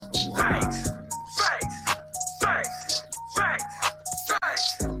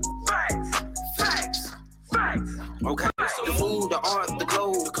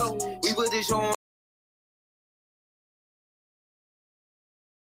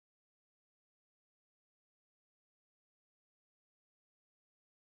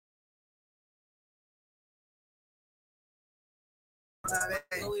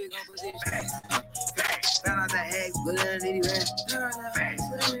Found out the X, put it in the nitty-gritty.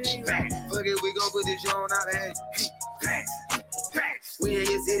 Fuck it, we gon' put this shit on our bag. We in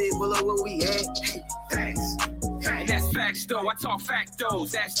your city, pull up where we at. And that's facts though, I talk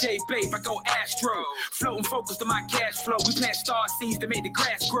factos. That's J Babe, I go Astro. Floating focused on my cash flow. We plant star seeds to make the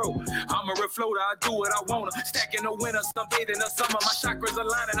grass grow. I'm a refloater, I do what I wanna. Stacking the winter, sunbathing the summer. My chakras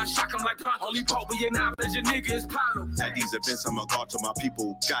align and I shock them like pop. Only part we acknowledge your nigga is Pablo. At these events, I'm a guard to my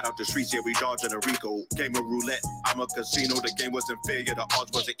people. Got out the streets, yeah, we dodging a Rico. Game of roulette, I'm a casino. The game wasn't fair, yeah, the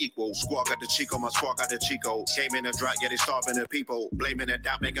odds wasn't equal. Squad got the Chico, my squad got the Chico. Game in a drought, yeah, they starving the people. Blaming the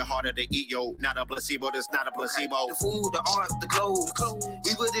doubt, make it harder to eat, yo. Not a placebo, this not a placebo. The food, the art, the clothes.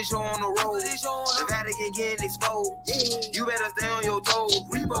 We put this show on the road. The Vatican getting exposed. You better stay on your toes.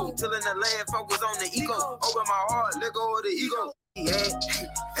 Repo, till in the land, focus on the ego. Open my heart, let go of the ego.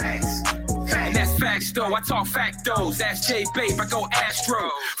 Facts. And that's facts though, I talk factos. That's J Babe, I go Astro.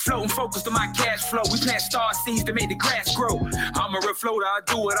 Floating focused on my cash flow. We plant star seeds to make the grass grow. I'm a refloater, I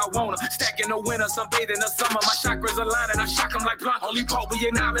do what I wanna. Stacking the winter, sunbathing the summer. My chakras align and I shock them like blunt. Only part we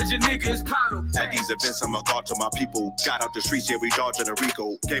acknowledge your nigga is Pablo. At these events, I'm a guard to my people. Got out the streets, yeah, we dodging a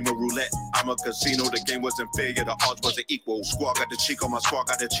Rico. Game of roulette, I'm a casino. The game wasn't fair, yeah, the odds wasn't equal. Squad got the Chico, my squad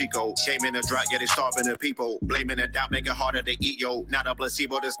got the Chico. Game in a drought, yeah, they starving the people. Blaming the doubt, make it harder to eat, yo. Not a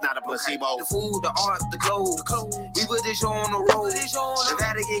placebo, this not a placebo. The food, the art, the clothes. We put this show on the road. The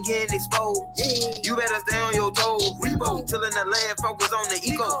Vatican getting exposed. You better stay on your toes. Repo, till in the land, focus on the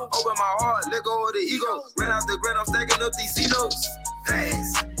ego. Open my heart, let go of the ego. Ran out the grind, I'm stacking up these C-notes.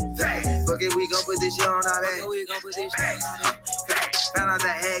 Facts. Fuck it, we gon' put this shit on our back. Found out the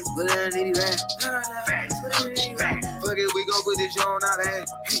X, put it in the nitty-gritty. Fuck it, we gon' put this shit on our back.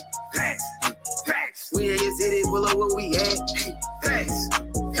 We in your city, pull up where we at. Facts.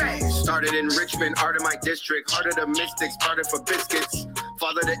 Started in Richmond, art of my district. Heart of the mystics, started for biscuits.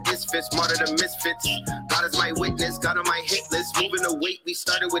 Father the isfits, martyr the misfits. God is my witness, God on my hit list. Moving the weight, we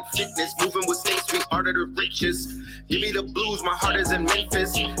started with fitness. Moving with State Street, art of the riches. Give me the blues, my heart is in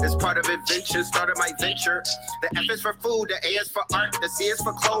Memphis. It's part of adventure, started my venture. The F is for food, the A is for art. The C is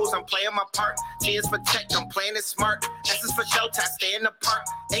for clothes, I'm playing my part. T is for tech, I'm playing it smart. S is for shelter, I stay in the park.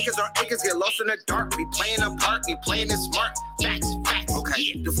 Acres on acres, get lost in the dark. We playing a part, we playing it smart. Facts.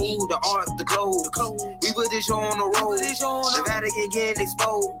 Okay, the food, the art, the clothes. We put this show on the road. The Vatican getting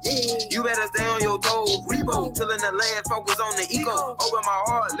exposed. You better stay on your toes. Repo, till in the land, focus on the ego. Open my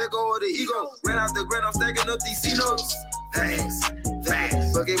heart, let go of the ego. Ran out the grind, I'm stacking up these C-notes. Facts.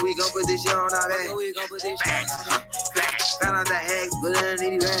 Fuck it, we gon' put this shit on our back. Found out the X, put it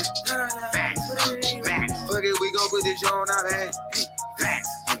in the nitty-gritty. Fuck it, we gon' put this shit on our back.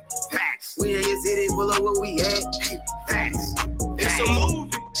 We in your city, pull up where we at. Facts. It's a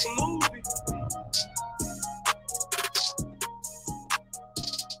movie.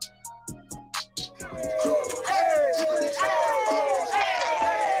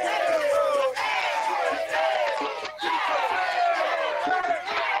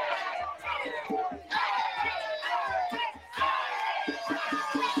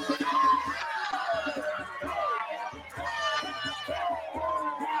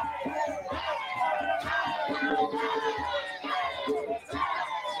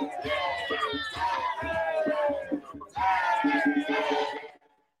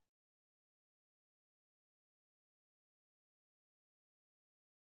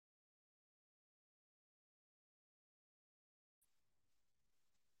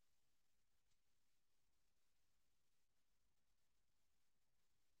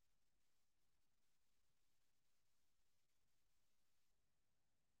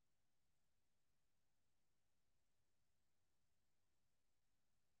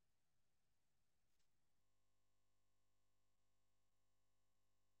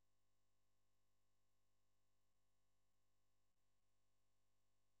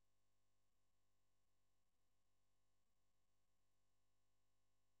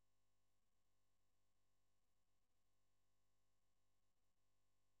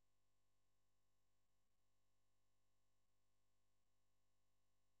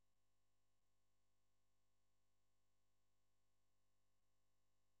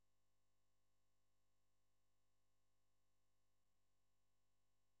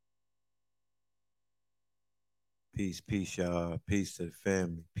 Peace, y'all. Peace to the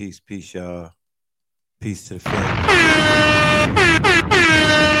family. Peace, y'all. Peace to the family.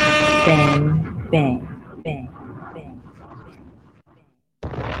 Bang.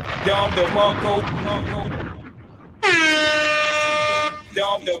 Dom DeMarco.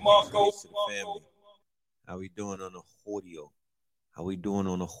 Dom DeMarco. Peace to the family. How we doing on the audio?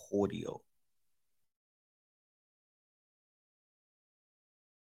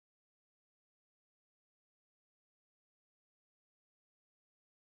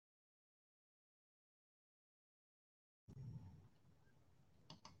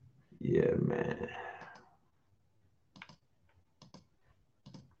 Yeah, man.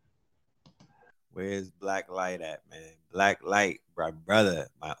 Where's Black Light at, man? Black Light, my brother,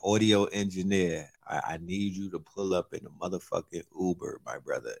 my audio engineer. I need you to pull up in a motherfucking Uber, my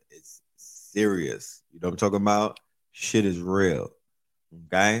brother. It's serious. You know what I'm talking about? Shit is real.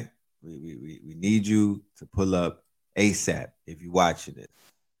 Okay? We need you to pull up ASAP if you're watching it.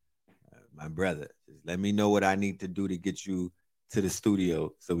 My brother, just let me know what I need to do to get you to the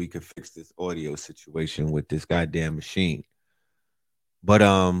studio so we can fix this audio situation with this goddamn machine. But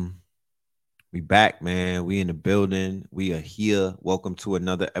we back, man. We in the building. We are here. Welcome to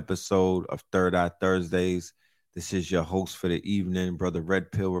another episode of Third Eye Thursdays. This is your host for the evening, Brother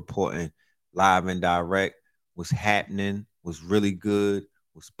Red Pill, reporting live and direct. What's happening? Was really good.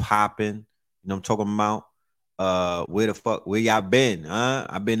 Was popping. You know what I'm talking about? Where y'all been? Huh?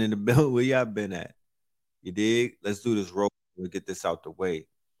 I've been in the building. Where y'all been at? You dig? Let's do this roll. We'll get this out the way.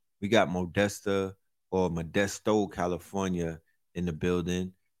 We got Modesto, California in the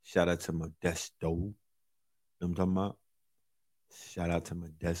building. Shout out to Modesto. You know what I'm talking about? Shout out to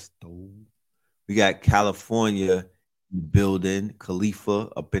Modesto. We got California in the building. Khalifa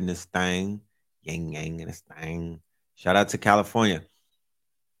up in this thing. Yang yang in this thing. Shout out to California.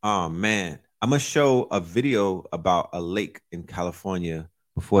 Oh, man. I'm going to show a video about a lake in California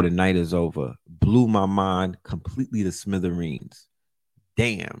before the night is over. Blew my mind completely to smithereens.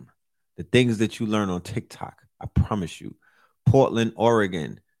 Damn. The things that you learn on TikTok. I promise you. Portland,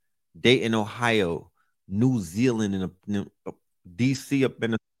 Oregon. Dayton, Ohio. New Zealand. In DC up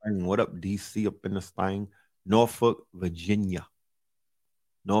in the thing. What up, DC up in the thing? Norfolk, Virginia.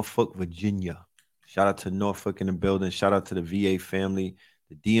 Norfolk, Virginia. Shout out to Norfolk in the building. Shout out to the VA family,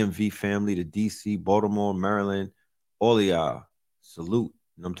 the DMV family, the DC, Baltimore, Maryland. All of y'all. Salute.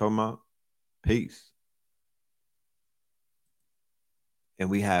 You know what I'm talking about? Peace. And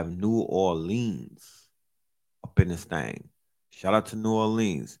we have New Orleans up in this thing. Shout out to New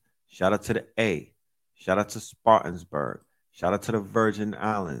Orleans. Shout out to the A. Shout out to Spartansburg. Shout out to the Virgin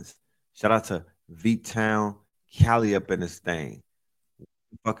Islands. Shout out to V-Town, Cali up in this thing. What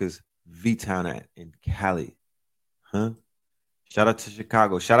the fuck is V-Town at in Cali? Huh? Shout out to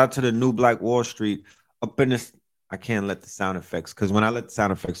Chicago. Shout out to the New Black Wall Street up in this. I can't let the sound effects, because when I let the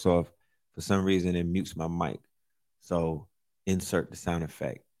sound effects off, for some reason it mutes my mic. So insert the sound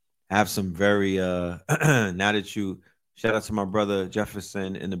effect. I have some very now that you shout out to my brother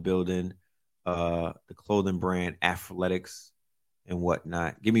Jefferson in the building, the clothing brand Athletics and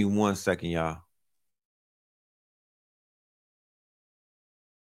whatnot. Give me 1 second, y'all.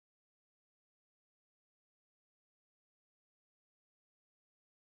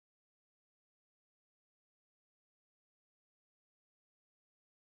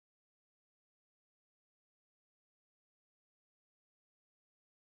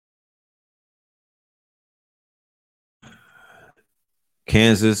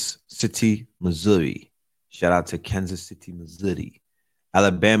 Kansas City, Missouri. Shout out to Kansas City, Missouri.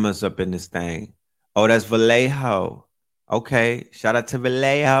 Alabama's up in this thing. Oh, that's Vallejo. Okay. Shout out to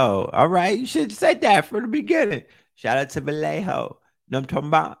Vallejo. All right. You should have said that from the beginning. Shout out to Vallejo. You know what I'm talking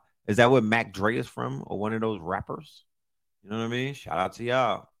about? Is that where Mac Dre is from, or one of those rappers? You know what I mean? Shout out to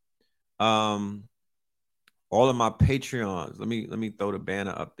y'all. All of my Patreons. Let me throw the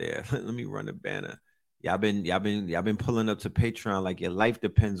banner up there. Let me run the banner. Y'all been pulling up to Patreon like your life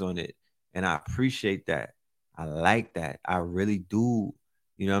depends on it. And I appreciate that. I like that. I really do.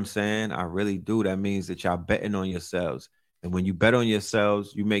 You know what I'm saying? I really do. That means that y'all betting on yourselves. And when you bet on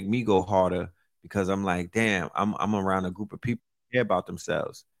yourselves, you make me go harder, because I'm like, damn, I'm around a group of people who care about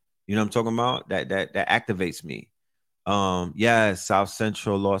themselves. You know what I'm talking about? That activates me. Yeah, South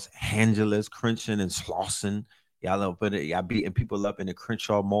Central, Los Angeles, Crenshaw and Slauson. Y'all up in it, y'all beating people up in the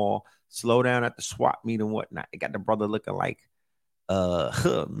Crenshaw Mall. Slow down at the swap meet and whatnot. They got the brother looking like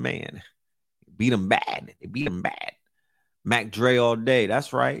man. Beat him bad. They beat him bad. Mac Dre all day.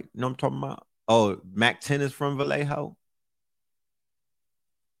 That's right. You know what I'm talking about? Oh, Mac 10 is from Vallejo.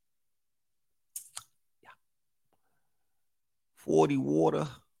 Yeah. 40 Water.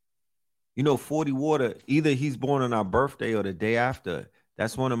 You know, 40 Water, either he's born on our birthday or the day after.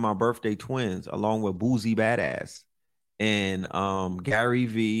 That's one of my birthday twins, along with Boozy Badass and Gary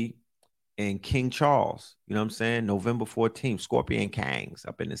V and King Charles. You know what I'm saying? November 14th, Scorpion Kangs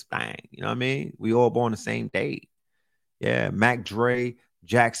up in this thing. You know what I mean? We all born the same day. Yeah, Mac Dre,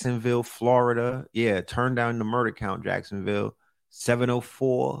 Jacksonville, Florida. Yeah, turn down the murder count, Jacksonville.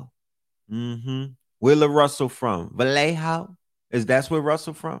 704. Mm-hmm. Where La Russell from? Vallejo? Is that's where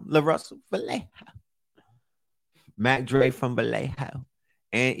Russell from? La Russell? Vallejo. Mac Dre from Vallejo.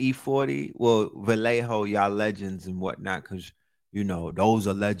 And E40. Well, Vallejo, y'all legends and whatnot, because You know, those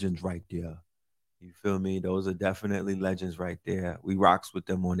are legends right there. You feel me? Those are definitely legends right there. We rocks with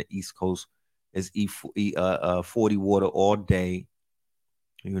them on the East Coast. It's 40 water all day.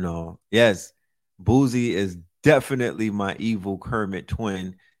 You know, yes, Boozy is definitely my evil Kermit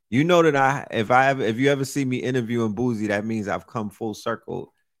twin. You know that if you ever see me interviewing Boozy, that means I've come full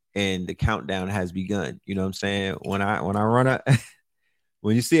circle and the countdown has begun. You know what I'm saying? When I run a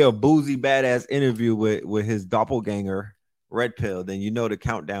when you see a Boozy badass interview with his doppelganger Red Pill, then you know the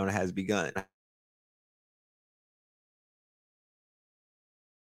countdown has begun.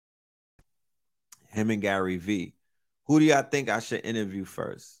 Him and Gary V. Who do y'all think I should interview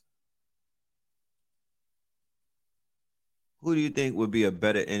first? Who do you think would be a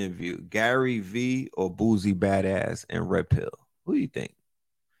better interview, Gary V or Boozy Badass and Red Pill? Who do you think?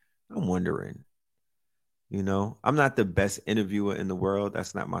 I'm wondering. You know, I'm not the best interviewer in the world.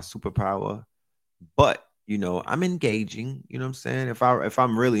 That's not my superpower. But, you know, I'm engaging. You know what I'm saying? If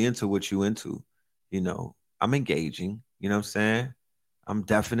I'm really into what you into, you know, I'm engaging. You know what I'm saying? I'm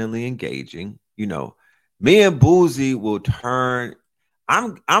definitely engaging. You know, me and Boozy will turn.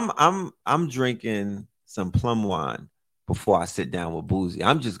 I'm drinking some plum wine before I sit down with Boozy.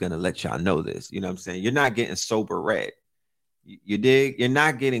 I'm just gonna let y'all know this. You know what I'm saying? You're not getting sober red. You dig? You're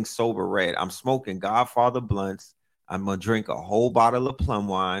not getting sober red. I'm smoking Godfather blunts. I'm gonna drink a whole bottle of plum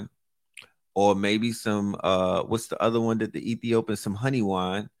wine, or maybe some what's the other one that the Ethiopian, some honey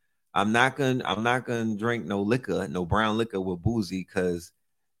wine. I'm not gonna drink no liquor, no brown liquor with Boozy, because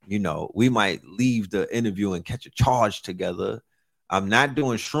you know we might leave the interview and catch a charge together. I'm not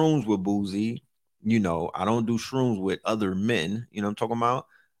doing shrooms with Boozy. You know, I don't do shrooms with other men. You know what I'm talking about?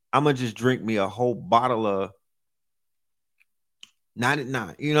 I'm gonna just drink me a whole bottle of not,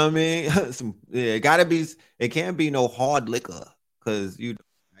 you know what I mean? It can't be no hard liquor, because you know,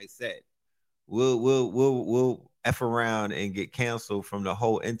 like I said, we'll F around and get canceled from the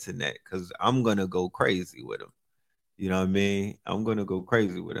whole internet, because I'm gonna go crazy with him. You know what I mean? I'm gonna go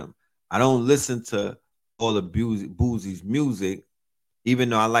crazy with him. I don't listen to all of Boozy's music, even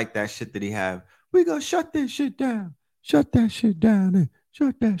though I like that shit that he have. We gonna shut that shit down. Shut that shit down. And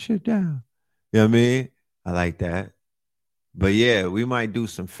shut that shit down. You know what I mean? I like that. But yeah, we might do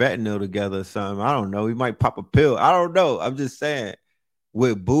some fentanyl together or something. I don't know. We might pop a pill. I don't know. I'm just saying.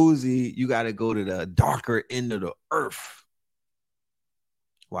 With Boozy, you got to go to the darker end of the earth.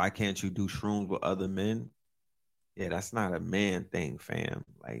 Why can't you do shrooms with other men? Yeah, that's not a man thing, fam.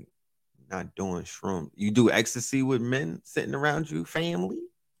 Like, not doing shrooms. You do ecstasy with men sitting around you, family.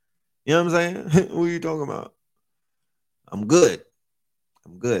 You know what I'm saying? What are you talking about? I'm good.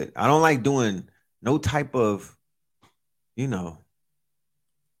 I'm good. I don't like doing no type of, you know,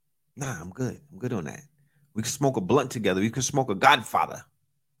 nah, I'm good. I'm good on that. We can smoke a blunt together. We can smoke a Godfather.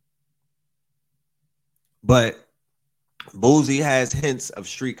 But Boozy has hints of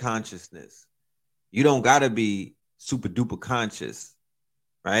street consciousness. You don't got to be super duper conscious,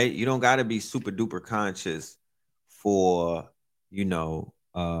 right? You don't got to be super duper conscious for, you know,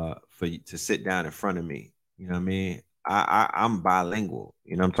 for you to sit down in front of me. You know what I mean? I'm bilingual.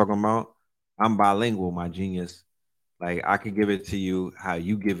 You know what I'm talking about? I'm bilingual, my genius. Like, I can give it to you how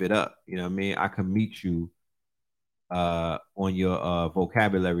you give it up. You know what I mean? I can meet you on your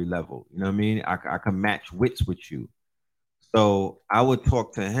vocabulary level. You know what I mean? I can match wits with you. So I would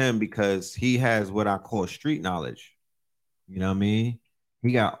talk to him because he has what I call street knowledge. You know what I mean?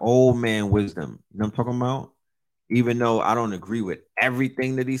 He got old man wisdom. You know what I'm talking about? Even though I don't agree with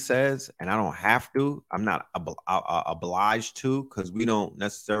everything that he says, and I don't have to, I'm not obliged to, because we don't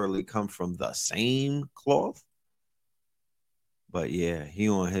necessarily come from the same cloth. But yeah, he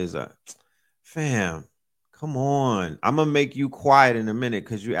on his fam. Come on. I'm gonna make you quiet in a minute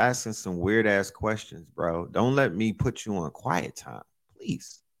because you're asking some weird ass questions, bro. Don't let me put you on quiet time,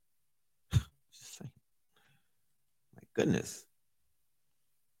 please. Just saying. My goodness.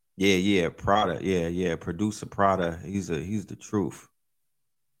 Yeah, Prada. Yeah. Producer Prada. He's the truth.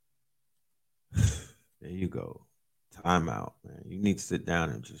 There you go. Time out, man. You need to sit down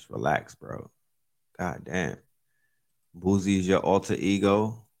and just relax, bro. God damn. Boozy is your alter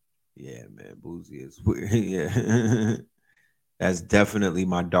ego. Yeah, man. Boozy is weird. Yeah. That's definitely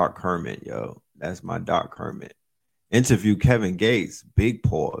my dark hermit, yo. That's my dark hermit. Interview Kevin Gates. Big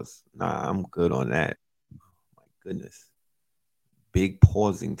pause. Nah, I'm good on that. My goodness. Big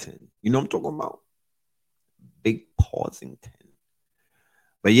Pausington. You know what I'm talking about? Big Pausington.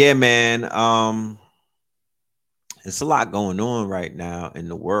 But yeah, man. It's a lot going on right now in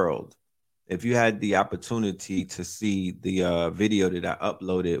the world. If you had the opportunity to see the video that I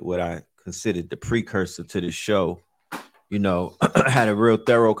uploaded, what I considered the precursor to the show, you know, I had a real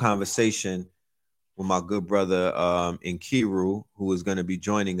thorough conversation with my good brother NKIRU, who is going to be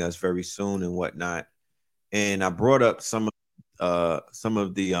joining us very soon and whatnot. And I brought up some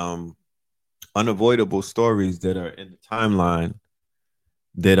of the unavoidable stories that are in the timeline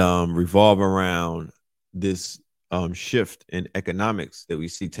that revolve around this shift in economics that we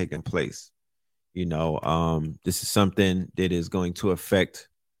see taking place. You know, this is something that is going to affect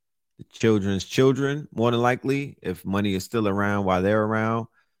the children's children, more than likely, if money is still around while they're around.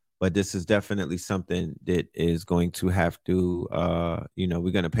 But this is definitely something that is going to have to,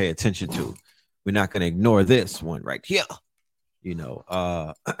 we're going to pay attention to. We're not going to ignore this one right here. You know,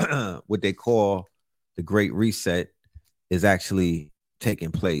 what they call the Great Reset is actually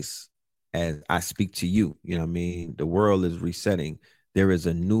taking place as I speak to you. You know what I mean? The world is resetting. There is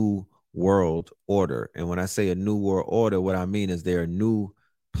a new world order. And when I say a new world order, what I mean is there are new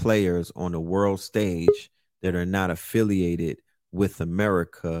players on the world stage that are not affiliated with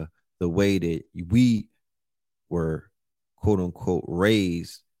America the way that we were, quote unquote,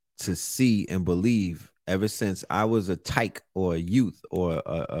 raised to see and believe ever since I was a tyke or a youth or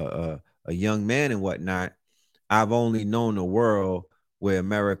a young man and whatnot. I've only known a world where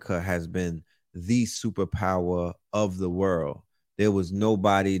America has been the superpower of the world. There was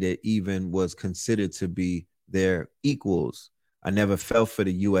nobody that even was considered to be their equals. I never fell for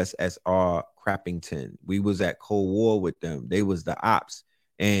the USSR Crappington. We was at Cold War with them. They was the ops.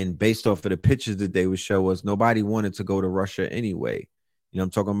 And based off of the pictures that they would show us, nobody wanted to go to Russia anyway. You know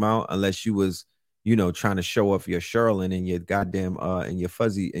what I'm talking about? Unless you was, you know, trying to show off your Sherlin and your goddamn and your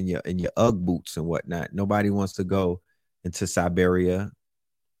fuzzy and your Ugg boots and whatnot. Nobody wants to go into Siberia.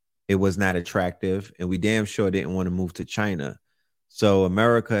 It was not attractive, and we damn sure didn't want to move to China. So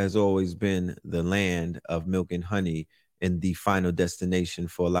America has always been the land of milk and honey and the final destination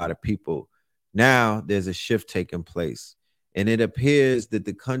for a lot of people. Now there's a shift taking place, and it appears that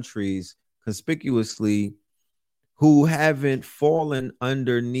the countries conspicuously who haven't fallen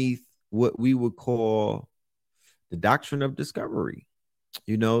underneath what we would call the doctrine of discovery.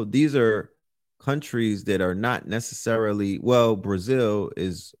 You know, these are countries that are not necessarily, well, Brazil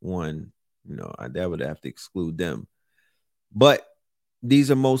is one, you know, that would have to exclude them. But these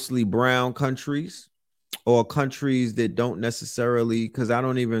are mostly brown countries or countries that don't necessarily, because I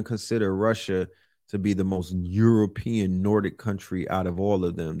don't even consider Russia to be the most European Nordic country out of all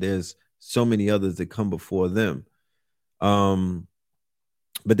of them. There's so many others that come before them.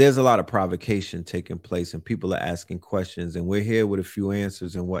 But there's a lot of provocation taking place and people are asking questions, and we're here with a few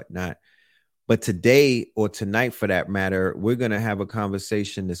answers and whatnot. But today, or tonight for that matter, we're going to have a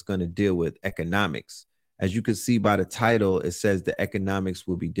conversation that's going to deal with economics. As you can see by the title, it says the economics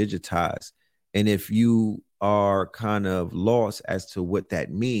will be digitized. And if you are kind of lost as to what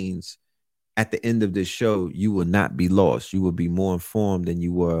that means, at the end of this show, you will not be lost. You will be more informed than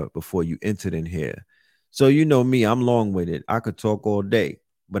you were before you entered in here. So you know me, I'm long-winded. I could talk all day,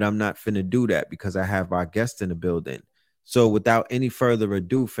 but I'm not finna do that because I have our guest in the building. So without any further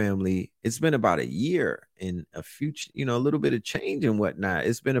ado, family, it's been about a year and a future, you know, a little bit of change and whatnot.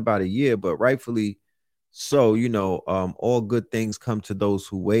 It's been about a year, but rightfully so, you know, all good things come to those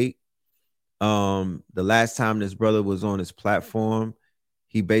who wait. The last time this brother was on his platform,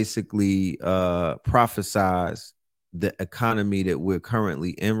 he basically prophesized the economy that we're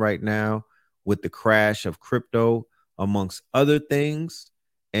currently in right now with the crash of crypto, amongst other things.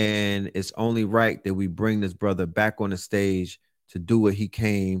 And it's only right that we bring this brother back on the stage to do what he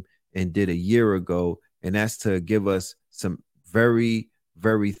came and did a year ago. And that's to give us some very,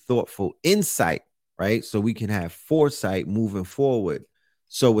 very thoughtful insight, right? So we can have foresight moving forward.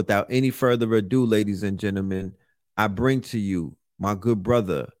 So without any further ado, ladies and gentlemen, I bring to you my good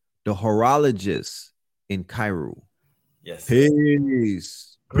brother, the horologist NKIRU. Yes. Peace.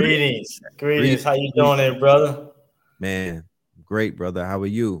 Greetings. How you doing there, brother? Man, great, brother. How are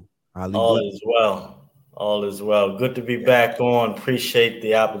you? All is well. Good to be back on. Appreciate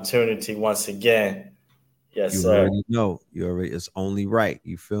the opportunity once again. Yes, you sir. Already know. It's only right.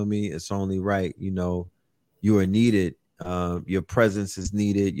 You feel me? It's only right. You know, you are needed. Your presence is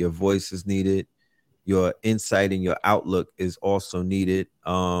needed. Your voice is needed. Your insight and your outlook is also needed.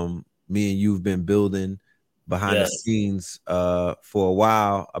 Me and you've been building behind the scenes for a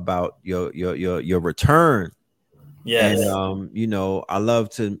while about your return. Yes. And you know, I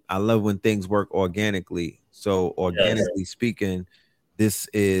love when things work organically. So organically speaking, this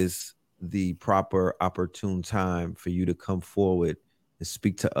is the proper opportune time for you to come forward and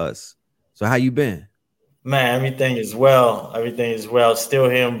speak to us. So how you been? Man, everything is well. Still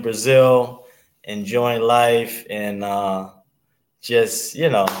here in Brazil, enjoying life and just, you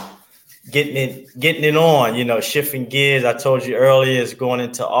know, getting it on, you know, shifting gears. I told you earlier, it's going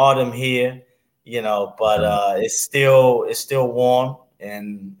into autumn here. but it's still warm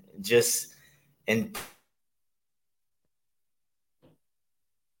and just in.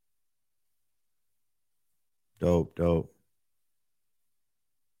 Dope.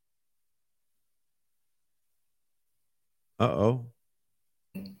 Uh-oh.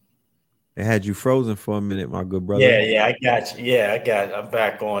 It had you frozen for a minute, my good brother. Yeah, I got you. I'm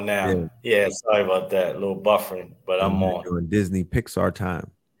back on now. Yeah, sorry about that. A little buffering, but I'm on. Doing Disney Pixar time.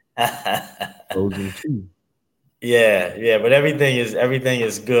 Frozen 2. Yeah, but everything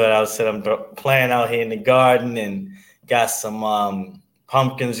is good. I'm playing out here in the garden and got some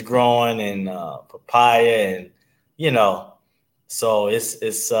pumpkins growing and papaya, and so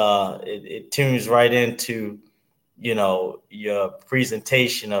it tunes right into your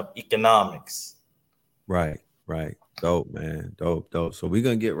presentation of economics. Right. Dope, man. Dope. So we're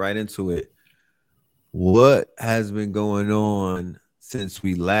gonna get right into it. What has been going on since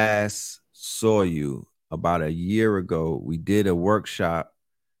we last saw you? About a year ago, we did a workshop.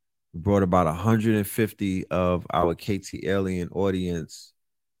 We brought about 150 of our KT Alien audience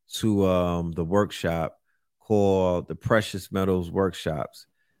to the workshop called the Precious Metals Workshops.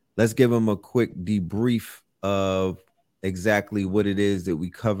 Let's give them a quick debrief of exactly what it is that we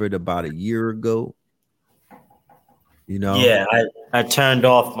covered about a year ago. Yeah, I turned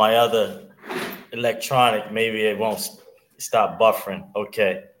off my other electronic. Maybe it won't stop buffering.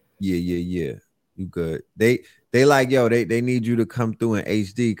 Okay. Yeah. You good. They like, yo, they need you to come through in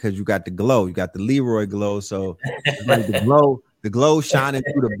HD because you got the glow. You got the Leroy glow. So like the glow shining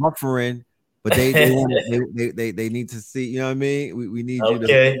through the buffering, but they need to see, you know what I mean? We need you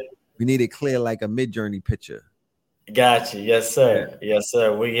to, we need it clear like a Mid-Journey picture. Gotcha. Yes, sir. Yeah. Yes,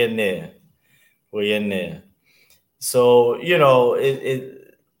 sir. We in there. So,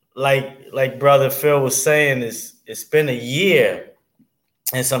 it like Brother Phil was saying, it's been a year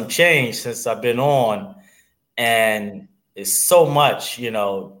and some change since I've been on, and it's so much,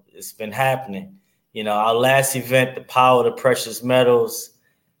 it's been happening. Our last event, the Power of the Precious Metals,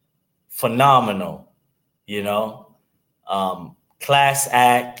 phenomenal, class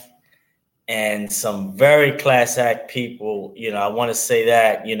act and some very class act people. I want to say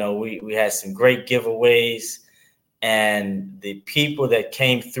that, we had some great giveaways, and the people that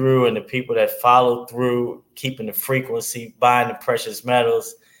came through and the people that followed through, keeping the frequency, buying the precious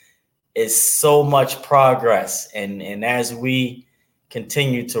metals, is so much progress. And as we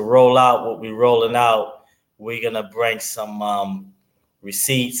continue to roll out what we're rolling out, we're going to bring some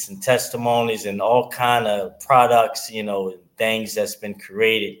receipts and testimonies and all kind of products, things that's been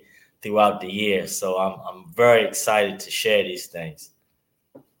created throughout the year. So I'm very excited to share these things.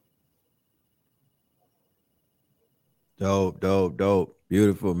 Dope.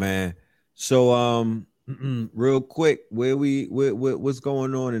 Beautiful, man. So real quick, what's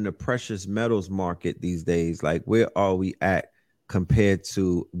going on in the precious metals market these days? Like, where are we at compared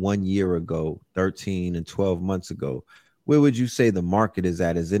to 1 year ago, 13 and 12 months ago? Where would you say the market is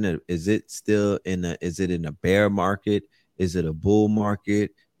at? Is it still in a bear market? Is it a bull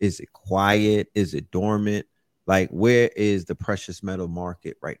market? Is it quiet? Is it dormant? Like, where is the precious metal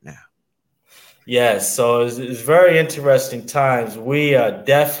market right now? Yes, so it's very interesting times. We are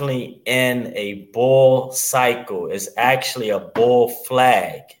definitely in a bull cycle. It's actually a bull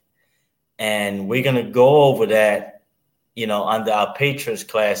flag. And we're going to go over that, under our patrons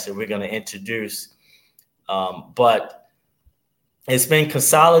class that we're going to introduce. But it's been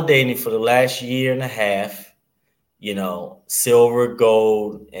consolidating for the last year and a half, silver,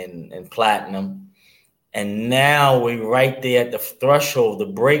 gold, and platinum. And now we're right there at the threshold of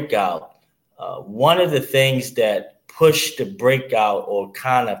the breakout. One of the things that pushed the breakout or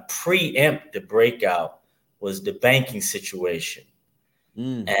kind of preempt the breakout was the banking situation.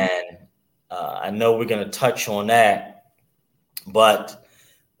 And I know we're going to touch on that. But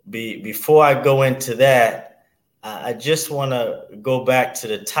before I go into that, I just want to go back to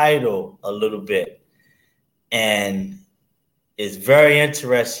the title a little bit. And it's very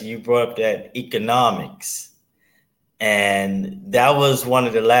interesting. You brought up that economics. And that was one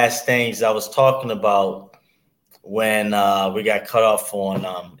of the last things I was talking about when we got cut off on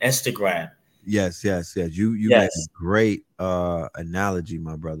Instagram. Yes. You made a great analogy,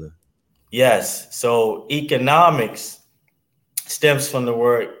 my brother. Yes. So economics stems from the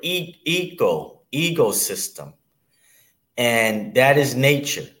word ecosystem, and that is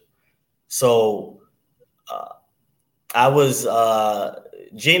nature. So I was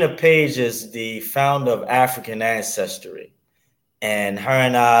Gina Page is the founder of African Ancestry, and her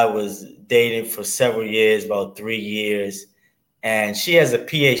and I was dating for several years, about 3 years, and she has a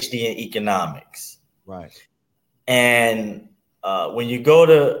PhD in economics. Right. And when you go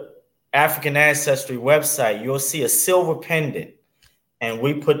to African Ancestry website, you'll see a silver pendant. And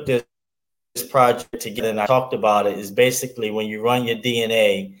we put this project together, and I talked about it, is basically when you run your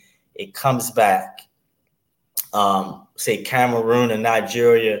DNA, it comes back. Say Cameroon or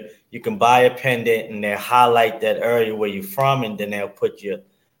Nigeria, you can buy a pendant and they'll highlight that area where you're from, and then they'll put your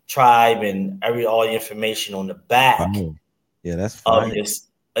tribe and all your information on the back. Oh, yeah, that's fine.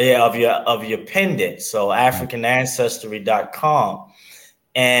 Of your pendant. So AfricanAncestry.com.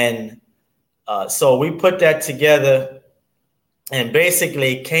 And so we put that together, and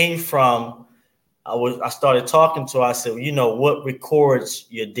basically it came from, I started talking to her. I said, you know, what records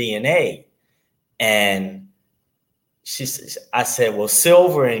your DNA? And I said, well,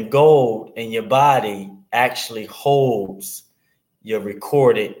 silver and gold in your body actually holds your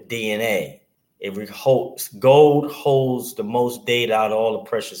recorded DNA. Gold holds the most data out of all the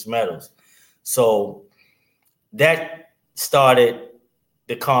precious metals. So that started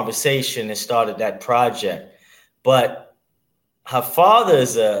the conversation and started that project. But her father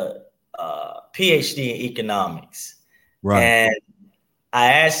is a PhD in economics. Right. And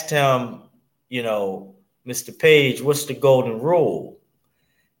I asked him, you know, Mr. Page, what's the golden rule?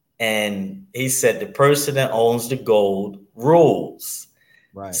 And he said, the person that owns the gold rules.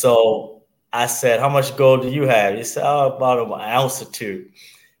 Right. So I said, how much gold do you have? He said, oh, about an ounce or two.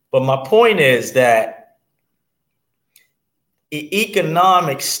 But my point is that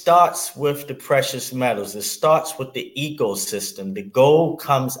economics starts with the precious metals. It starts with the ecosystem. The gold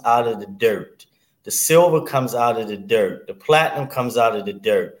comes out of the dirt. The silver comes out of the dirt. The platinum comes out of the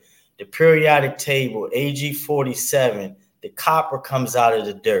dirt. The periodic table, AG47, the copper comes out of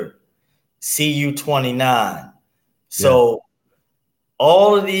the dirt. Cu29. So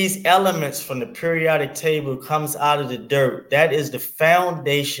all of these elements from the periodic table comes out of the dirt. That is the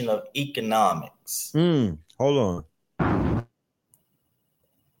foundation of economics. Hold on.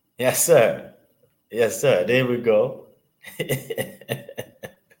 Yes, sir. Yes, sir. There we go.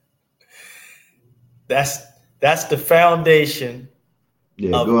 That's the foundation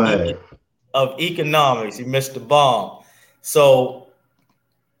of economics. You missed the bomb. So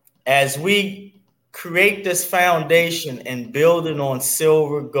as we create this foundation and build it on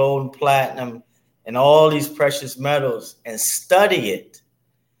silver, gold, and platinum, and all these precious metals, and study it,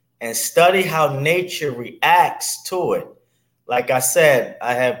 and study how nature reacts to it. Like I said,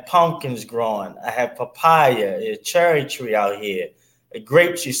 I have pumpkins growing. I have papaya, a cherry tree out here, a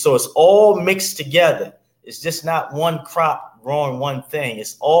grape tree. So it's all mixed together. It's just not one crop growing one thing.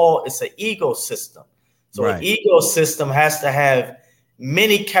 It's an ecosystem. So an ecosystem has to have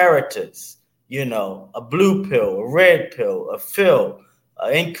many characters, you know, a blue pill, a red pill, a Phil,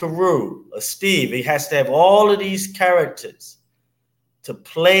 an NKIRU, a Steve. It has to have all of these characters to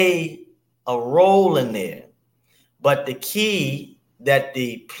play a role in there. But the key that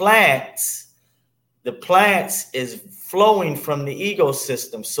the plants is flowing from the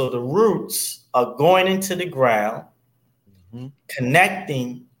ecosystem. So the roots are going into the ground,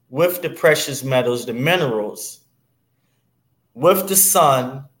 connecting with the precious metals, the minerals, with the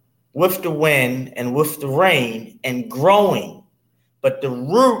sun, with the wind, and with the rain, and growing. But the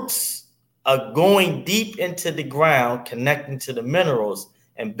roots are going deep into the ground, connecting to the minerals.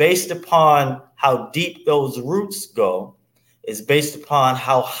 And based upon how deep those roots go, is based upon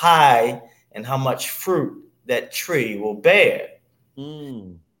how high and how much fruit that tree will bear.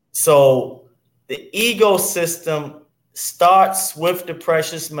 So the ecosystem starts with the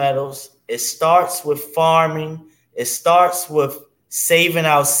precious metals. It starts with farming. It starts with saving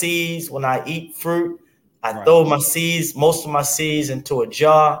our seeds. When I eat fruit, I throw my seeds, most of my seeds, into a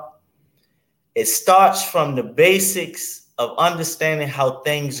jar. It starts from the basics of understanding how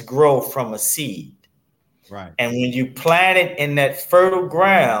things grow from a seed. Right. And when you plant it in that fertile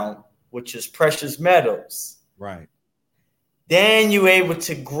ground, which is precious metals, right, then you're able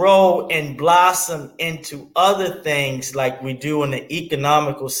to grow and blossom into other things like we do in the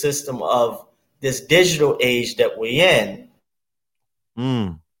economical system of this digital age that we're in.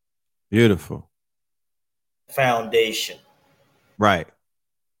 Beautiful. Foundation. Right.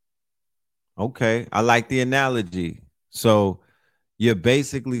 Okay. I like the analogy. So you're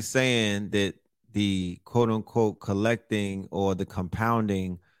basically saying that the quote unquote collecting or the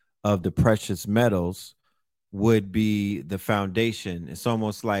compounding of the precious metals would be the foundation. It's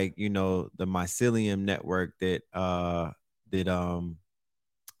almost like, you know, the mycelium network that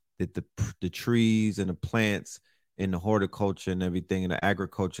the trees and the plants and the horticulture and everything and the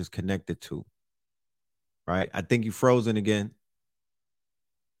agriculture is connected to. Right. I think you frozen again.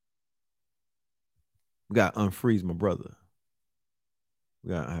 We got to unfreeze my brother. We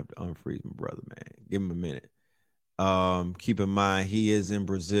gotta have to unfreeze my brother, man. Give him a minute. Keep in mind he is in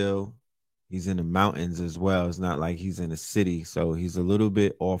Brazil. He's in the mountains as well. It's not like he's in a city, so he's a little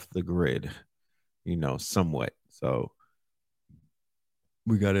bit off the grid, somewhat. So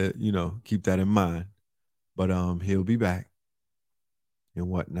we gotta, keep that in mind. But he'll be back and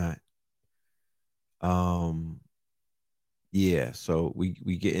whatnot. Yeah, so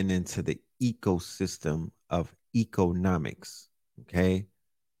we getting into the ecosystem of economics. Okay.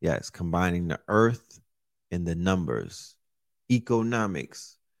 Yes, combining the earth and the numbers.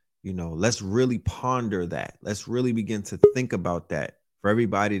 Economics. Let's really ponder that. Let's really begin to think about that. For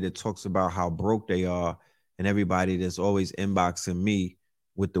everybody that talks about how broke they are, and everybody that's always inboxing me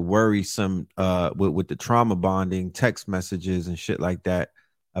with the worrisome, with the trauma bonding text messages and shit like that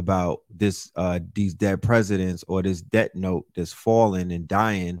about these dead presidents or this debt note that's falling and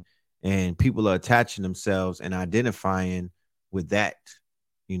dying, and people are attaching themselves and identifying with that,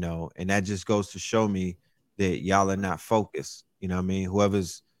 and that just goes to show me that y'all are not focused. You know what I mean?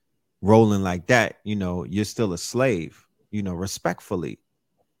 Whoever's rolling like that, you're still a slave, respectfully,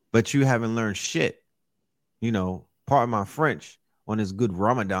 but you haven't learned shit, pardon my French, on this good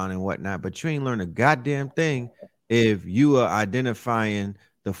Ramadan and whatnot, but you ain't learned a goddamn thing if you are identifying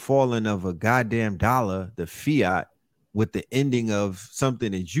the falling of a goddamn dollar, the fiat, with the ending of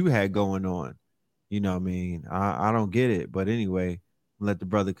something that you had going on. You know what I mean? I don't get it. But anyway, let the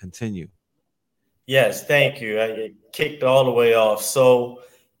brother continue. Yes, thank you. I kicked all the way off. So,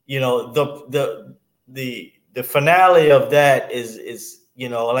 the finale of that is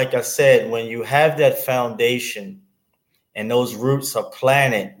like I said, when you have that foundation and those roots are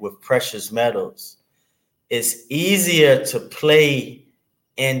planted with precious metals, it's easier to play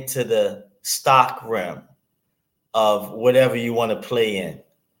into the stock realm of whatever you want to play in.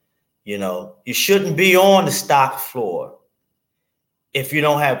 You shouldn't be on the stock floor if you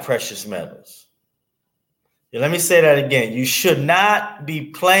don't have precious metals. Let me say that again. You should not be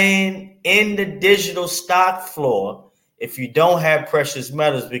playing in the digital stock floor if you don't have precious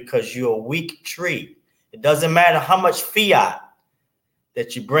metals, because you're a weak tree. It doesn't matter how much fiat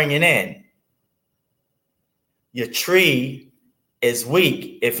that you're bringing in. Your tree is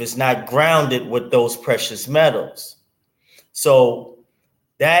weak if it's not grounded with those precious metals. So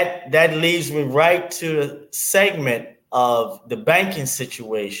that leads me right to the segment of the banking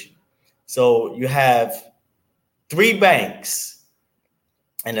situation. So you have 3 banks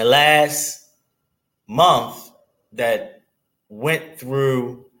in the last month that went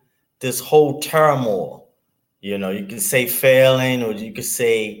through this whole turmoil. You can say failing, or you could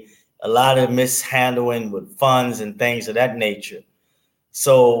say a lot of mishandling with funds and things of that nature.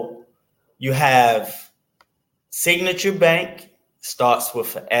 So you have Signature Bank, starts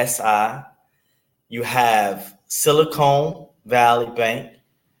with an SI. You have Silicon Valley Bank,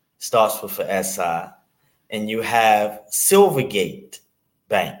 starts with an SI. And you have Silvergate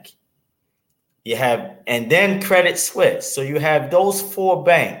Bank. And then Credit Suisse. So you have those 4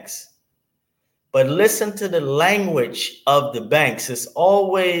 banks. But listen to the language of the banks. It's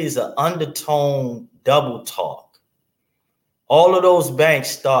always an undertone double talk. All of those banks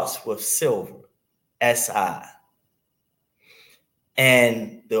starts with silver, SI.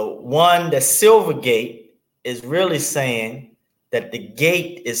 And the one that Silvergate is really saying that the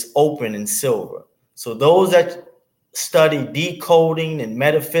gate is open in silver. So those that study decoding and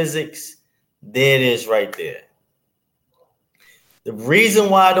metaphysics, there it is right there. The reason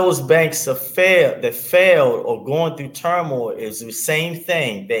why those banks that failed or going through turmoil is the same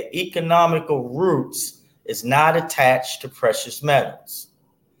thing. Their economical roots is not attached to precious metals.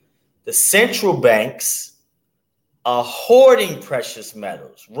 The central banks are hoarding precious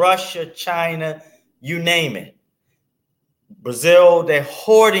metals. Russia, China, you name it. Brazil, they're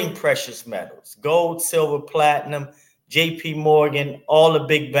hoarding precious metals. Gold, silver, platinum, JP Morgan, all the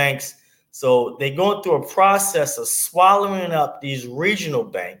big banks. So they're going through a process of swallowing up these regional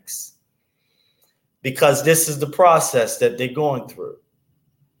banks, because this is the process that they're going through.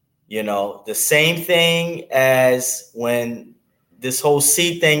 The same thing as when this whole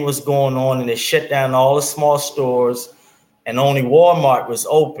C thing was going on and they shut down all the small stores and only Walmart was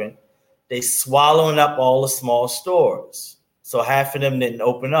open. They swallowing up all the small stores. So half of them didn't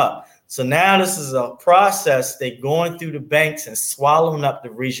open up. So now this is a process. They're going through the banks and swallowing up the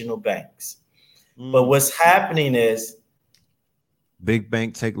regional banks. But what's happening is big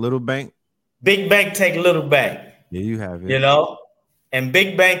bank take little bank. Big bank take little bank. Yeah, you have it. And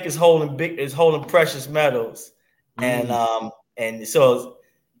big bank is holding precious metals, and so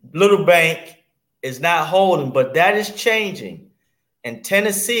little bank is not holding, but that is changing. In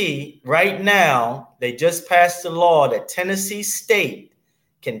Tennessee, right now, they just passed a law that Tennessee State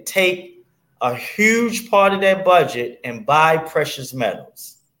can take a huge part of their budget and buy precious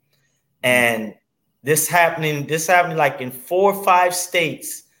metals. And this happening like in 4 or 5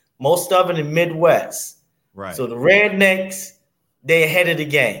 states, most of it in the Midwest. Right. So the rednecks, they ahead of the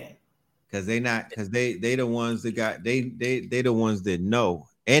game. Because they the ones that got they the ones that know,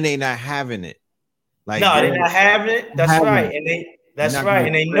 and they not having it. Like no, they're not having it. That's right.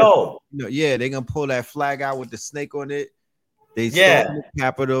 And they know. Yeah, they're gonna pull that flag out with the snake on it. They storm the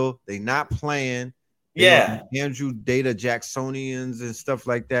Capitol. They not playing. Andrew Data Jacksonians and stuff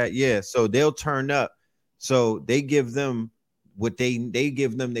like that. Yeah, so they'll turn up. So they give them what they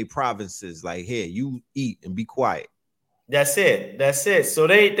give them their provinces. Like, here, you eat and be quiet. That's it. So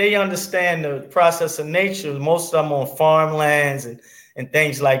they understand the process of nature. Most of them on farmlands and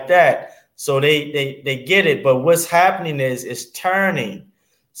things like that. So they get it. But what's happening is it's turning.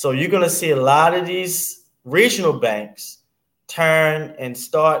 So you're gonna see a lot of these regional banks turn and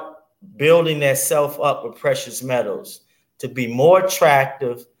start building themselves up with precious metals to be more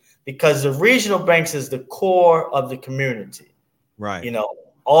attractive, because the regional banks is the core of the community. Right. You know,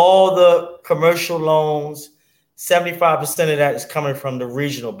 all the commercial loans, 75% of that is coming from the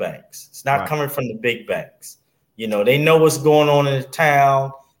regional banks. It's not coming from the big banks. You know, they know what's going on in the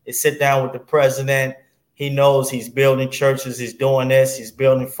town. They sit down with the president. He knows he's building churches. He's doing this. He's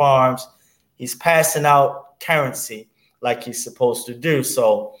building farms. He's passing out currency like he's supposed to do.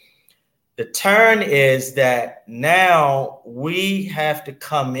 So the turn is that now we have to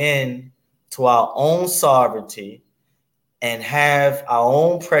come in to our own sovereignty and have our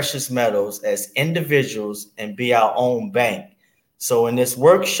own precious metals as individuals and be our own bank. So in this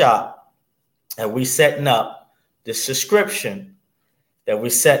workshop that we setting up, this subscription that we're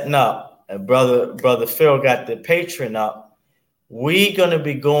setting up, and brother Phil got the Patreon up, we're going to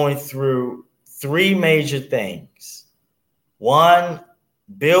be going through 3 major things. 1,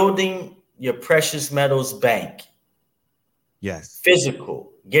 building your precious metals bank. Yes.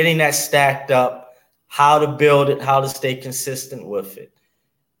 Physical, getting that stacked up, how to build it, how to stay consistent with it.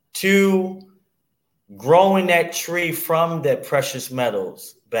 2, growing that tree from that precious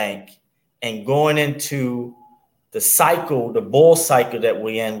metals bank and going into the cycle, the bull cycle that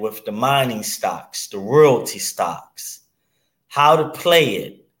we're in with the mining stocks, the royalty stocks, how to play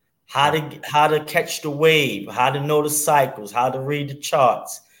it, how to catch the wave, how to know the cycles, how to read the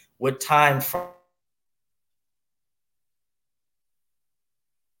charts, what time frame.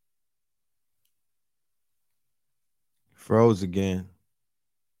 Froze again.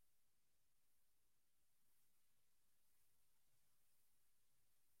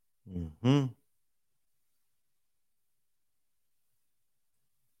 Mm-hmm.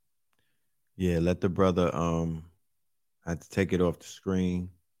 Yeah, let the brother I had to take it off the screen.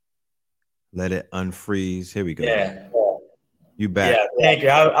 Let it unfreeze. Here we go. Yeah. You back. Yeah, thank you.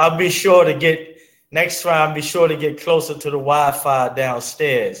 I'll be sure to get next time, be sure to get closer to the Wi-Fi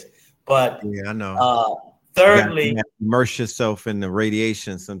downstairs. But yeah, I know. Thirdly, you immerse yourself in the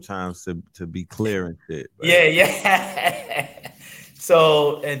radiation sometimes to be clear and shit. But. Yeah.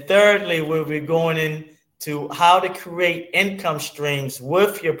 So, and thirdly, we'll be going into how to create income streams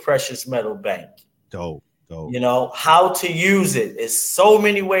with your precious metal bank. Dope. You know, how to use it. It's so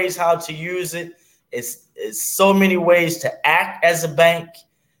many ways how to use it. It's so many ways to act as a bank.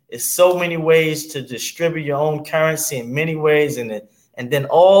 It's so many ways to distribute your own currency in many ways. And then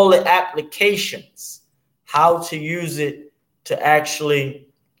all the applications, how to use it, to actually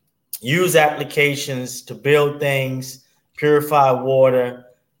use applications to build things, purify water,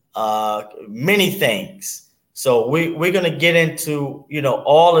 many things. So we're going to get into, you know,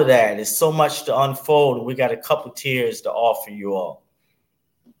 all of that. There's so much to unfold. We got a couple tiers to offer you all.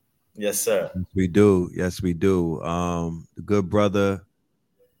 Yes, sir. Yes, we do. The good brother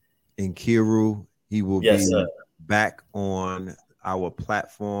NKIRU, he will be back on our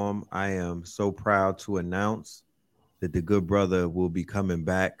platform. I am so proud to announce that the good brother will be coming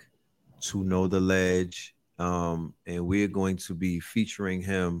back to Know the Ledge. And we're going to be featuring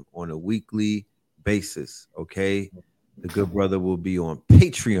him on a weekly basis. Okay. The good brother will be on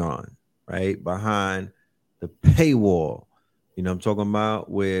Patreon, right? Behind the paywall. You know what I'm talking about?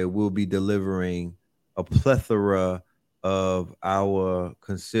 Where we'll be delivering a plethora of our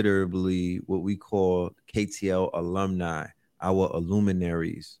considerably what we call KTL alumni, our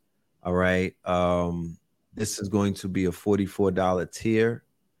illuminaries. All right. This is going to be a $44 tier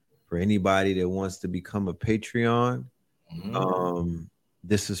for anybody that wants to become a Patreon.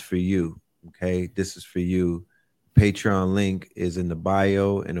 This is for you. Okay. This is for you. Patreon link is in the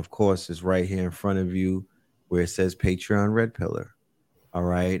bio. And of course, it's right here in front of you where it says Patreon Red Pillar. All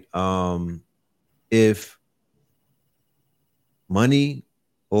right. If money,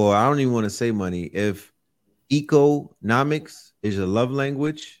 or I don't even want to say money, if ECO-NOMICS is your love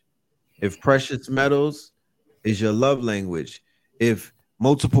language, If precious metals is your love language, if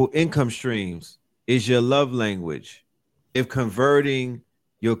multiple income streams is your love language, if converting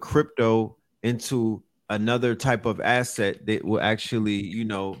your crypto into another type of asset that will actually, you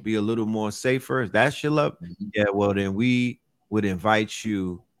know, be a little more safer, if that's your love, yeah, well, then we would invite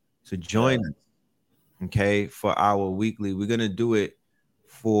you to join us, okay, for our weekly. We're going to do it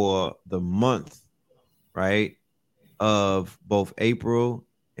for the month, right, of both April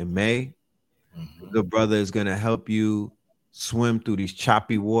and May. Good brother is going to help you swim through these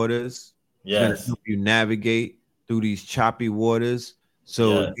choppy waters. He's going to help you navigate through these choppy waters,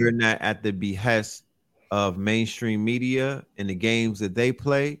 so you're not at the behest of mainstream media and the games that they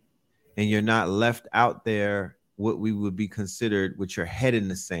play, and you're not left out there what we would be considered with your head in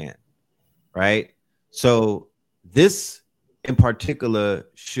the sand, right? So this in particular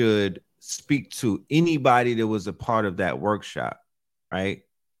should speak to anybody that was a part of that workshop, right?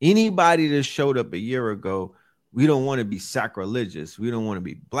 Anybody that showed up a year ago. We don't want to be sacrilegious. We don't want to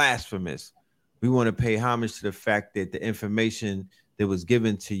be blasphemous. We want to pay homage to the fact that the information that was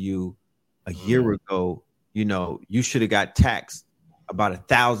given to you a year ago, you know, you should have got taxed about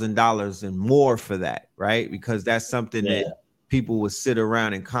 $1,000 and more for that, right? Because that's something that people would sit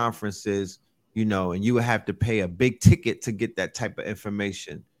around in conferences, you know, and you would have to pay a big ticket to get that type of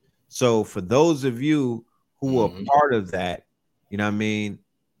information. So for those of you who are part of that, you know what I mean,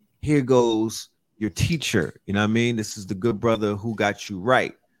 here goes your teacher, you know what I mean? This is the good brother who got you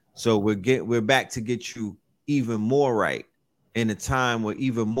right. So we're back to get you even more right in a time where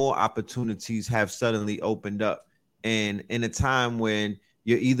even more opportunities have suddenly opened up, and in a time when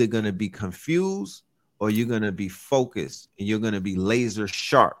you're either going to be confused or you're going to be focused, and you're going to be laser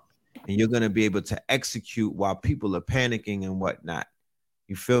sharp, and you're going to be able to execute while people are panicking and whatnot.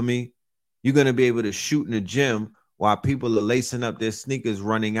 You feel me? You're going to be able to shoot in the gym while people are lacing up their sneakers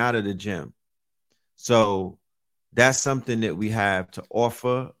running out of the gym. So that's something that we have to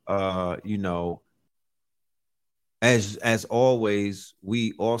offer. You know, as always,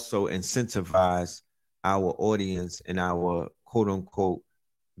 we also incentivize our audience and our quote unquote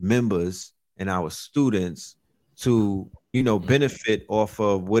members and our students to, you know, benefit off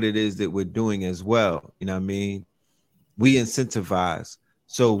of what it is that we're doing as well. You know what I mean? We incentivize.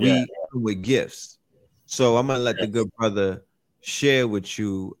 So we come with gifts. So I'm going to let the good brother share with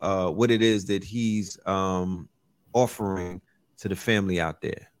you what it is that he's offering to the family out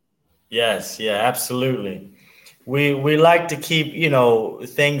there. Yes, absolutely. We like to keep, you know,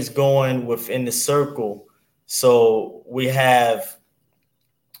 things going within the circle. So we have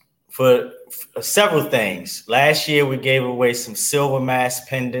for several things. Last year we gave away some silver mask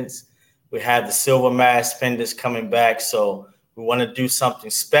pendants. We have the silver mask pendants coming back. So we want to do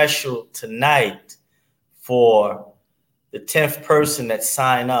something special tonight for the 10th person that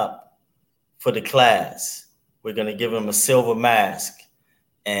sign up for the class. We're going to give them a silver mask.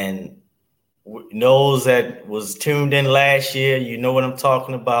 And those that was tuned in last year, you know what I'm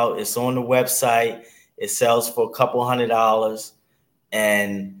talking about. It's on the website. It sells for a couple $100,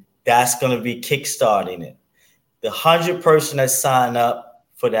 and that's going to be kickstarting it. The 100 person that sign up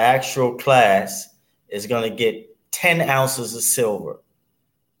for the actual class is going to get 10 ounces of silver.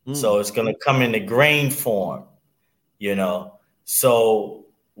 So it's going to come in the grain form. You know, so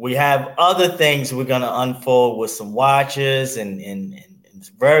we have other things we're going to unfold with some watches and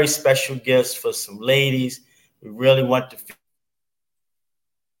very special gifts for some ladies. We really want to.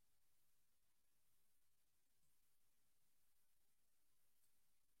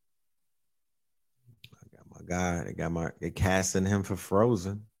 I got my casting him for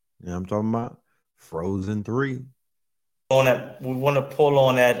Frozen. You know what I'm talking about? Frozen 3. On that, we want to pull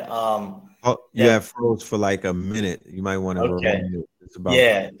on that. Froze for like a minute. You might want to.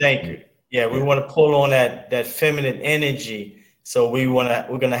 Okay. Thank you. We want to pull on that feminine energy. So we're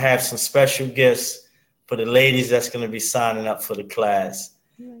gonna have some special gifts for the ladies that's gonna be signing up for the class.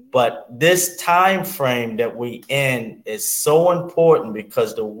 But this time frame that we in is so important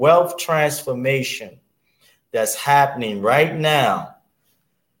because the wealth transformation that's happening right now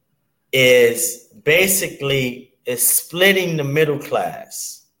is basically splitting the middle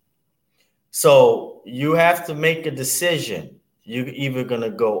class. So you have to make a decision. You're either going to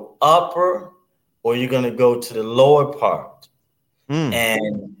go upper or you're going to go to the lower part.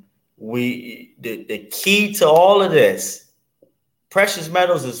 And the key to all of this, precious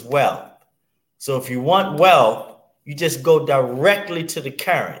metals is wealth. So if you want wealth, you just go directly to the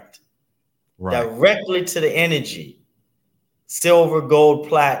current, directly to the energy, silver, gold,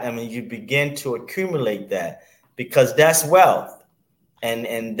 platinum, and you begin to accumulate that because that's wealth.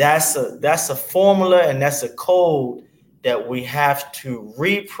 And that's a formula and that's a code that we have to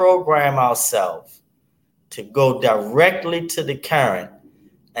reprogram ourselves to go directly to the current,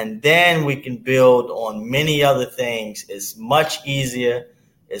 and then we can build on many other things. It's much easier,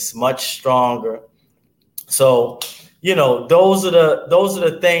 it's much stronger. So, those are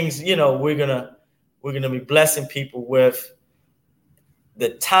the things, we're gonna be blessing people with. The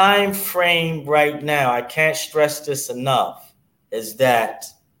time frame right now, I can't stress this enough, is that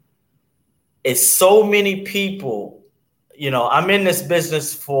it's so many people. I'm in this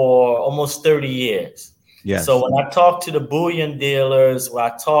business for almost 30 years. Yes. So when I talk to the bullion dealers, when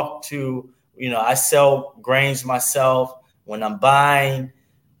I talk to, I sell grains myself, when I'm buying,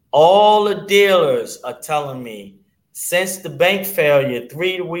 all the dealers are telling me since the bank failure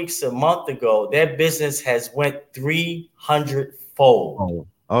 3 weeks, a month ago, their business has went 300-fold. Oh,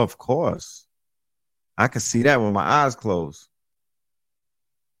 of course. I can see that with my eyes closed.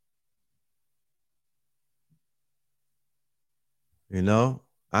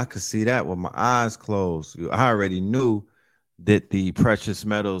 I could see that with my eyes closed. I already knew that the precious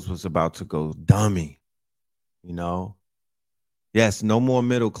metals was about to go dummy. Yes, no more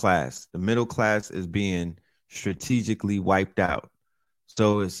middle class. The middle class is being strategically wiped out.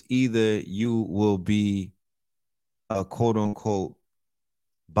 So it's either you will be a quote unquote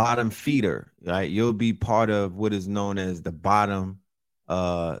bottom feeder, right? You'll be part of what is known as the bottom,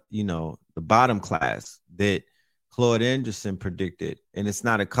 the bottom class that Claude Anderson predicted. And it's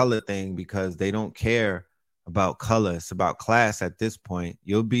not a color thing because they don't care about color. It's about class at this point.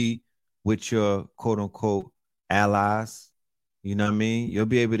 You'll be with your quote unquote allies. You know what I mean? You'll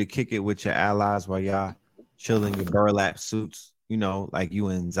be able to kick it with your allies while y'all chilling your burlap suits, like you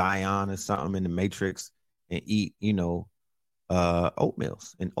in Zion or something in the Matrix, and eat,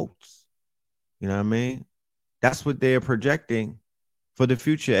 oatmeals and oats. You know what I mean? That's what they're projecting for the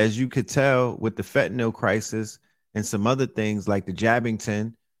future. As you could tell with the fentanyl crisis and some other things like the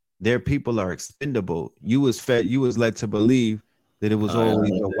Jabbington, their people are expendable. You was led to believe that it was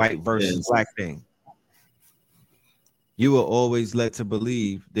always a white versus black thing. You were always led to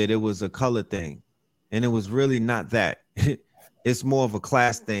believe that it was a color thing, and it was really not that. It's more of a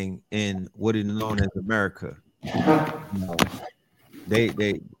class thing in what is known as America.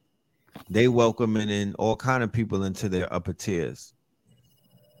 They welcoming in all kind of people into their upper tiers.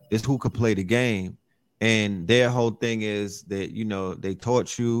 It's who could play the game, and their whole thing is that they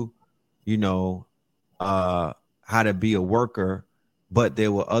taught you, how to be a worker. But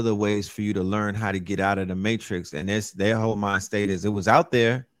there were other ways for you to learn how to get out of the matrix, and their whole mind state is it was out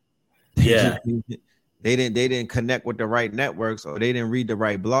there. Yeah, they didn't connect with the right networks, or they didn't read the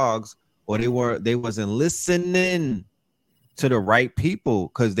right blogs, or they wasn't listening to the right people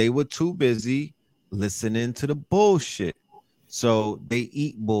because they were too busy listening to the bullshit. So they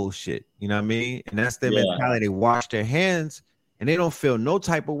eat bullshit. You know what I mean? And that's their mentality. They wash their hands, and they don't feel no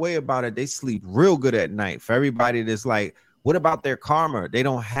type of way about it. They sleep real good at night. For everybody that's like, what about their karma? They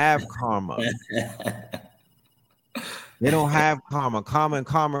don't have karma. They don't have karma. Karma and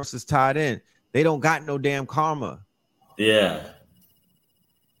commerce is tied in. They don't got no damn karma. Yeah.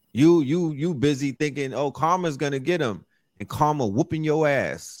 You busy thinking, oh, karma's gonna get them, and karma whooping your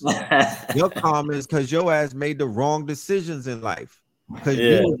ass. Your karma is because your ass made the wrong decisions in life. Because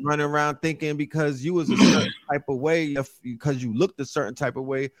you was running around thinking because you was a certain type of way, because you looked a certain type of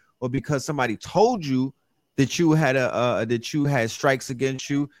way, or because somebody told you that you had strikes against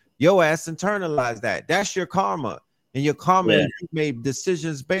you, your ass internalized that. That's your karma. And your karma is you made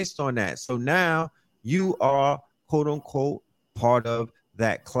decisions based on that. So now you are quote unquote part of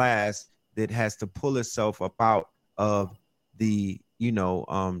that class that has to pull itself up out of the,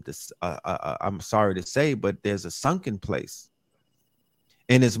 I'm sorry to say, but there's a sunken place.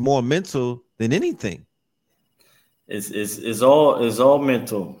 And it's more mental than anything. It's all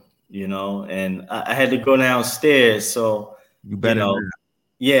mental. And I had to go downstairs. So you better,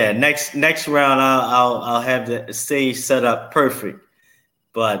 next round I'll have the stage set up perfect.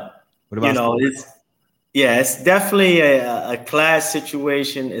 But what about it's definitely a class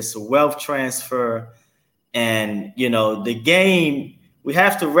situation. It's a wealth transfer, and the game. We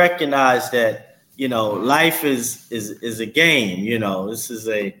have to recognize that life is a game. This is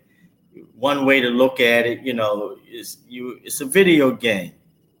a one way to look at it. It's a video game.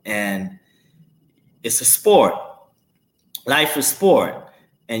 And it's a sport. Life is sport.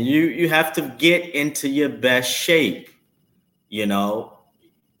 And you have to get into your best shape,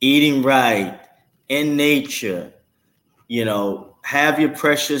 eating right, in nature, have your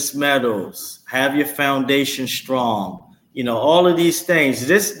precious metals, have your foundation strong, all of these things.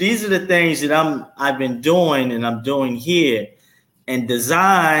 These are the things that I've been doing and I'm doing here, and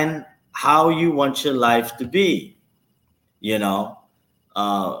design how you want your life to be. You know,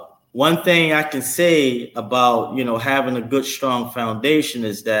 one thing I can say about, you know, having a good, strong foundation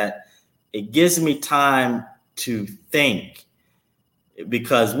is that it gives me time to think.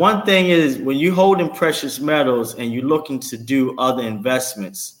 Because one thing is, when you hold in precious metals and you're looking to do other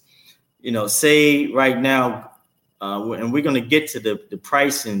investments, you know, say right now, and we're going to get to the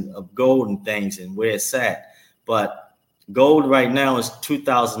pricing of gold and things and where it's at, but gold right now is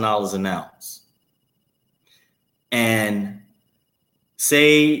 $2,000 an ounce. And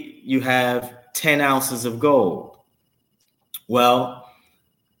say you have 10 ounces of gold. Well,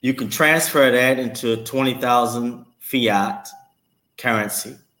 you can transfer that into 20,000 fiat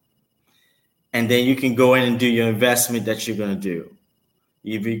currency. And then you can go in and do your investment that you're going to do.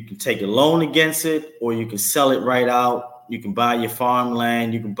 You can take a loan against it, or you can sell it right out. You can buy your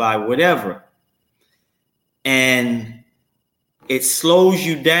farmland. You can buy whatever. And it slows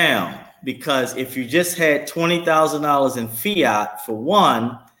you down, because if you just had $20,000 in fiat, for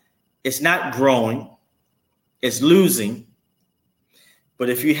one, it's not growing, it's losing. But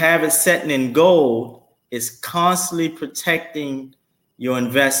if you have it setting in gold, it's constantly protecting your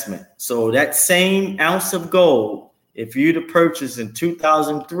investment. So that same ounce of gold, if you to purchase in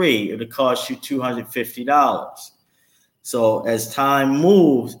 2003, it'll cost you $250. So as time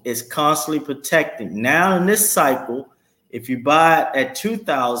moves, it's constantly protecting. Now in this cycle, if you buy it at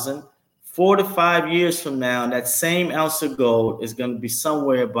 2,000, 4 to 5 years from now, that same ounce of gold is going to be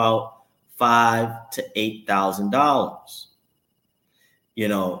somewhere about $5,000 to $8,000. You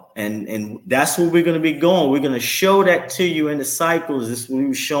know, and that's where we're going to be going. We're going to show that to you in the cycles. This is what we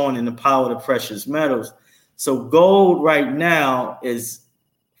were showing in the Power of the Precious Metals. So gold right now is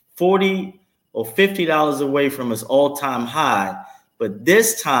 $40 or $50 away from its all-time high, but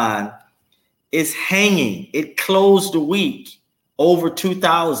this time it's hanging. It closed the week over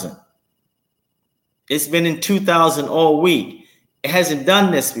 2,000. It's been in 2,000 all week. It hasn't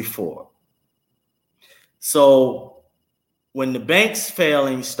done this before. So when the banks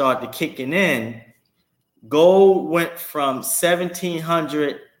failing started kicking in, gold went from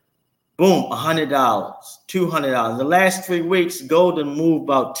 $1,700, boom, $100, $200. The last 3 weeks, gold had moved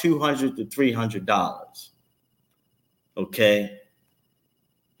about $200 to $300. Okay.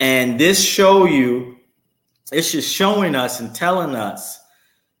 And this it's just showing us and telling us,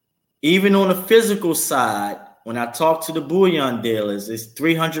 even on the physical side, when I talk to the bullion dealers, it's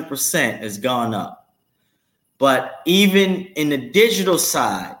 300% has gone up. But even in the digital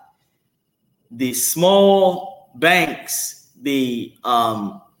side, the small banks, the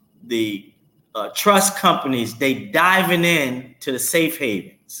trust companies, they diving in to the safe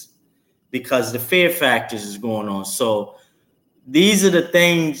havens because the fear factors is going on. So these are the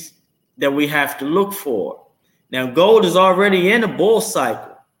things that we have to look for. Now, gold is already in a bull cycle.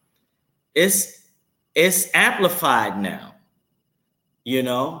 It's amplified now, you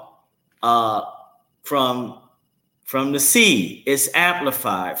know, from the seed, it's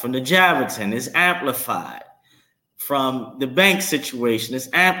amplified. From the Javiton, it's amplified. From the bank situation, it's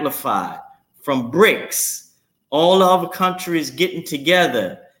amplified. From BRICS, all the other countries getting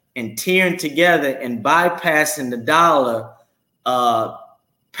together and tearing together and bypassing the dollar,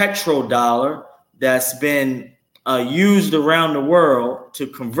 petrodollar that's been used around the world to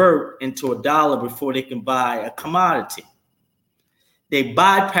convert into a dollar before they can buy a commodity. They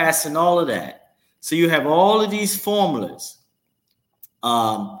bypassing all of that. So you have all of these formulas,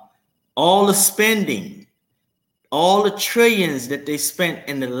 all the spending, all the trillions that they spent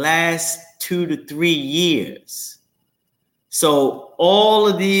in the last 2 to 3 years. So all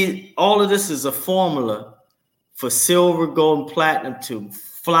of this is a formula for silver, gold, and platinum to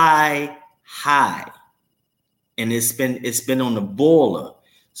fly high. And it's been on the boiler.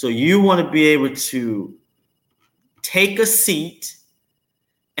 So you want to be able to take a seat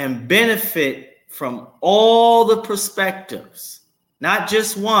and benefit from all the perspectives, not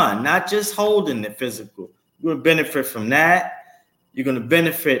just one, not just holding the physical. You're going to benefit from that. You're going to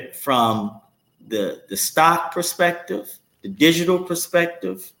benefit from the stock perspective, the digital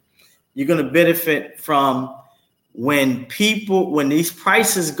perspective. You're going to benefit from when these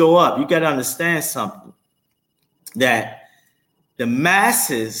prices go up. You got to understand something, that the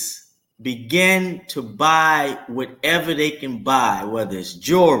masses begin to buy whatever they can buy, whether it's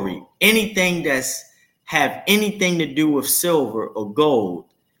jewelry, anything that's have anything to do with silver or gold,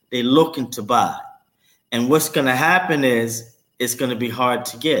 they're looking to buy. And what's going to happen is it's going to be hard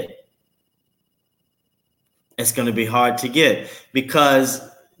to get. It's going to be hard to get because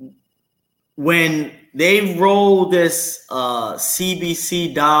when they roll this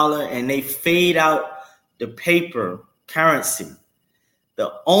CBC dollar and they fade out the paper currency,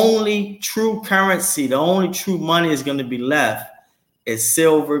 the only true currency, the only true money is going to be left is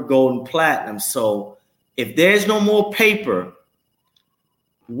silver, gold, and platinum. So if there's no more paper,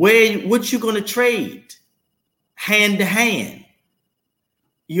 what you going to trade hand to hand?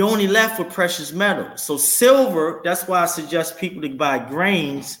 You only left with precious metals. So silver, that's why I suggest people to buy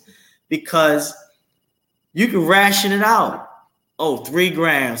grains, because you can ration it out. Oh, 3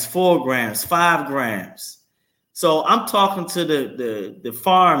 grams, 4 grams, 5 grams. So I'm talking to the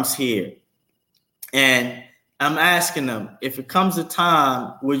farms here, and I'm asking them, if it comes a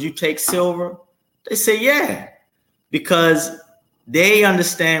time, would you take silver? They say, yeah, because they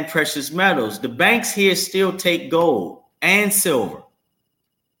understand precious metals. The banks here still take gold and silver.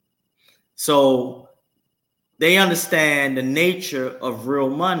 So they understand the nature of real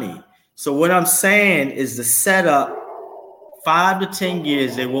money. So what I'm saying is the setup, 5 to 10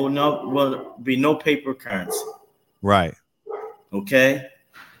 years, there will be no paper currency. Right. Okay.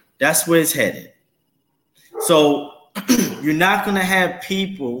 That's where it's headed. So you're not going to have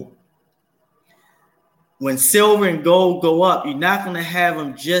people, when silver and gold go up, you're not going to have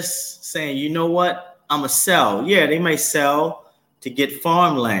them just saying, you know what, I'm going to sell. Yeah, they may sell to get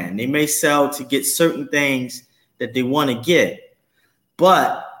farmland. They may sell to get certain things that they want to get.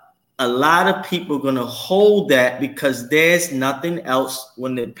 But a lot of people are going to hold that because there's nothing else.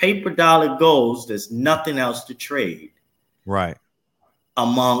 When the paper dollar goes, there's nothing else to trade. Right.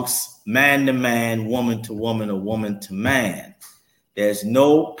 Amongst man to man, woman to woman, or woman to man. There's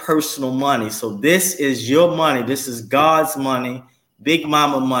no personal money. So this is your money. This is God's money, Big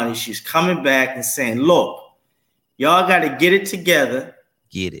Mama money. She's coming back and saying, look, y'all got to get it together.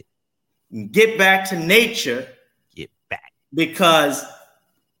 Get it. Get back to nature. Get back. Because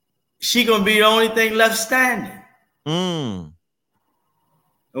she going to be the only thing left standing.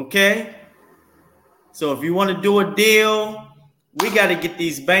 Okay? So if you want to do a deal, we got to get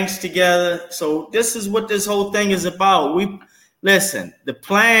these banks together. So this is what this whole thing is about. Listen, the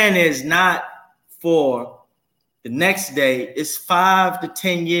plan is not for the next day. It's 5 to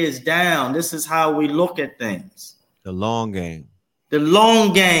 10 years down. This is how we look at things. The long game. The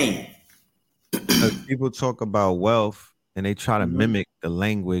long game. People talk about wealth and they try to mimic the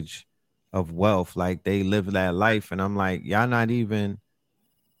language of wealth. Like they live that life. And I'm like, y'all not even,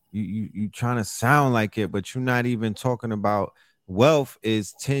 you trying to sound like it, but you're not even talking about wealth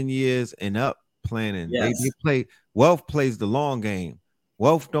is 10 years and up planning. Yes. They play, wealth plays the long game.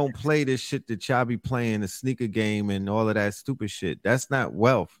 Wealth don't play this shit that y'all be playing, the sneaker game and all of that stupid shit. That's not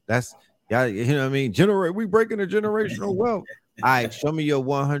wealth. That's, y'all, you know what I mean? We breaking a generational wealth. All right, show me your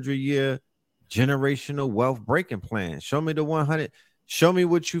 100-year generational wealth breaking plan. Show me the 100. Show me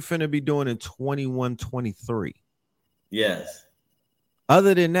what you finna be doing in 21, 23. Yes.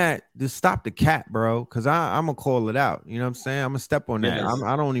 Other than that, just stop the cat, bro, because I'm going to call it out. You know what I'm saying? I'm going to step on that. Yes.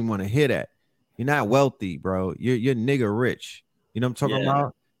 I don't even want to hear that. You're not wealthy, bro. You're nigga rich. You know what I'm talking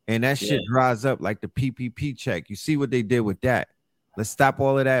about? And that shit dries up like the PPP check. You see what they did with that. Let's stop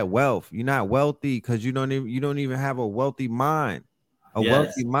all of that wealth. You're not wealthy because you don't even have a wealthy mind. A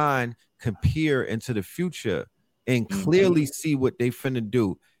wealthy mind can peer into the future and clearly see what they finna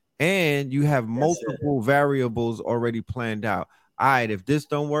do. And you have multiple variables already planned out. All right, if this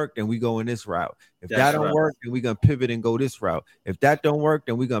don't work, then we go in this route. If that don't work, then we're going to pivot and go this route. If that don't work,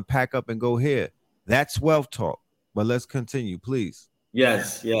 then we're going to pack up and go here. That's wealth talk. But let's continue, please.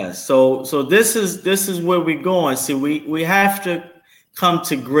 Yes. So this is where we're going. See, we have to come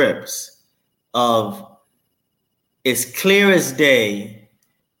to grips of, it's clear as day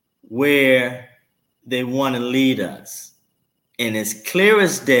where they want to lead us. And it's clear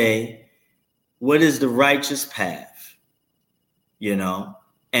as day what is the righteous path. You know,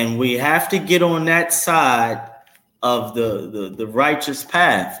 and we have to get on that side of the righteous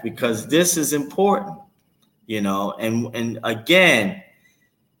path, because this is important, you know, and again,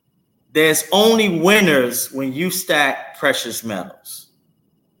 there's only winners when you stack precious metals.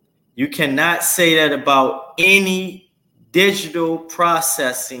 You cannot say that about any digital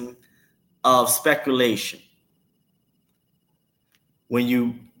processing of speculation. When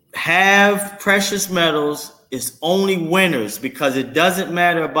you have precious metals, it's only winners, because it doesn't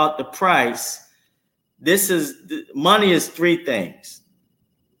matter about the price. Money is 3 things.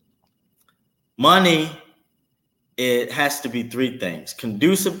 Money, it has to be 3 things: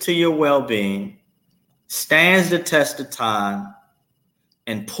 conducive to your well-being, stands the test of time,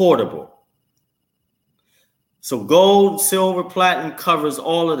 and portable. So gold, silver, platinum covers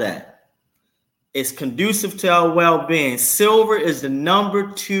all of that. It's conducive to our well-being. Silver is the number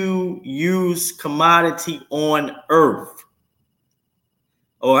 2 used commodity on earth.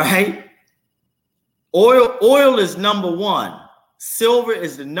 All right. Oil is number 1. silver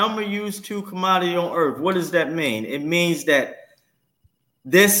is the number used to commodity on earth. What does that mean? It means that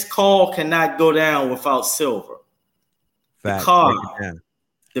this call cannot go down without silver. Fact. The car,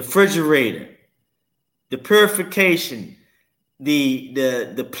 the refrigerator, the purification,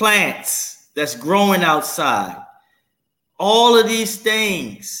 the plants that's growing outside. All of these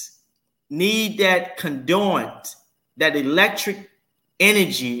things need that conduit, that electric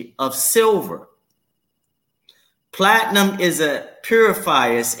energy of silver. Platinum is a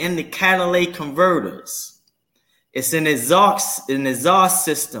purifier. It's in the catalytic converters. It's an exhaust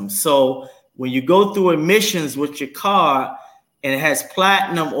system. So when you go through emissions with your car and it has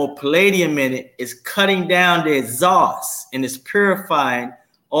platinum or palladium in it, it's cutting down the exhaust and it's purifying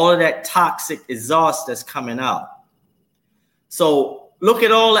all of that toxic exhaust that's coming out. So look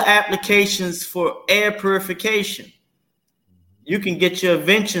at all the applications for air purification. You can get your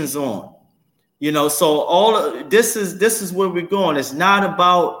inventions on. So all of this is where we're going. It's not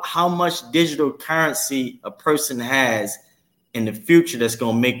about how much digital currency a person has in the future that's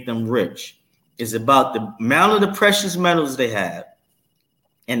going to make them rich. It's about the amount of the precious metals they have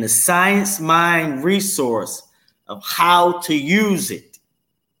and the science mind resource of how to use it.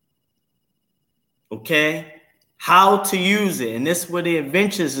 Okay? How to use it. And this is where the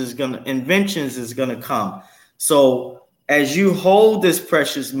inventions is gonna come. So as you hold this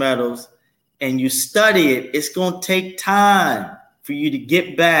precious metals and you study it, it's going to take time for you to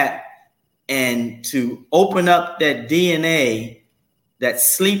get back and to open up that DNA, that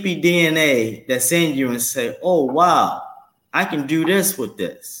sleepy DNA that's in you and say, oh, wow, I can do this with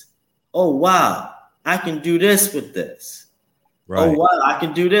this. Oh, wow, I can do this with this. Right. Oh, wow, I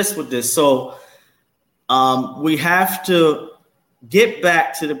can do this with this. So we have to get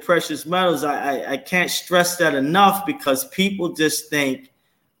back to the precious metals. I can't stress that enough because people just think,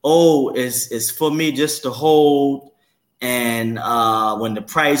 oh, it's for me just to hold, and when the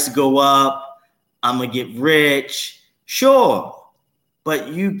price go up, I'm gonna get rich. Sure, but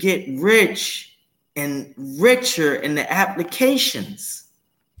you get rich and richer in the applications.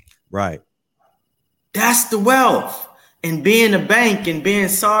 Right. That's the wealth. And being a bank and being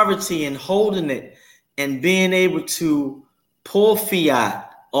sovereignty and holding it and being able to pull fiat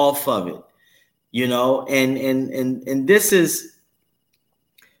off of it, and this is.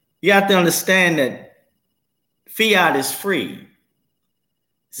 You have to understand that fiat is free.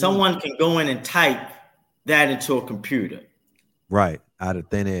 Someone can go in and type that into a computer. Right. Out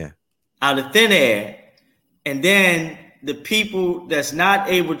of thin air. And then the people that's not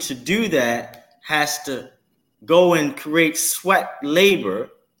able to do that has to go and create sweat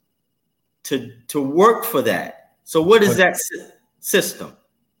labor to work for that. So what is that system?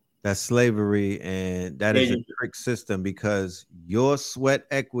 That's slavery, and that is a trick system because your sweat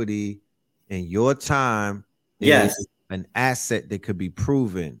equity and your time is an asset that could be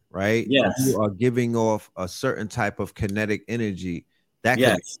proven, right? Yes. You are giving off a certain type of kinetic energy that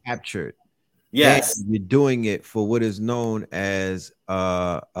can be captured. Yes. And you're doing it for what is known as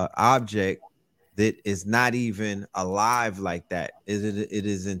an object that is not even alive like that. It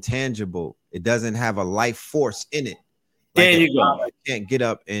is intangible. It doesn't have a life force in it. Like there you go. It can't get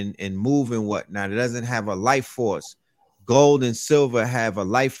up and move and whatnot. It doesn't have a life force. Gold and silver have a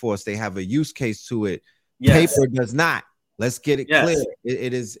life force. They have a use case to it. Yes. Paper does not. Let's get it clear.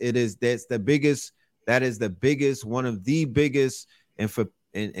 It is. That's the biggest. That is the biggest. One of the biggest. And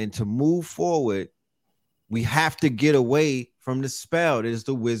to move forward, we have to get away from the spell. It is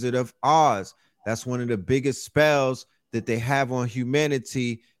the Wizard of Oz. That's one of the biggest spells that they have on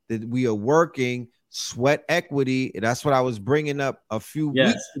humanity that we are working. Sweat equity. That's what I was bringing up a few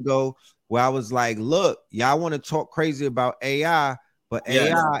weeks ago, where I was like, look, y'all want to talk crazy about AI, but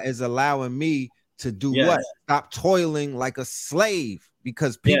AI is allowing me to do what? Stop toiling like a slave,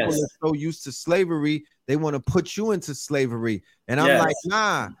 because people are so used to slavery, they want to put you into slavery. And I'm like,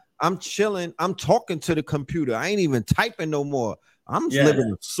 nah, I'm chilling. I'm talking to the computer. I ain't even typing no more. I'm just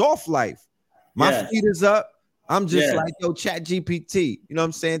living a soft life. My feet is up. I'm just like, yo, Chat GPT. You know what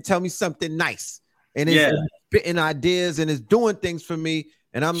I'm saying? Tell me something nice. And it's spitting ideas and it's doing things for me.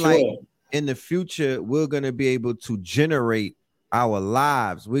 And I'm like, in the future, we're going to be able to generate our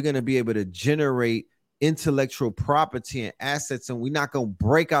lives. We're going to be able to generate intellectual property and assets, and we're not going to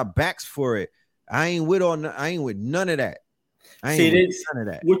break our backs for it. I ain't with none of that. None of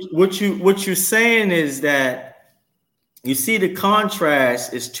that. What you're saying is that you see the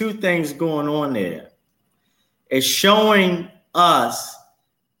contrast is two things going on there. It's showing us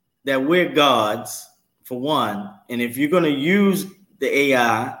that we're gods, for one, and if you're going to use the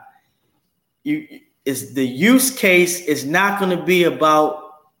AI, the use case is not going to be about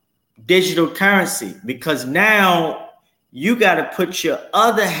digital currency, because now you got to put your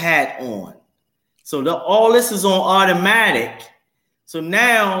other hat on. So all this is on automatic. So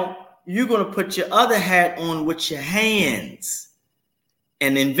now you're going to put your other hat on with your hands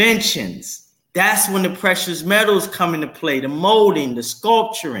and inventions. That's when the precious metals come into play, the molding, the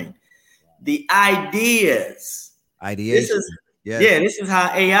sculpturing, the ideas. Ideation. This is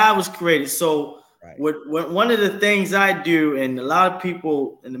how AI was created. So one of the things I do, and a lot of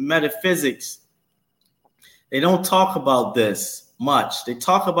people in the metaphysics, they don't talk about this much. They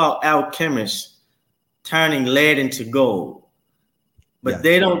talk about alchemists turning lead into gold, but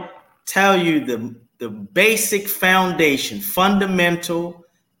they don't tell you the basic foundation. Fundamental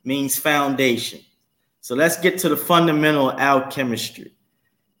means foundation. So let's get to the fundamental alchemistry,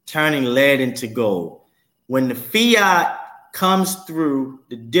 turning lead into gold. When the fiat comes through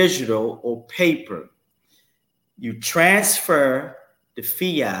the digital or paper, you transfer the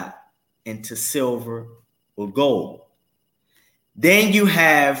fiat into silver or gold. Then you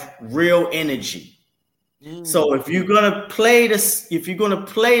have real energy. So if you're gonna play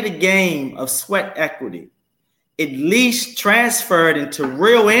the game of sweat equity, at least transfer it into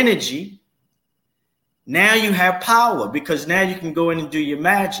real energy. Now you have power, because now you can go in and do your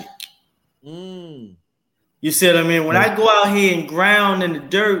magic. You see what I mean? When I go out here and ground in the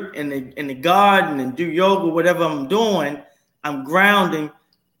dirt, in the garden, and do yoga, whatever I'm doing, I'm grounding.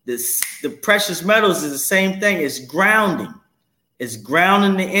 The precious metals is the same thing. It's grounding. It's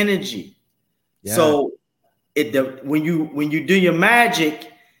grounding the energy. Yeah. So when you do your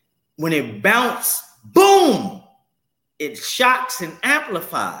magic, when it bounces, boom, it shocks and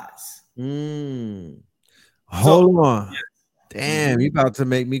amplifies. Hold on. Damn, you about to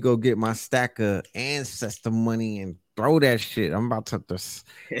make me go get my stack of ancestor money and throw that shit. I'm about to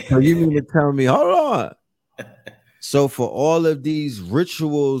so you mean to tell me, hold on. So for all of these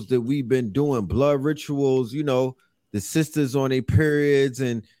rituals that we've been doing, blood rituals, you know, the sisters on their periods,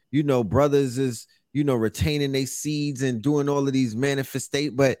 and, you know, brothers is, you know, retaining their seeds and doing all of these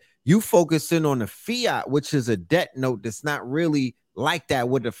manifestations, but you focusing on the fiat, which is a debt note that's not really like that,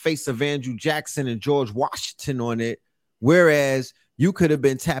 with the face of Andrew Jackson and George Washington on it. Whereas you could have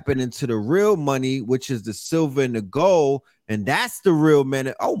been tapping into the real money, which is the silver and the gold, and that's the real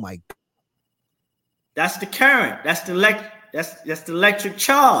man. Oh my God. That's the current. That's the electric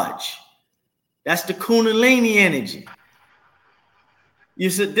charge. That's the Kundalini energy. You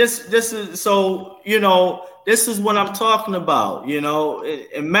said this is, so, you know, this is what I'm talking about, you know,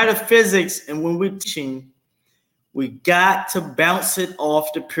 in metaphysics. And when we're teaching, we got to bounce it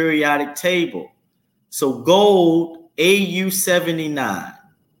off the periodic table. So gold, AU79.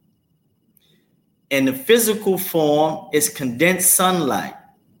 In the physical form, is condensed sunlight.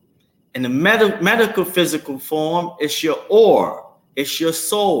 In the medical physical form, it's your ore, it's your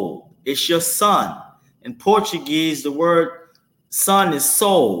soul, it's your sun. In Portuguese, the word sun is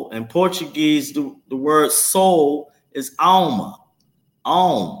soul. In Portuguese, the word soul is alma,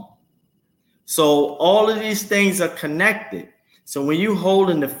 So all of these things are connected. So when you hold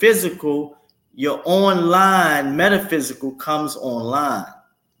in the physical, your online metaphysical comes online.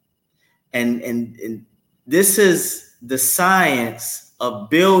 And this is the science of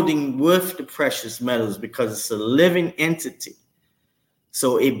building with the precious metals, because it's a living entity.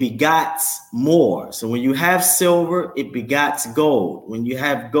 So it begots more. So when you have silver, it begots gold. When you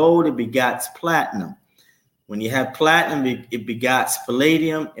have gold, it begots platinum. When you have platinum, it begots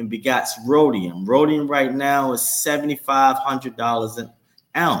palladium and begots rhodium. Rhodium right now is $7,500 an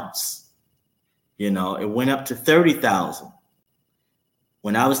ounce. You know, it went up to 30,000.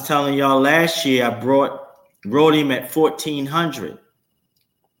 When I was telling y'all last year, I brought rhodium at 1,400.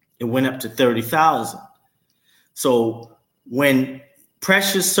 It went up to 30,000. So when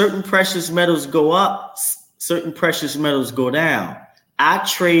certain precious metals go up, certain precious metals go down. I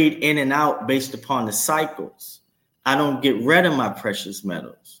trade in and out based upon the cycles. I don't get rid of my precious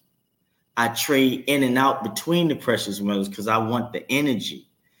metals. I trade in and out between the precious metals because I want the energy.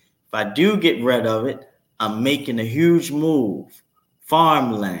 If I do get rid of it, I'm making a huge move.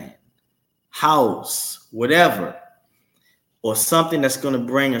 Farmland, house, whatever, or something that's going to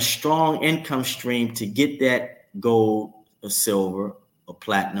bring a strong income stream to get that gold or silver or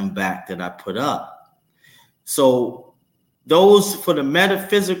platinum back that I put up. So those for the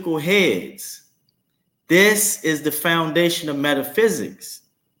metaphysical heads, this is the foundation of metaphysics.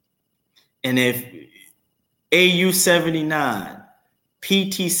 And if AU79,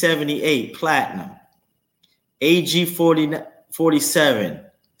 PT78 platinum, AG47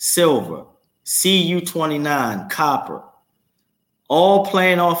 silver, CU29 copper, all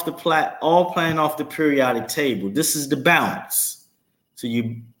playing off the periodic table. This is the bounce. So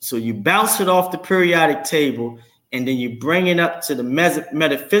you bounce it off the periodic table, and then you bring it up to the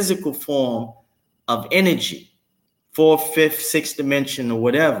metaphysical form of energy, 4th, 5th, 6th dimension or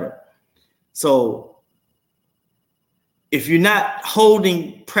whatever. So if you're not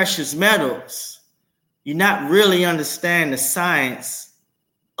holding precious metals, you're not really understanding the science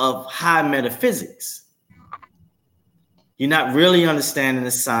of high metaphysics. You're not really understanding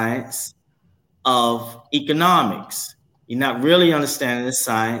the science of economics. You're not really understanding the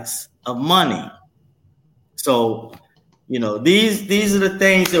science of money. So, you know, these are the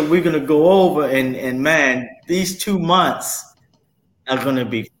things that we're going to go over. And man, these 2 months are going to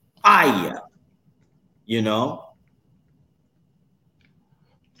be fire, you know.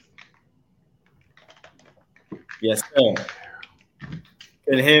 Yes, sir.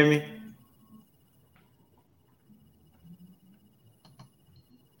 Can you hear me?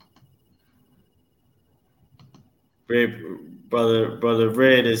 Brother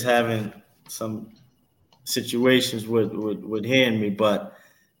Red is having some situations with hearing me, but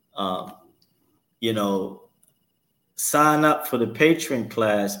you know, sign up for the Patreon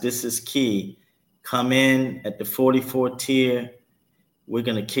class. This is key. Come in at the 44 tier. We're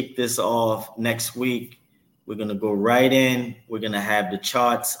gonna kick this off next week. We're gonna go right in. We're gonna have the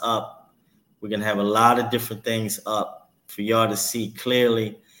charts up. We're gonna have a lot of different things up for y'all to see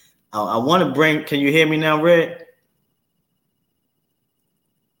clearly. I want to bring. Can you hear me now, Red?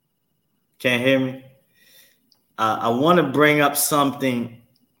 Can't hear me? I want to bring up something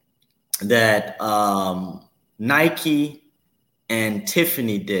that Nike and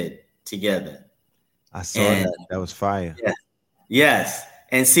Tiffany did together. I saw that. That was fire. Yeah. Yes.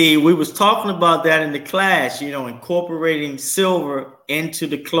 And see, we was talking about that in the class, you know, incorporating silver into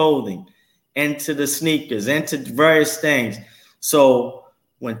the clothing, into the sneakers, into various things. So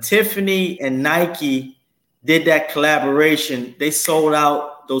when Tiffany and Nike did that collaboration, they sold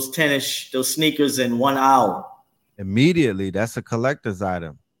out those sneakers in 1 hour. Immediately. That's a collector's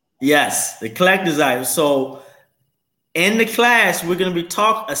item. Yes, the collector's item. So in the class, we're going to be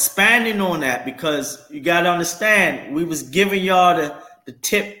expanding on that, because you got to understand, we was giving y'all the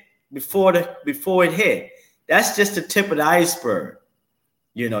tip before it hit. That's just the tip of the iceberg.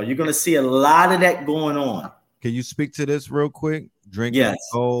 You know, you're going to see a lot of that going on. Can you speak to this real quick? Drinking yes.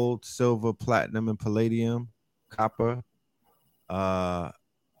 Gold, silver, platinum, and palladium, copper.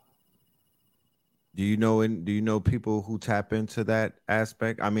 Do you know people who tap into that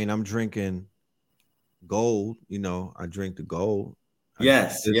aspect? I mean, I'm drinking gold, you know, I drink the gold.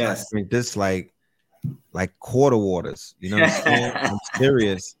 Yes. I drink this like quarter waters, you know what I'm saying? I'm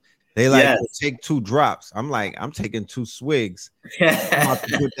serious. They like to take 2 drops. I'm like, I'm taking 2 swigs. I'm about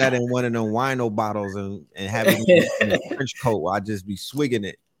to put that in one of them wino bottles and have it in a French coat where I just be swigging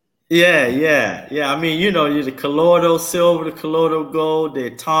it. Yeah. I mean, you know, you're the colloidal silver, the colloidal gold, the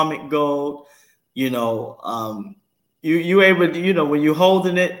atomic gold. You know, you able to, you know, when you're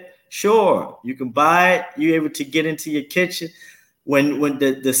holding it, sure, you can buy it. You're able to get into your kitchen. When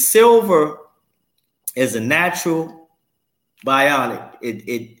the silver is a natural bionic,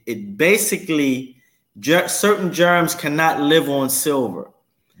 it basically certain germs cannot live on silver.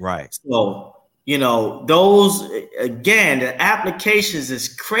 Right. So, you know, those, again, the applications is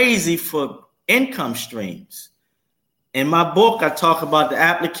crazy for income streams. In my book, I talk about the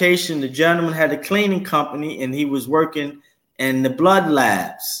application. The gentleman had a cleaning company and he was working in the blood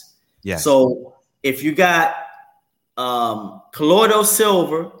labs. Yes. So if you got colloidal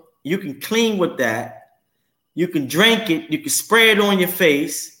silver, you can clean with that. You can drink it. You can spray it on your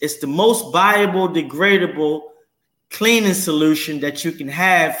face. It's the most biodegradable cleaning solution that you can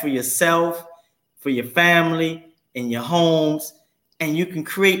have for yourself, for your family, in your homes. And you can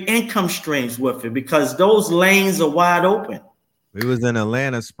create income streams with it because those lanes are wide open. We was in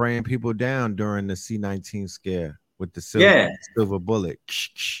Atlanta spraying people down during the C-19 scare with the silver bullet.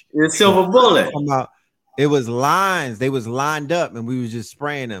 The silver bullet. It was lines. They was lined up, and we was just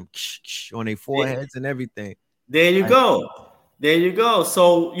spraying them on their foreheads and everything. There you go.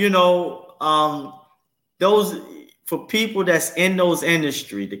 So, you know, those for people that's in those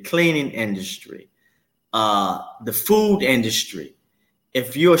industry, the cleaning industry, the food industry.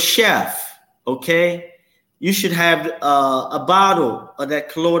 If you're a chef, okay, you should have a bottle of that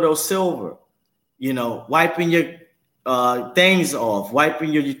colloidal silver, you know, wiping your things off,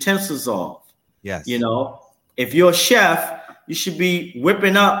 wiping your utensils off. Yes. You know, if you're a chef, you should be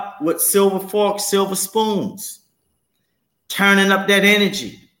whipping up with silver forks, silver spoons, turning up that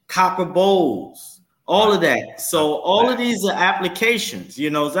energy, copper bowls, all of that. So all of these are applications, you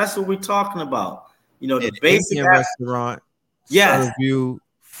know, that's what we're talking about. You know, the basic restaurant. Yes. Serve you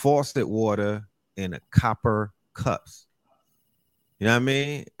faucet water in a copper cups. You know what I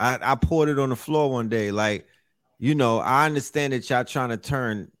mean? I poured it on the floor one day. Like, you know, I understand that y'all trying to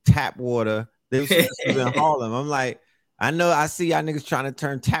turn tap water. This was in Harlem. I'm like, I see y'all niggas trying to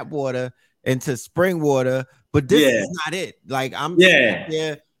turn tap water into spring water, but this is not it. Like, I'm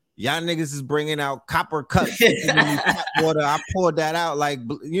yeah. Y'all niggas is bringing out copper cups. Tap water. I poured that out, like,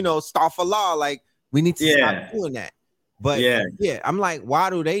 you know, Starfallah. Like, we need to stop doing that. But I'm like, why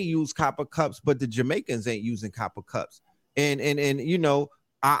do they use copper cups, but the Jamaicans ain't using copper cups? And you know,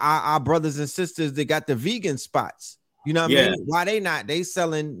 our brothers and sisters, they got the vegan spots. You know what I mean? Why they not? They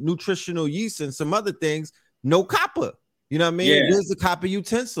selling nutritional yeast and some other things, no copper. You know what I mean? Where's the copper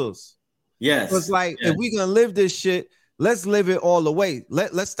utensils? So it's like, if we gonna live this shit, let's live it all the way.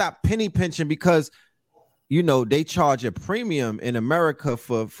 Let's stop penny pinching, because you know they charge a premium in America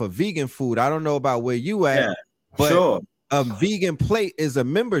for vegan food. I don't know about where you at, but a vegan plate is a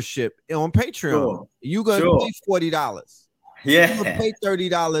membership on Patreon. You gonna pay $40. You gonna pay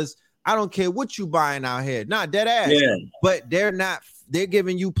 $30. I don't care what you buying out here. Not dead ass. But they're not. They're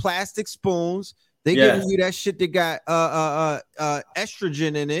giving you plastic spoons. They giving you that shit that got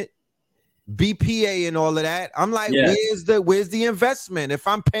estrogen in it, BPA and all of that. I'm like, where's the investment? If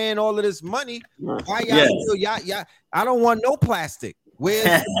I'm paying all of this money, why y'all still I don't want no plastic. Where's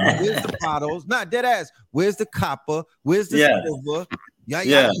the bottles? Not dead ass. Where's the copper? Where's the silver?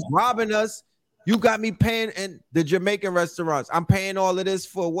 Y'all robbing us. You got me paying in the Jamaican restaurants. I'm paying all of this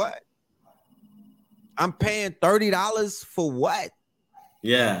for what? I'm paying $30 for what?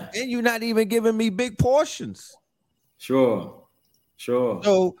 And you're not even giving me big portions. So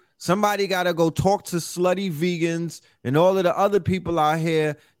somebody got to go talk to slutty vegans and all of the other people out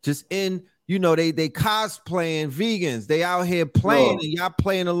here just in, you know, they cosplaying vegans. They out here playing and y'all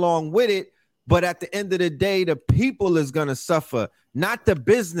playing along with it. But at the end of the day, the people is going to suffer, not the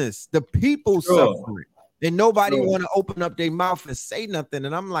business. The people suffering. And nobody want to open up their mouth and say nothing.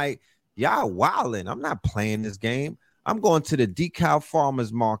 And I'm like, y'all wilding. I'm not playing this game. I'm going to the decal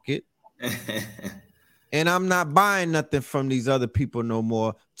farmers market. And I'm not buying nothing from these other people no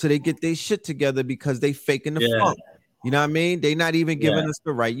more till they get their shit together, because they faking the funk. You know what I mean? They not even giving us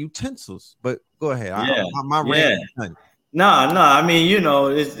the right utensils. But go ahead. My rant is done. No. I mean, you know,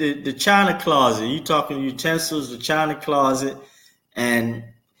 it's the China closet. You talking utensils, the China closet. And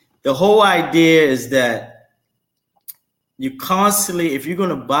the whole idea is that you constantly, if you're going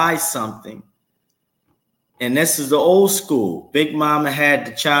to buy something, and this is the old school, Big Mama had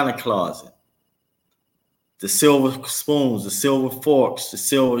the China closet, the silver spoons, the silver forks, the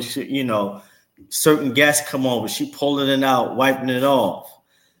silver, you know, certain guests come over, she pulling it out, wiping it off.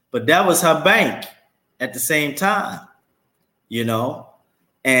 But that was her bank at the same time, you know,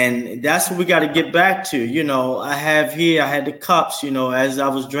 and that's what we got to get back to. You know, I had the cups, you know, as I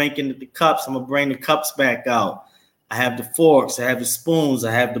was drinking the cups, I'm going to bring the cups back out. I have the forks, I have the spoons,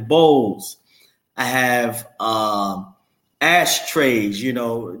 I have the bowls. I have ashtrays, you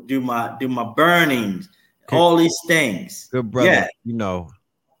know, do my burnings, all these things. Good brother, you know,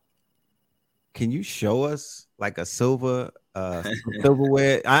 can you show us like a silverware?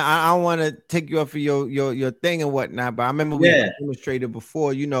 I don't want to take you off of your thing and whatnot, but I remember we demonstrated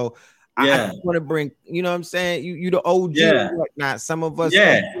before, you know. I just want to bring, you know what I'm saying? You the OG and whatnot. Some of us,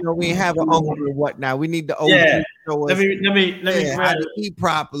 you know, we have an uncle and whatnot. We need the OG to show us let me how to eat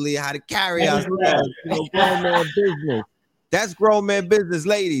properly, how to carry ourselves. You know, grown man business. That's grown man business,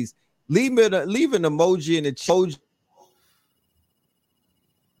 ladies. Leave an emoji in the chat.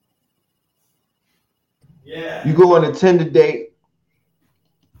 You go on a Tinder date.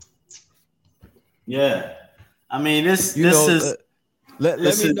 I mean, this is. Let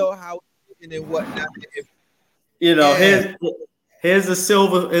me know how and whatnot. You know, here's a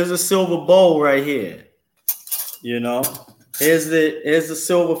silver bowl right here. You know, here's the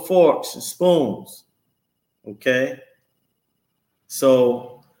silver forks and spoons. Okay,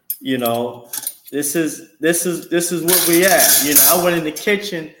 so you know, this is what we at. You know, I went in the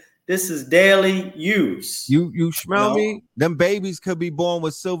kitchen. This is daily use. You smell me? Them babies could be born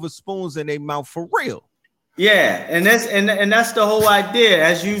with silver spoons in their mouth for real. Yeah, and that's the whole idea.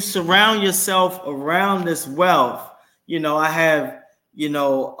 As you surround yourself around this wealth, you know, I have, you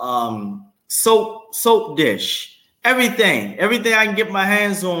know, soap dish, everything I can get my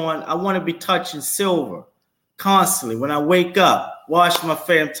hands on. I want to be touching silver constantly. When I wake up, wash my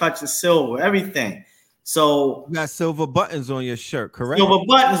face, I'm touching silver, everything. So you got silver buttons on your shirt, correct? Silver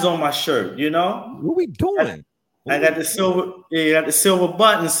buttons on my shirt, you know. What we doing? I got the silver. Yeah, you got the silver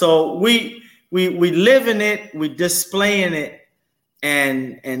buttons. So we live in it, we displaying it,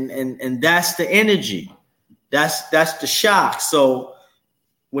 and that's the energy. That's the shock. So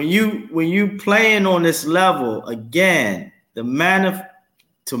when you playing on this level again, to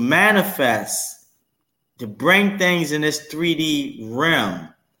manifest to bring things in this 3D realm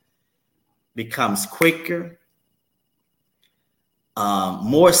becomes quicker,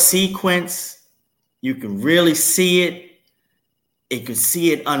 more sequence. You can really see it. You can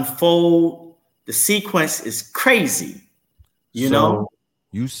see it unfold. The sequence is crazy. You know?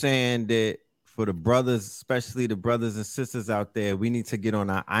 You saying that for the brothers, especially the brothers and sisters out there, we need to get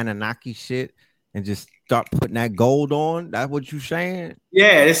on our Anunnaki shit and just start putting that gold on? That's what you saying?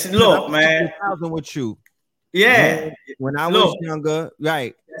 Yeah, look, man. With you. Yeah. When I was younger,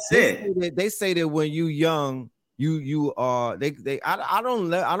 right? That's they say that when you young, you are I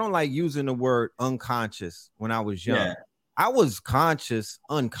don't like using the word unconscious when I was young. Yeah. I was conscious,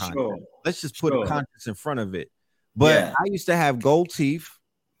 unconscious. Sure. Let's just put conscious in front of it. But I used to have gold teeth.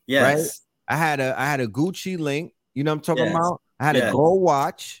 Yes. Right? I had a Gucci link. You know what I'm talking about? I had a gold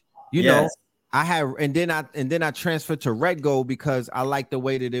watch. You know, I had, and then I transferred to red gold because I liked the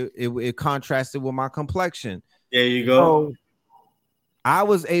way that it contrasted with my complexion. There you go. So I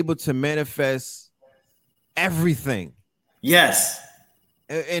was able to manifest everything. Yes.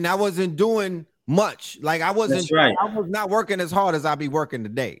 And I wasn't doing much. Like I wasn't. That's right. I was not working as hard as I be working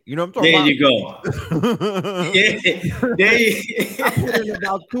today. You know what I'm talking about? There you go. I put in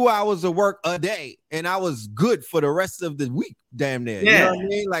about 2 hours of work a day, and I was good for the rest of the week. Damn near. Yeah. You know what I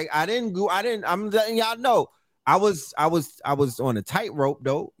mean? Like I'm letting y'all know. I was on a tightrope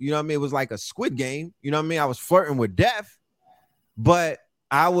though. You know what I mean? It was like a Squid Game. You know what I mean? I was flirting with death, but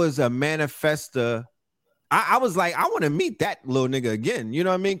I was a manifester. I was like, I want to meet that little nigga again. You know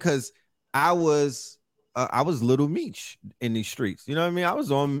what I mean? Because I was Little Meech in these streets. You know what I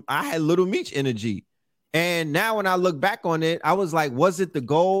mean? I had Little Meech energy. And now when I look back on it, I was like, was it the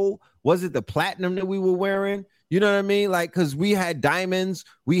gold? Was it the platinum that we were wearing? You know what I mean? Like, because we had diamonds,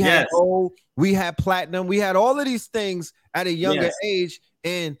 we had gold, we had platinum, we had all of these things at a younger age,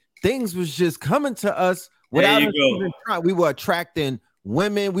 and things was just coming to us without us even trying. We were attracting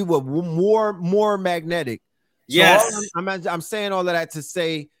women, we were more magnetic. So I'm saying all of that to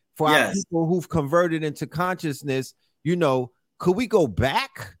say, for our people who've converted into consciousness, you know, could we go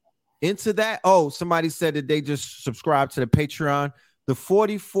back into that? Oh, somebody said that they just subscribed to the Patreon. The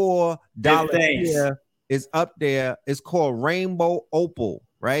 $44 tier is up there. It's called Rainbow Opal,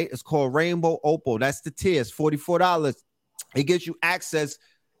 right? It's called Rainbow Opal. That's the tier. It's $44. It gives you access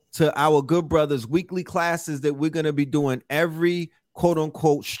to our good brothers' weekly classes that we're going to be doing every quote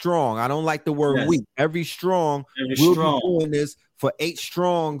unquote strong. I don't like the word week. Every strong. We'll be doing this for 8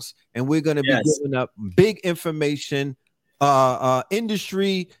 strongs, and we're going to be giving up big information,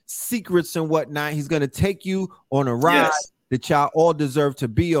 industry secrets and whatnot. He's going to take you on a ride that y'all all deserve to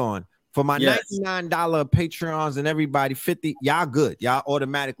be on. For my $99 Patreons and everybody, 50, y'all good. Y'all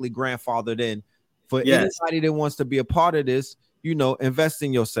automatically grandfathered in. For anybody that wants to be a part of this, you know, invest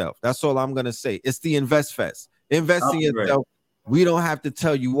in yourself. That's all I'm going to say. It's the Invest Fest. Invest in yourself. We don't have to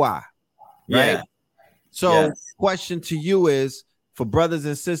tell you why. Right? So question to you is, for brothers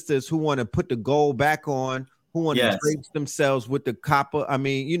and sisters who want to put the gold back on, who want to trace themselves with the copper, I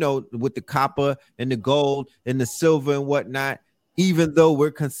mean, you know, with the copper and the gold and the silver and whatnot, even though we're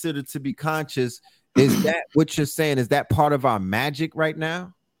considered to be conscious, is that what you're saying? Is that part of our magic right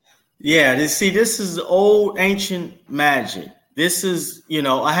now? Yeah, this is old ancient magic. This is, you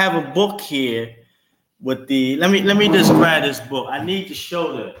know, I have a book here with the, let me just grab this book. I need to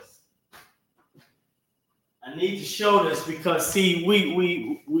show this. Because see,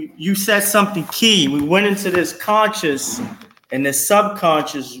 we you said something key. We went into this conscious and this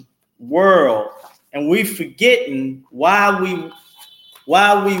subconscious world, and we forgetting why we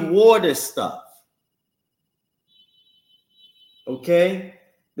wore this stuff. Okay,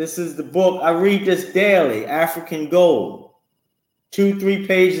 this is the book. I read this daily. African Gold, 2-3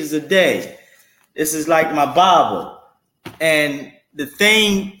 pages a day. This is like my Bible, and the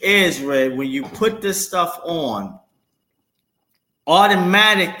thing is, Red, when you put this stuff on,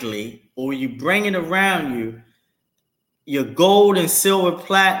 automatically, or you bring it around you, your gold and silver,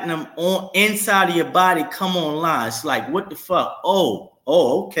 platinum on inside of your body come online. It's like, what the fuck? Oh,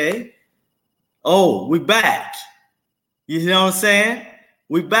 okay. Oh, we back. You know what I'm saying?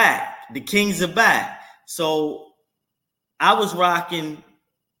 We back. The kings are back. So I was rocking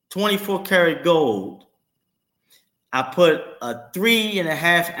 24 karat gold. I put a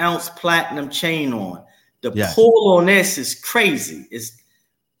 3.5 ounce platinum chain on. The pull on this is crazy. It's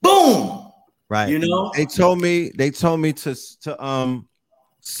boom. Right. You know, they told me to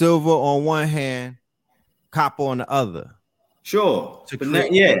silver on one hand, copper on the other. Sure. To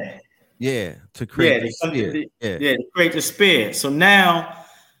create, to create the spear. To create the spear. So now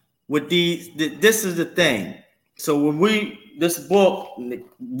with this is the thing. So when this book, the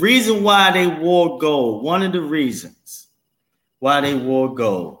reason why they wore gold, one of the reasons why they wore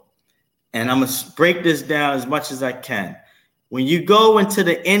gold, and I'm going to break this down as much as I can. When you go into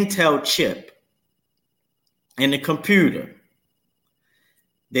the Intel chip in the computer,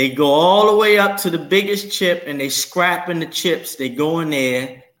 they go all the way up to the biggest chip and they scrapping the chips. They go in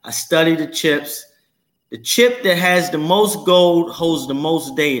there. I study the chips. The chip that has the most gold holds the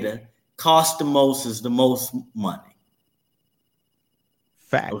most data, costs the most, is the most money.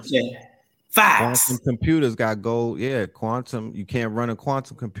 Facts. Okay. Facts. Quantum computers got gold. Yeah, quantum. You can't run a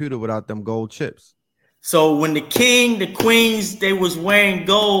quantum computer without them gold chips. So when the king, the queens, they was wearing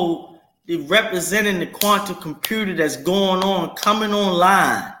gold, they representing the quantum computer that's going on, coming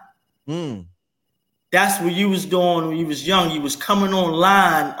online. That's what you was doing when you was young. You was coming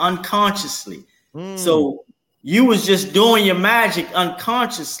online unconsciously. So you was just doing your magic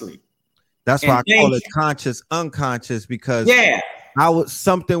unconsciously. That's why I call it conscious, unconscious, because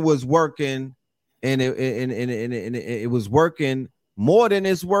something was working, and it was working more than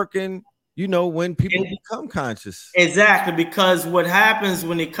it's working. You know, when people become conscious. Exactly, because what happens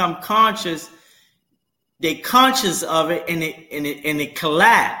when they become conscious, they conscious of it, and it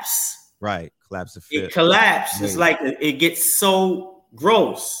collapse. Right, collapse. It collapses. It's like it gets so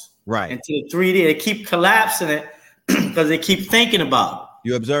gross. Right. Into the 3D, they keep collapsing it because they keep thinking about it.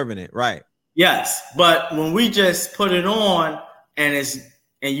 You're observing it, right? Yes, but when we just put it on and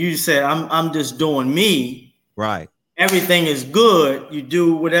you said, I'm just doing me. Right. Everything is good. You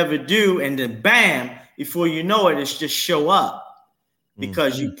do whatever do, and then bam, before you know it, it's just show up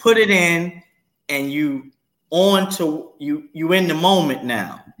because you put it in and you in the moment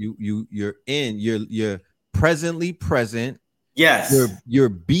now. You're presently present. Yes. You're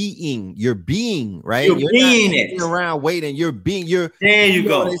being, right? You're being not it around waiting. There you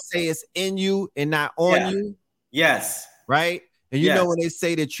go. They say it's in you and not on you. Yes. Right. And you know when they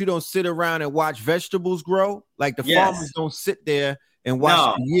say that you don't sit around and watch vegetables grow, like the farmers don't sit there and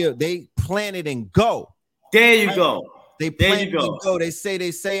watch the year. They plant it and go. There you go. They plant it and go. They say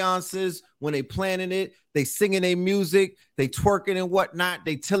they seances when they planting it. They singing their music. They twerking and whatnot.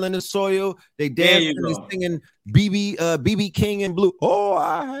 They tilling the soil. They dancing. They singing BB King and Blue. Oh,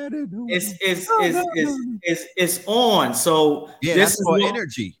 I had it. It's on. So this is more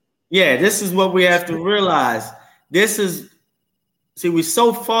energy. Yeah, this is what we have to realize. We're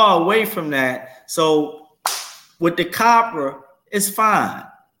so far away from that. So with the copper, it's fine,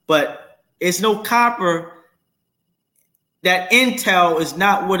 but it's no copper. That Intel is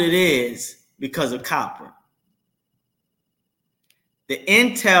not what it is because of copper. The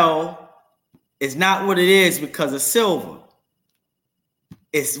Intel is not what it is because of silver.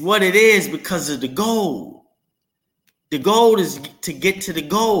 It's what it is because of the gold. The gold is to get to the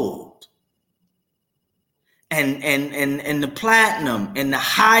gold. And the platinum and the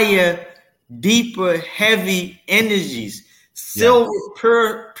higher, deeper, heavy energies. Silver,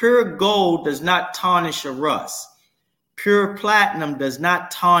 pure gold does not tarnish or rust. Pure platinum does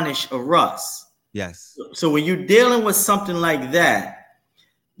not tarnish or rust. Yes. So when you're dealing with something like that,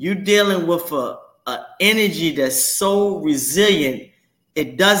 you're dealing with a energy that's so resilient,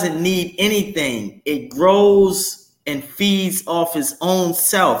 it doesn't need anything. It grows and feeds off its own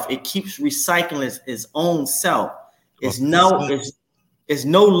self. It keeps recycling its own self. It's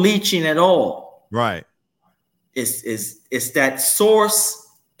no leaching at all. Right. It's that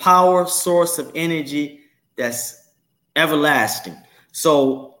power source of energy that's everlasting.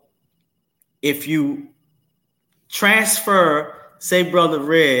 So if you transfer, say, Brother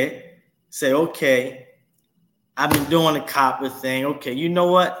Red, say, okay, I've been doing the copper thing. Okay, you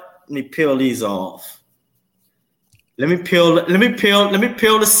know what? Let me peel these off. Let me peel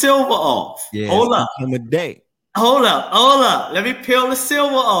the silver off. Yeah, hold up. Hold up. Let me peel the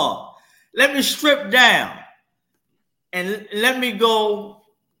silver off. Let me strip down. And let me go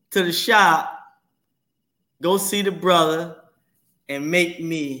to the shop, go see the brother, and make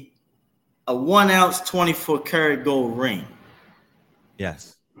me a 1 ounce 24 karat gold ring.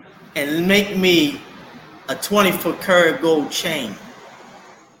 Yes. And make me a 24 karat gold chain.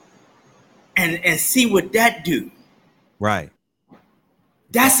 And see what that do. Right.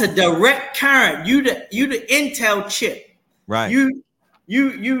 That's a direct current. You the Intel chip. Right. You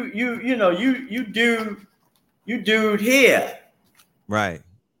dude here. Right.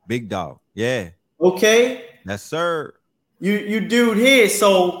 Big dog. Yeah. Okay. Yes, sir. You dude here.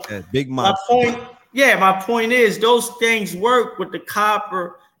 So big monster. My point is those things work with the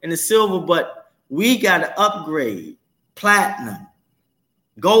copper and the silver, but we gotta upgrade platinum,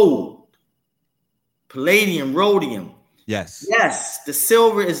 gold, palladium, rhodium. Yes. Yes. The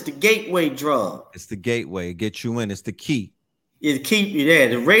silver is the gateway drug. It's the gateway. It gets you in. It's the key. It keep you there.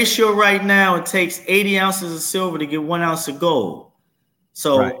 The ratio right now, it takes 80 ounces of silver to get 1 ounce of gold.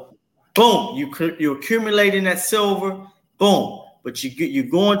 So, boom, you're accumulating that silver, boom. But you're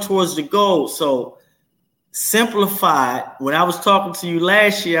going towards the gold. So, simplified. When I was talking to you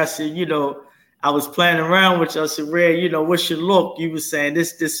last year, I said, I was playing around with you. I said, Red, what's your look? You were saying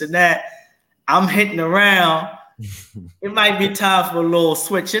this, and that. I'm hitting around. It might be time for a little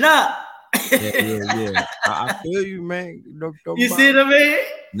switching up. Yeah. I feel you, man. You see what I mean?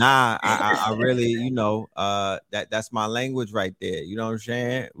 Nah, I really, that's my language right there. You know what I'm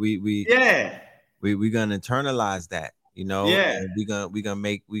saying? We gonna internalize that. And we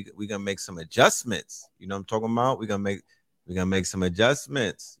gonna make some adjustments. You know what I'm talking about? We're gonna make some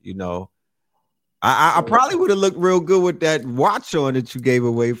adjustments. I probably would have looked real good with that watch on that you gave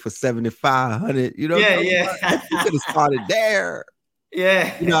away for $7,500. You could have started there.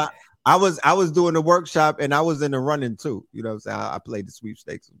 Yeah. I was doing the workshop and I was in the running too. You know what I'm saying? I played the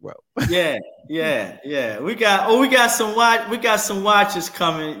sweepstakes as well. Yeah. We got some watches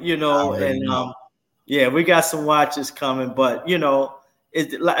coming, we got some watches coming, but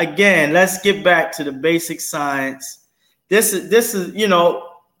again, let's get back to the basic science. This is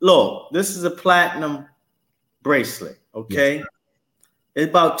look, this is a platinum bracelet, okay? Yes. It's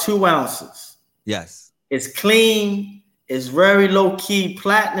about 2 ounces. Yes. It's clean. It's very low key.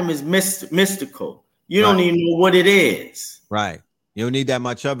 Platinum is mystical. You don't even know what it is. Right. You don't need that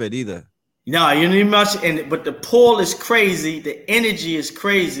much of it either. No, you don't need much. But the pull is crazy. The energy is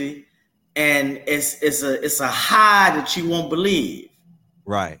crazy, and it's a high that you won't believe.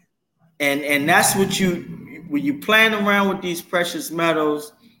 Right. And that's what when you playing around with these precious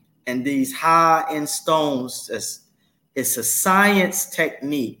metals and these high end stones. It's a science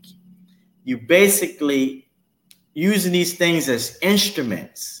technique. You basically using these things as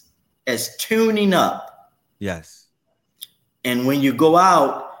instruments, as tuning up. Yes. And when you go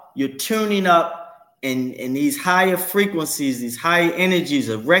out, you're tuning up in these higher frequencies, these higher energies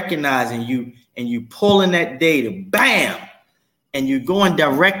of recognizing you, and you pulling that data, bam, and you're going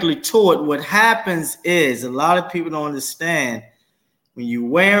directly to it. What happens is, a lot of people don't understand, when you're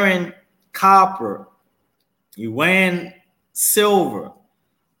wearing copper, you're wearing silver,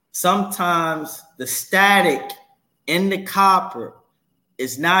 sometimes the static in the copper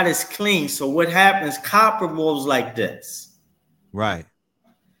is not as clean. So what happens? Copper moves like this. Right.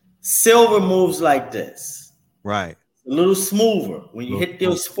 Silver moves like this. Right. A little smoother. When you hit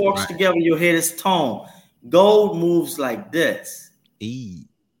those forks together, you'll hear this tone. Gold moves like this.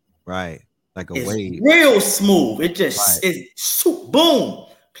 Right. Like a it's wave. Real smooth. It just is boom.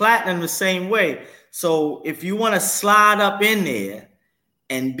 Platinum the same way. So if you want to slide up in there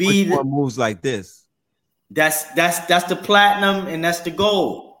and be Which one moves like this? That's the platinum and that's the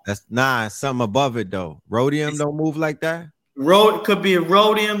gold. That's something above it though. Rhodium don't move like that. It could be a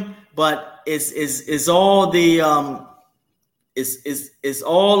rhodium, but it's all the it's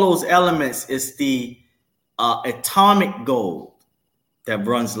all those elements. It's the atomic gold that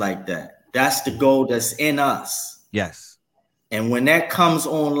runs like that. That's the gold that's in us. Yes. And when that comes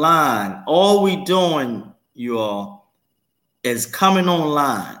online, all we doing, you all, is coming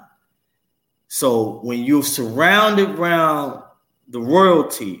online. So when you're surrounded around the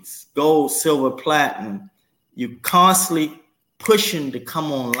royalties, gold, silver, platinum, you're constantly pushing to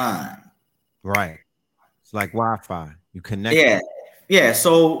come online. Right. It's like Wi-Fi. You connect. Yeah.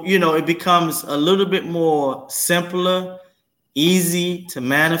 So, it becomes a little bit more simpler, easy to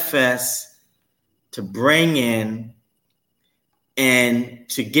manifest, to bring in, and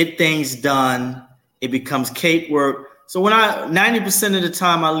to get things done. It becomes cake work. So 90% of the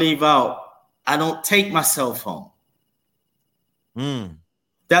time I leave out, I don't take my cell phone.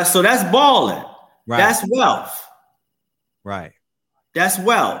 That's balling. Right. That's wealth. Right. That's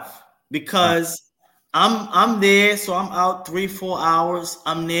wealth because I'm there. So I'm out 3-4 hours.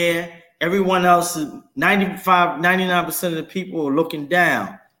 I'm there. Everyone else, 99% of the people are looking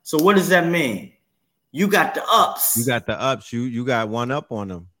down. So what does that mean? You got the ups. You got the ups. You got one up on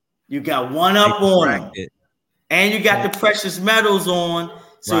them. You got one up on them. And you got the precious metals on.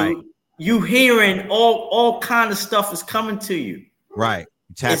 So you hearing all kind of stuff is coming to you. Right.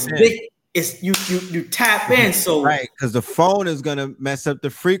 You tap in. Big. It's you tap in. So because the phone is gonna mess up the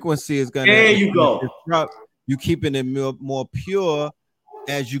frequency. Is gonna disrupt. You keeping it more pure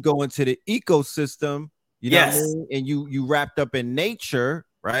as you go into the ecosystem. You know what I mean? And you wrapped up in nature,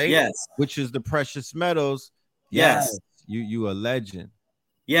 right? Yes. Which is the precious metals. Yes. You a legend.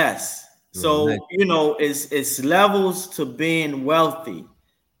 Yes. So it's levels to being wealthy.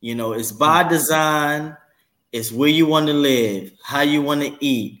 It's by design. It's where you want to live, how you want to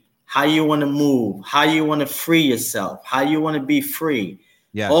eat, how you want to move, how you want to free yourself, how you want to be free.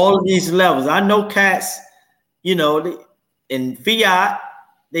 Yeah. All of these levels. I know cats, you know, in fiat,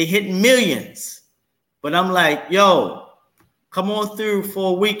 they hit millions. But I'm like, yo, come on through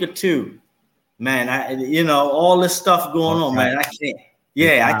for a week or two. Man, you know, all this stuff going on, man. I can't.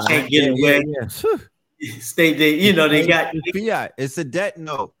 Yeah, I can't get away. Stay there. You know, they got fiat. It's a debt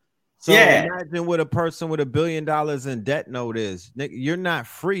note. So imagine what a person with $1 billion in debt note is. You're not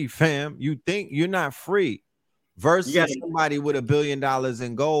free, fam. You think you're not free versus somebody with $1 billion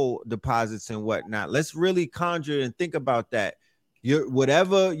in gold deposits and whatnot. Let's really conjure and think about that.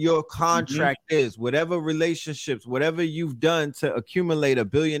 Whatever your contract is, whatever relationships, whatever you've done to accumulate $1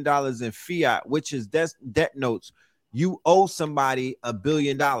 billion in fiat, which is debt notes, you owe somebody $1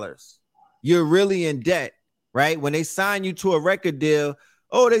 billion. You're really in debt, right? When they sign you to a record deal,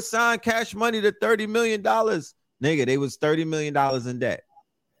 oh, they signed Cash Money to $30 million. Nigga, they was $30 million in debt.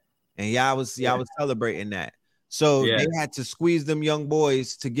 And y'all was celebrating that. So they had to squeeze them young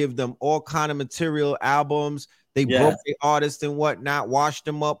boys to give them all kind of material, albums. They broke the artists and whatnot, washed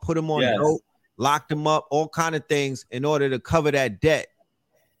them up, put them on dope, locked them up, all kind of things in order to cover that debt.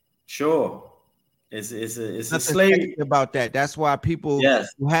 Sure. It's a slave about that. That's why people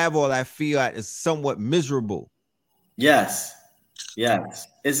who have all that fiat is somewhat miserable. Yes.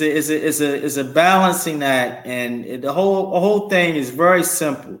 It's a balancing act, and the whole thing is very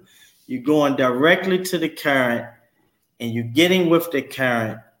simple. You're going directly to the current, and you're getting with the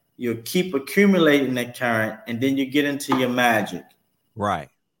current. You keep accumulating the current, and then you get into your magic. Right.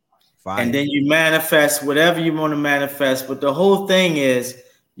 Fine. And then you manifest whatever you want to manifest. But the whole thing is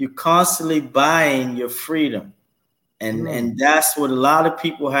you're constantly buying your freedom. And that's what a lot of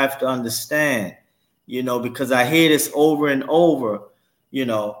people have to understand, you know, because I hear this over and over, you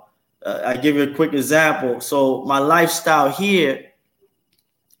know. I give you a quick example. So my lifestyle here,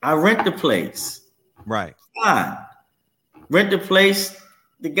 I rent the place. Right. Fine. Rent the place.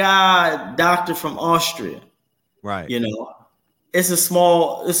 The guy, doctor from Austria. Right. You know, it's a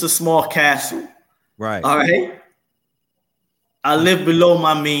small castle. Right. All right. I live below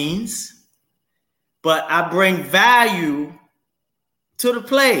my means, but I bring value to the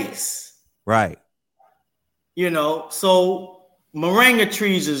place. Right. You know, so moringa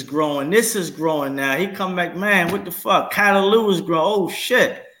trees is growing. This is growing now. He come back, man, what the fuck? Cataloo is growing. Oh,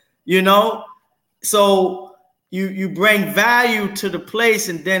 shit. You know, so you bring value to the place,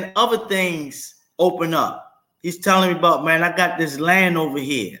 and then other things open up. He's telling me about, man, I got this land over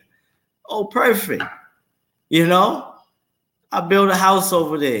here. Oh, perfect. You know, I built a house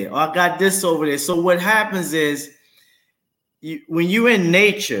over there, or I got this over there. So what happens is when you're in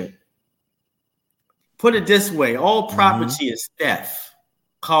nature, put it this way, all property is theft.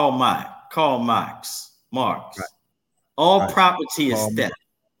 Karl Marx. Right. All property is theft.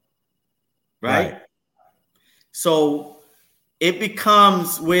 Right? So it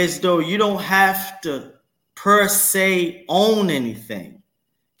becomes where as though you don't have to per se own anything.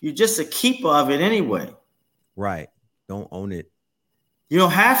 You're just a keeper of it anyway. Right. Don't own it. You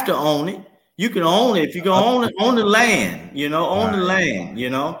don't have to own it. You can own it if you can own the land, you know, own the land, you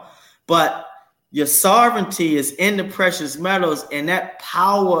know. But your sovereignty is in the precious metals, and that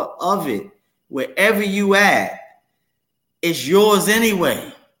power of it, wherever you at, is yours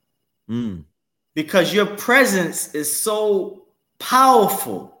anyway. Because your presence is so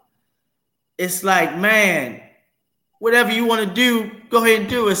powerful. It's like, man, whatever you want to do, go ahead and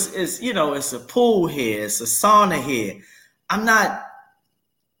do. It's you know, it's a pool here, it's a sauna here. I'm not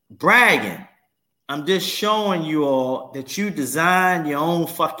bragging. I'm just showing you all that you design your own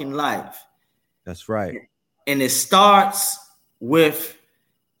fucking life. That's right. And it starts with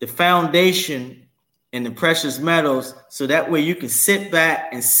the foundation and the precious metals, so that way you can sit back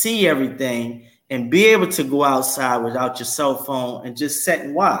and see everything and be able to go outside without your cell phone and just sit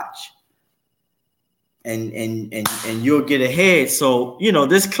and watch. And you'll get ahead. So, you know,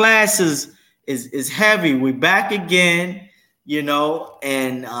 this class is heavy. We're back again, you know,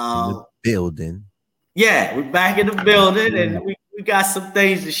 and the building. Yeah, we're back in the building, and we got some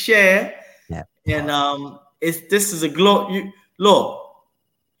things to share. Yeah. And this is a look,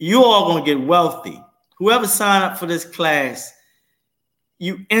 you all gonna get wealthy. Whoever signed up for this class,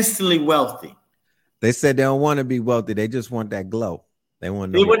 you instantly wealthy. They said they don't want to be wealthy. They just want that glow. They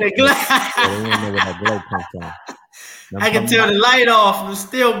want to know, where that glow comes from. I can turn the light off and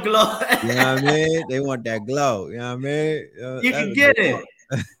still glow. You know what I mean? They want that glow. You know what I mean? You can get it.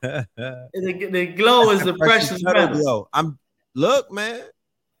 The glow is the precious metal. Look, man.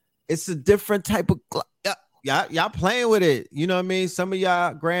 It's a different type of glow. Y'all playing with it. You know what I mean? Some of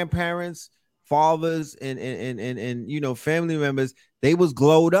y'all grandparents, fathers and you know, family members, they was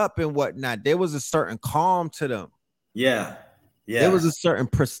glowed up and whatnot. There was a certain calm to them. Yeah. Yeah. There was a certain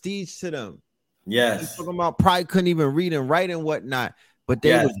prestige to them. Yes. Talking about probably couldn't even read and write and whatnot, but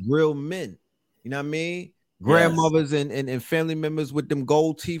they was real men. You know what I mean? Grandmothers and family members with them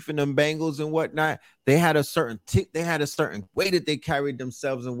gold teeth and them bangles and whatnot. They had a certain they had a certain way that they carried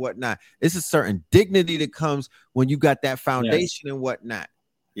themselves and whatnot. It's a certain dignity that comes when you got that foundation and whatnot.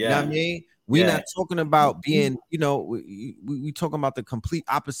 Yeah. You know what I mean? We're not talking about being, you know, we talking about the complete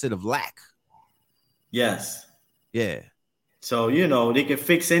opposite of lack. Yes. Yeah. So, you know, they can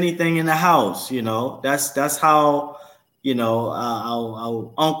fix anything in the house, you know. That's how, you know,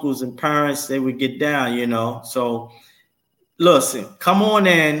 our uncles and parents, they would get down, you know. So, listen, come on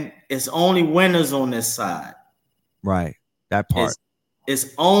in. It's only winners on this side. Right. That part.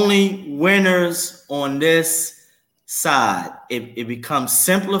 It's only winners on this side. It becomes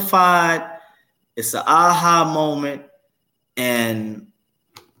simplified. It's an aha moment. And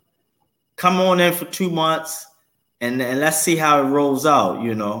come on in for 2 months. And let's see how it rolls out,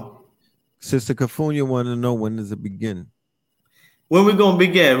 you know. Sister Kafunya want to know, when does it begin? When we gonna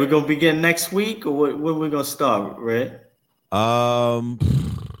begin? We're gonna begin next week, or when we gonna start, Red? Let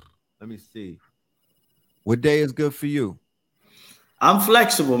me see. What day is good for you? I'm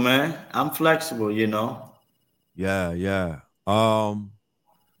flexible, man. I'm flexible, you know. Yeah.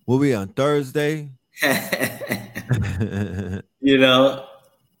 We'll be on Thursday. You know.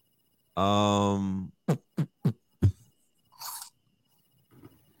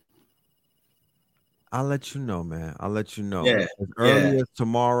 I'll let you know, man. I'll let you know. Yeah. As early as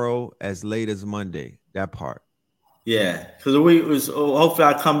tomorrow, as late as Monday. That part. Yeah. Because hopefully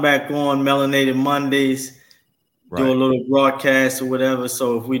I come back on Melanated Mondays, do a little broadcast or whatever.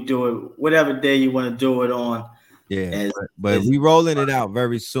 So if we do it, whatever day you want to do it on. Yeah. But we rolling it out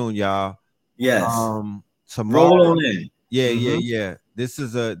very soon, y'all. Yes. Tomorrow. Roll on in. Yeah. This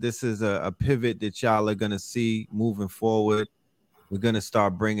is a pivot that y'all are gonna see moving forward. We're gonna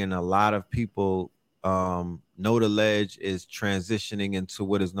start bringing a lot of people. Know the Ledge is transitioning into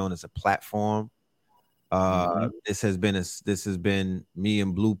what is known as a platform. This has been me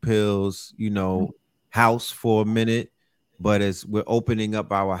and Blue Pills, you know, house for a minute, but we're opening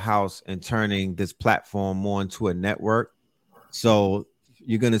up our house and turning this platform more into a network. So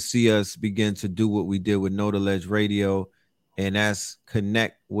you're gonna see us begin to do what we did with Know the Ledge Radio, and that's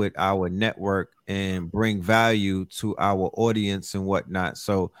connect with our network and bring value to our audience and whatnot.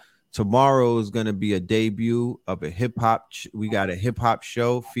 So tomorrow is going to be a debut of a hip hop. We got a hip hop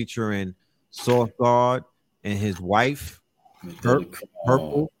show featuring Source God and his wife,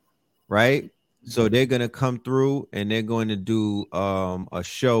 Purple, right? So they're going to come through and they're going to do a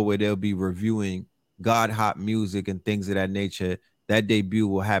show where they'll be reviewing God hop music and things of that nature. That debut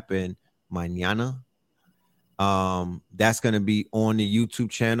will happen mañana. That's going to be on the YouTube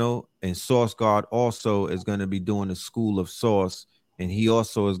channel, and Source God also is going to be doing the School of Source. And he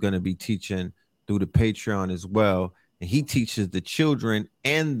also is going to be teaching through the Patreon as well. And he teaches the children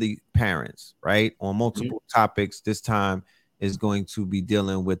and the parents, right, on multiple topics. This time is going to be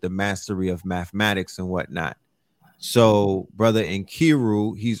dealing with the mastery of mathematics and whatnot. So brother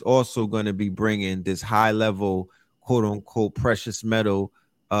NKIRU, he's also going to be bringing this high level, quote unquote, precious metal,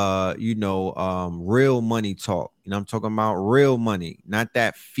 real money talk. You know, I'm talking about real money, not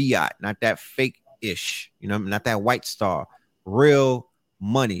that fiat, not that fake ish, you know, not that white star. Real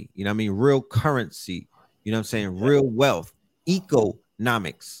money, you know what I mean? Real currency, you know what I'm saying? Real wealth,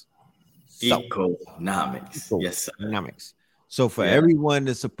 ECO-NOMICS. ECO-NOMICS. Yes, sir. ECO-NOMICS. So for everyone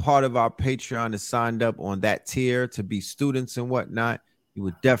that's a part of our Patreon is signed up on that tier to be students and whatnot, you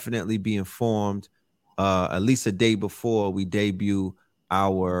would definitely be informed at least a day before we debut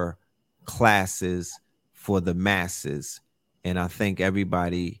our classes for the masses. And I thank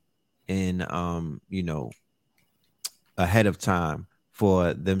everybody in, ahead of time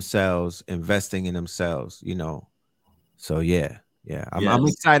for themselves, investing in themselves, you know. So yeah. I'm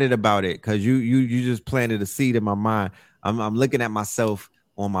excited about it because you just planted a seed in my mind. I'm looking at myself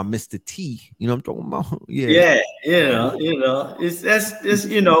on my Mr. T, you know what I'm talking about? You know, it's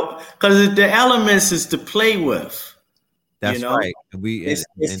you know, because the elements is to play with. That's right.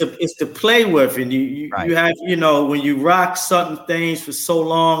 It's to play with, and you have, you know, when you rock certain things for so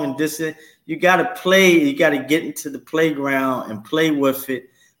long and this, you got to play. You got to get into the playground and play with it.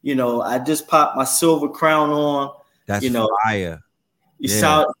 You know, I just popped my silver crown on. That's, you know, fire. You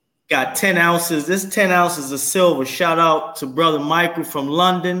saw, got 10 ounces. This 10 ounces of silver. Shout out to brother Michael from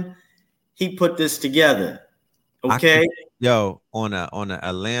London. He put this together. Okay. On a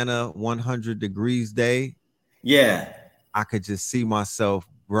Atlanta 100 degrees day. Yeah. I could just see myself,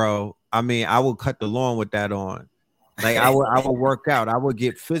 bro, I mean, I would cut the lawn with that on. Like I would work out. I would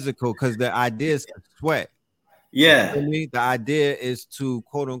get physical because the idea is to sweat. Yeah. You know what I mean? The idea is to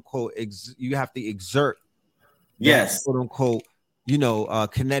quote unquote you have to exert that, yes, quote unquote,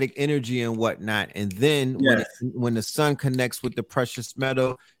 kinetic energy and whatnot. And then when the sun connects with the precious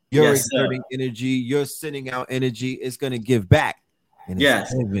metal, you're exerting energy, you're sending out energy, it's gonna give back. And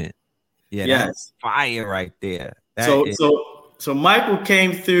it's heaven. Yeah, that's fire right there. So Michael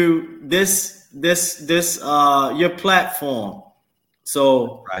came through this your platform.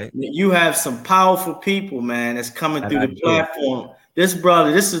 So you have some powerful people, man, that's coming through the platform. This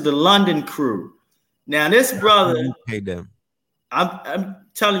brother, this is the London crew. Now, this brother, I'm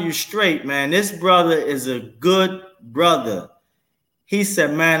telling you straight, man, this brother is a good brother. He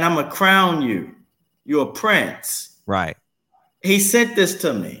said, man, I'm gonna crown you. You're a prince. Right. He sent this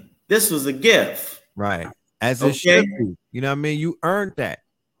to me. This was a gift. Right. As it should be. You know what I mean? You earned that.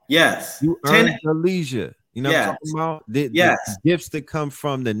 Yes. You earned the leisure. You know what I'm talking about? The gifts that come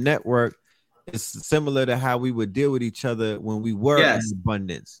from the network is similar to how we would deal with each other when we were in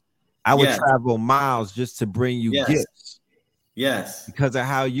abundance. I would travel miles just to bring you gifts. Yes. Because of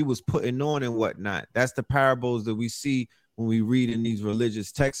how you was putting on and whatnot. That's the parables that we see when we read in these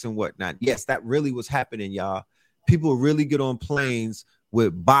religious texts and whatnot. Yes, that really was happening, y'all. People really get on planes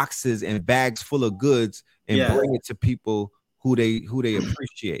with boxes and bags full of goods and bring it to people who they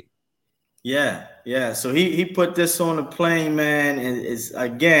appreciate. Yeah. So he put this on the plane, man, and it's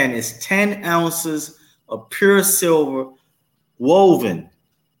 10 ounces of pure silver woven,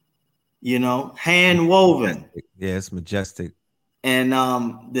 hand woven. Yeah, it's majestic. And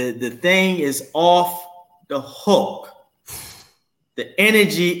the thing is off the hook. The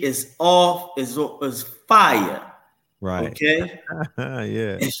energy is off, is fire. Right. Okay.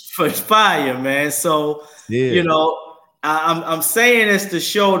 Yeah. It's fire, man. So I'm saying this to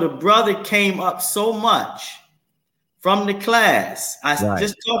show the brother came up so much from the class. I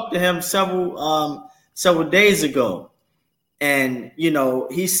just talked to him several days ago, and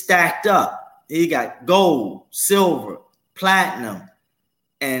he stacked up. He got gold, silver, platinum,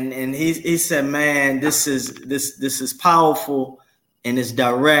 and he said, "Man, this is powerful, and it's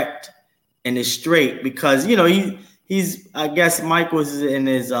direct, and it's straight." Because he's I guess Michael's in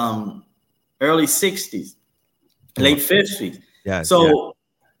his early 60s. Late 50s. Yeah. So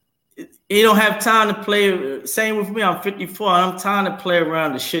he don't have time to play. Same with me. I'm 54. I don't have time to play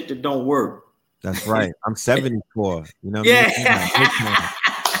around the shit that don't work. That's right. I'm 74. You know what I mean?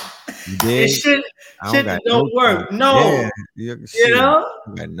 You did? Shit that don't work. No. Yeah.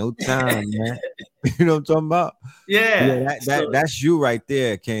 I got no time, man. You know what I'm talking about? Yeah. That's you right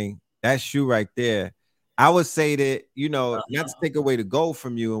there, King. That's you right there. I would say that, not to take away the gold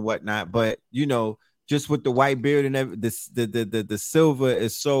from you and whatnot, but just with the white beard and the silver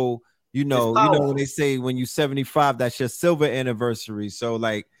is so, when they say when you 75, that's your silver anniversary. So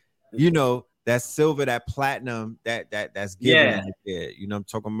like, that silver, that platinum, that's given right there. You know what I'm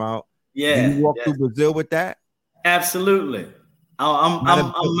talking about? Yeah. Did you walk through Brazil with that? Absolutely. I'm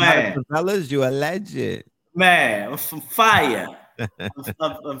mad. You a legend. Man, I'm from fire.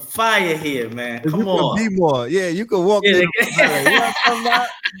 I'm fire here, man. Come on. Be more. Yeah, you can walk in. You know what I'm talking about?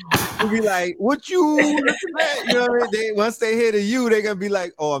 You'll be like, what you looking at? You know what I mean? Once they hear the you, they're gonna be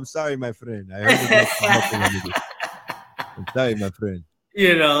like, oh, I'm sorry, my friend. I heard I'm sorry, my friend.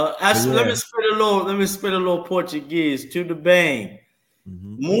 Let me spit a little Portuguese. Tudo bem?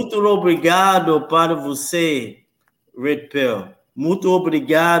 Muito obrigado para você, Red Pill. Muito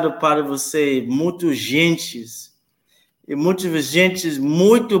obrigado para você, muitas gentes. E muitas gentes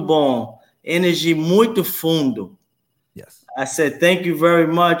muito bom, energy muito fundo. Yes. I said thank you very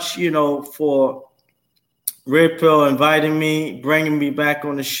much, for Red Pill inviting me, bringing me back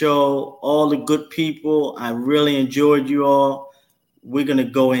on the show. All the good people, I really enjoyed you all. We're gonna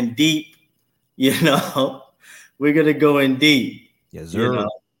go in deep, We're gonna go in deep. Yes, sir.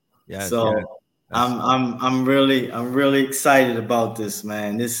 Yes. So. Yes. I'm really excited about this,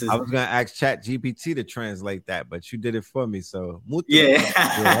 man. I was gonna ask Chat GPT to translate that, but you did it for me. So and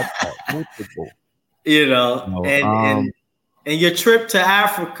your trip to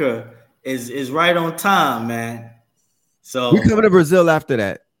Africa is right on time, man. So we're coming to Brazil after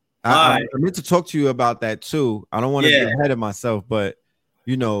that. I meant to talk to you about that too. I don't want to get ahead of myself, but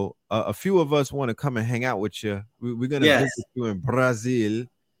a few of us want to come and hang out with you. We're gonna visit you in Brazil.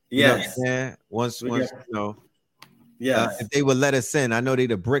 Yes. Once if they would let us in, I know they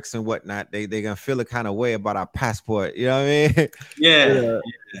the bricks and whatnot. They gonna feel a kind of way about our passport. You know what I mean? Yeah.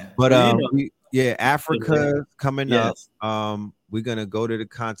 But Africa coming up. We're gonna go to the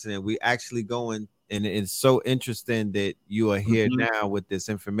continent. We actually going and it's so interesting that you are here now with this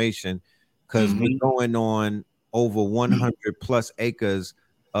information, because we're going on over 100 plus acres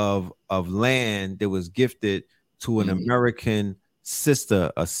of land that was gifted to an American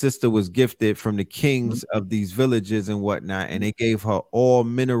sister. A sister was gifted from the kings of these villages and whatnot, and they gave her all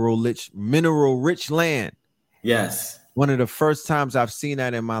mineral rich land. Yes. One of the first times I've seen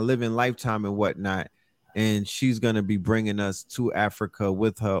that in my living lifetime and whatnot. And she's going to be bringing us to Africa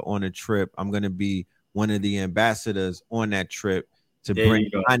with her on a trip. I'm going to be one of the ambassadors on that trip to bring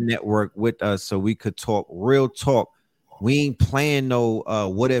my network with us so we could talk real talk. We ain't playing no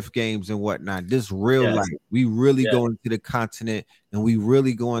what if games and whatnot. This real life. We really go into the continent, and we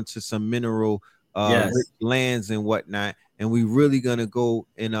really go into some mineral rich lands and whatnot. And we really going to go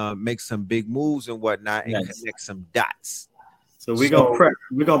and make some big moves and whatnot and connect some dots. So we're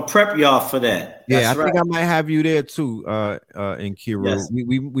gonna prep y'all for that. That's I think I might have you there too, NKIRU. Yes.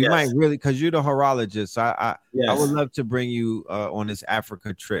 We might really, because you're the horologist. I would love to bring you on this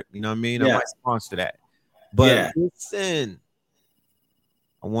Africa trip. You know what I mean? I might sponsor that. But listen,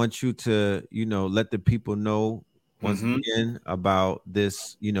 I want you to, let the people know once again about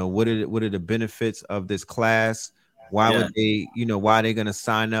this. What are the benefits of this class? Why would they, why are they gonna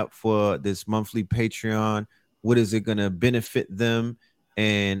sign up for this monthly Patreon? What is it going to benefit them,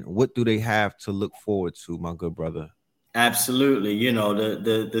 and what do they have to look forward to, my good brother? Absolutely.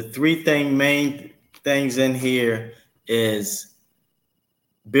 The three main things in here is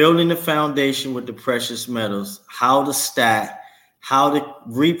building the foundation with the precious metals, how to stack, how to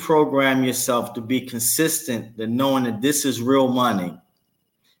reprogram yourself to be consistent, to knowing that this is real money,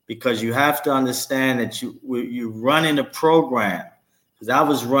 because you have to understand that you're running a program, because I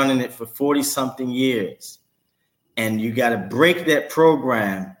was running it for 40 something years. And you got to break that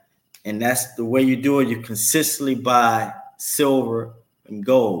program. And that's the way you do it. You consistently buy silver and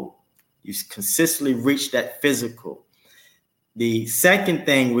gold. You consistently reach that physical. The second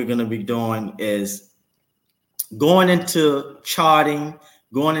thing we're going to be doing is going into charting,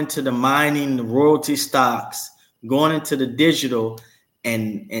 going into the mining, the royalty stocks, going into the digital,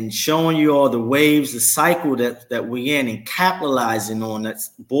 and showing you all the waves, the cycle that we're in, and capitalizing on that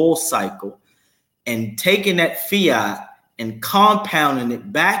bull cycle. And taking that fiat and compounding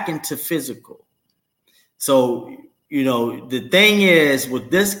it back into physical. So, the thing is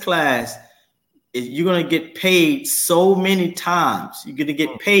with this class, you're going to get paid so many times. You're going to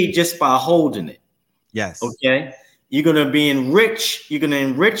get paid just by holding it. Yes. Okay. You're going to be enriched. You're going to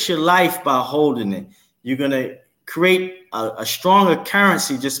enrich your life by holding it. You're going to create a stronger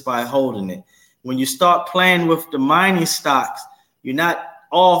currency just by holding it. When you start playing with the mining stocks, you're not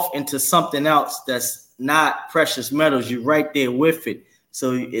off into something else that's not precious metals. You're right there with it.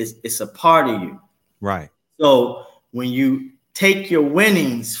 So it's a part of you. Right. So when you take your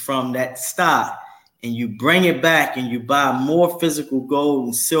winnings from that stock and you bring it back and you buy more physical gold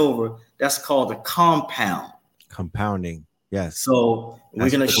and silver, that's called a compound. Compounding. Yes. So we're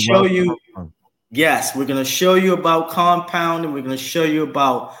going to show you. Yes, we're going to show you about compounding. We're going to show you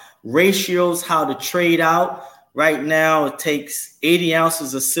about ratios, how to trade out. Right now, it takes 80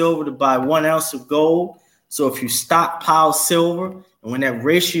 ounces of silver to buy 1 ounce of gold. So if you stockpile silver, and when that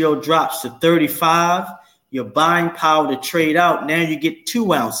ratio drops to 35, your buying power to trade out, now you get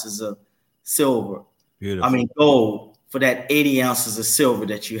 2 ounces of silver. Beautiful. Gold for that 80 ounces of silver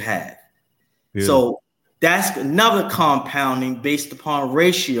that you have. Beautiful. So that's another compounding based upon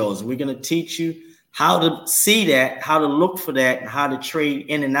ratios. We're going to teach you how to see that, how to look for that, and how to trade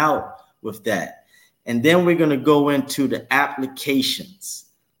in and out with that. And then we're going to go into the applications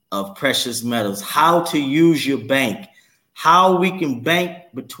of precious metals, how to use your bank, how we can bank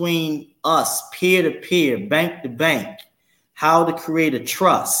between us, peer to peer, bank to bank, how to create a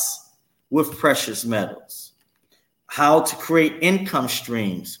trust with precious metals, how to create income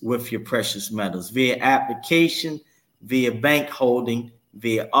streams with your precious metals via application, via bank holding,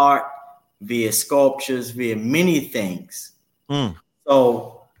 via art, via sculptures, via many things.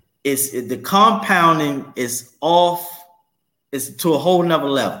 So the compounding is to a whole nother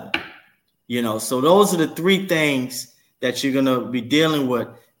level, so those are the three things that you're going to be dealing with.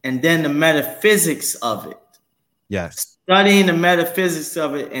 And then the metaphysics of it. Yes. Studying the metaphysics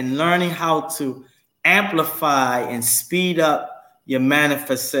of it and learning how to amplify and speed up your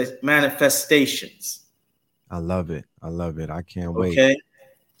manifestations. I love it. I can't wait. Okay.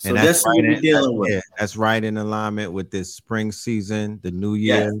 So that's what we're dealing with. Yeah, that's right in alignment with this spring season, the new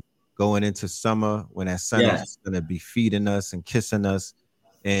year. Going into summer, when that sun is going to be feeding us and kissing us,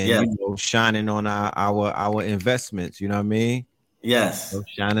 and shining on our investments. You know what I mean? Yes. So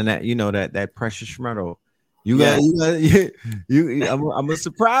shining that that precious metal. You got you. I'm gonna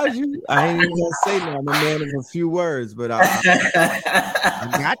surprise you. I ain't even gonna say no. I'm a man of a few words, but I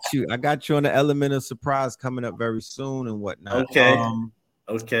got you. I got you on the element of surprise coming up very soon and whatnot.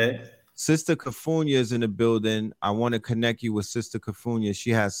 Okay. Sister Kafunya is in the building. I want to connect you with Sister Kafunya.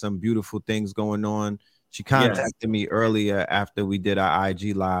 She has some beautiful things going on. She contacted me earlier after we did our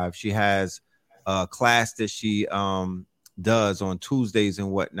IG live. She has a class that she does on Tuesdays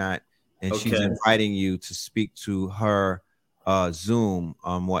and whatnot. And she's inviting you to speak to her Zoom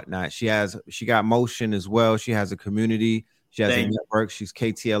whatnot. She got motion as well. She has a community. She has a network. She's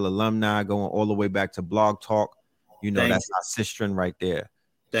KTL alumni going all the way back to Blog Talk. You know, that's our sister right there.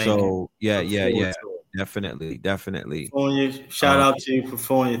 Yeah. Definitely. Kafunya, shout out to you,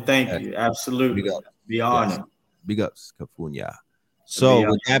 Kafunya. Thank you. Absolutely. Be honored. Big ups, Kafunya. So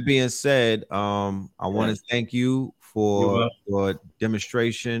with that being said, I want to thank you for your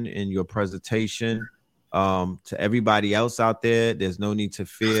demonstration and your presentation. To everybody else out there, there's no need to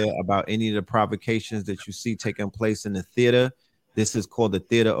fear about any of the provocations that you see taking place in the theater. This is called the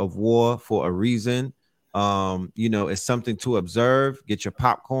theater of war for a reason. It's something to observe. Get your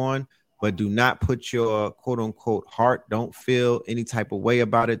popcorn, but do not put your quote unquote heart. Don't feel any type of way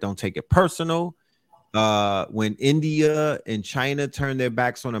about it. Don't take it personal. When India and China turn their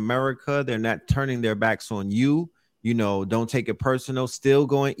backs on America, they're not turning their backs on you. Don't take it personal. Still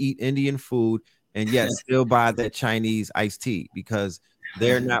go and eat Indian food, and yet still buy that Chinese iced tea, because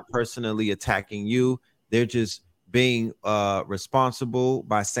they're not personally attacking you. They're just being responsible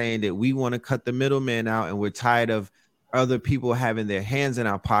by saying that we want to cut the middleman out, and we're tired of other people having their hands in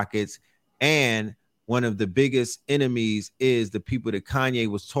our pockets. And one of the biggest enemies is the people that Kanye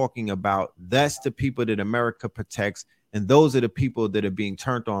was talking about. That's the people that America protects, and those are the people that are being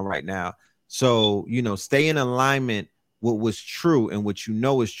turned on right now. So, stay in alignment with what's true and what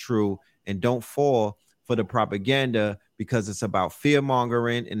is true, and don't fall for the propaganda, because it's about fear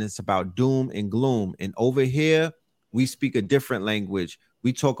mongering and it's about doom and gloom. And over here, we speak a different language.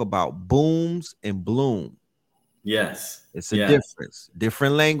 We talk about booms and bloom. Yes. It's a difference.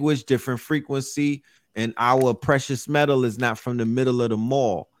 Different language, different frequency. And our precious metal is not from the middle of the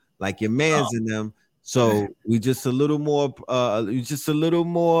mall like your man's in them. So we just a little more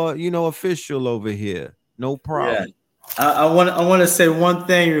official over here. No problem. Yeah. I want to say one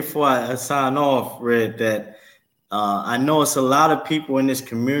thing before I sign off, Red, that I know it's a lot of people in this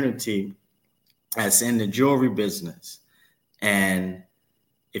community that's in the jewelry business. And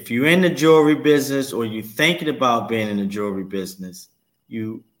if you're in the jewelry business, or you're thinking about being in the jewelry business,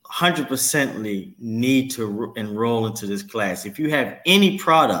 you 100% need to enroll into this class. If you have any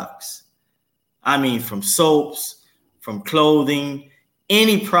products, from soaps, from clothing,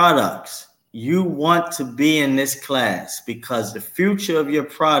 any products, you want to be in this class, because the future of your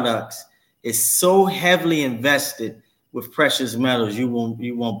products is so heavily invested with precious metals, you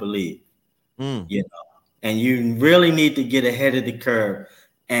won't believe. And you really need to get ahead of the curve.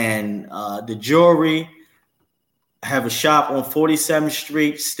 And the jewelry, have a shop on 47th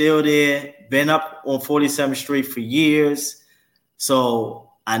Street, still there, been up on 47th Street for years. So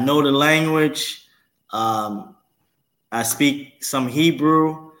I know the language. I speak some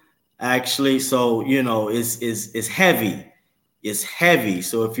Hebrew, actually. So, it's heavy. It's heavy.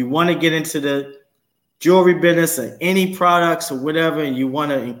 So if you want to get into the jewelry business or any products or whatever, and you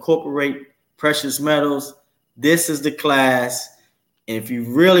want to incorporate precious metals, this is the class. And if you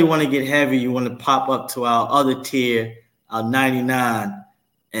really want to get heavy, you want to pop up to our other tier, our 99.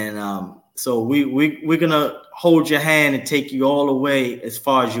 And so we're going to hold your hand and take you all the way as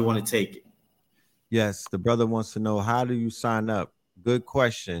far as you want to take it. Yes, the brother wants to know, how do you sign up? Good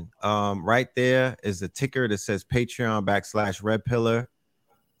question. Right there is a ticker that says Patreon/Red Pillar.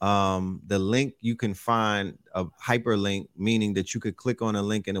 The link, you can find a hyperlink, meaning that you could click on a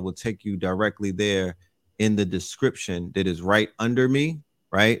link and it will take you directly there in the description that is right under me,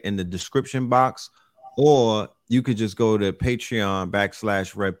 right in the description box. Or you could just go to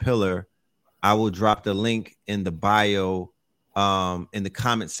Patreon/Red Pillar. I will drop the link in the bio, in the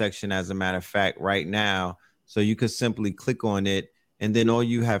comment section, as a matter of fact, right now. So you could simply click on it, and then all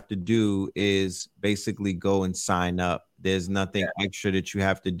you have to do is basically go and sign up. There's nothing extra that you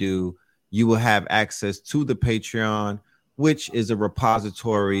have to do. You will have access to the Patreon, which is a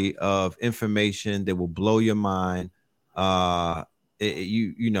repository of information that will blow your mind.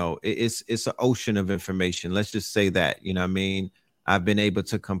 It's an ocean of information. Let's just say that. I've been able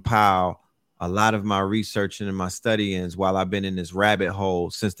to compile a lot of my research and my studyings while I've been in this rabbit hole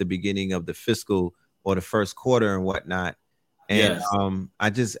since the beginning of the fiscal or the first quarter and whatnot. And I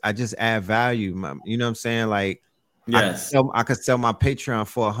just add value. You know what I'm saying? Like, Yes. I could sell my Patreon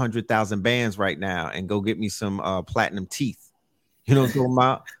for 100,000 bands right now and go get me some platinum teeth. You know what I'm talking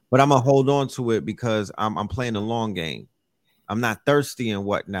about? But I'm gonna hold on to it because I'm playing the long game. I'm not thirsty and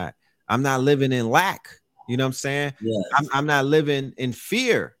whatnot. I'm not living in lack. You know what I'm saying? Yes. I'm not living in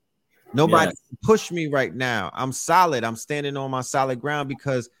fear. Nobody can push me right now. I'm solid. I'm standing on my solid ground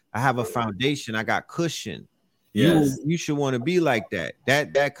because I have a foundation. I got cushion. Yes. You should want to be like that.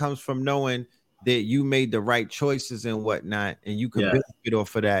 That comes from knowing that you made the right choices and whatnot, and you can benefit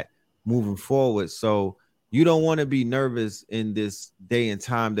off of that moving forward. So you don't want to be nervous in this day and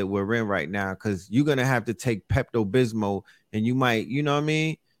time that we're in right now, because you're gonna have to take Pepto-Bismol, and you might, you know what I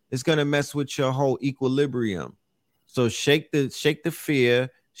mean? It's gonna mess with your whole equilibrium. So shake the fear,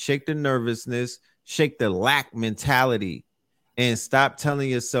 shake the nervousness, shake the lack mentality, and stop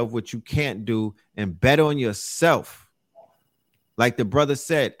telling yourself what you can't do and bet on yourself. Like the brother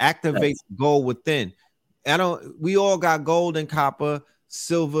said, activate gold within. We all got gold and copper,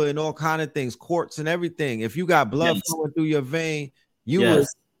 silver, and all kind of things, quartz and everything. If you got blood flowing through your vein, you were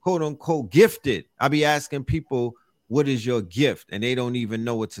quote unquote gifted. I be asking people, what is your gift? And they don't even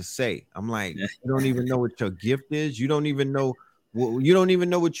know what to say. I'm like, you don't even know what your gift is. You don't even know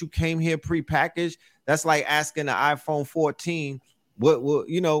what you came here prepackaged. That's like asking the iPhone 14, what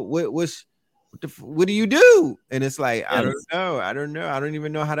do you do? And it's like, I don't know. I don't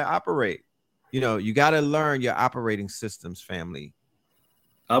even know how to operate. You got to learn your operating systems, family.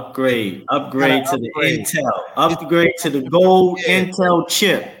 Upgrade to the Intel. Upgrade to the gold Intel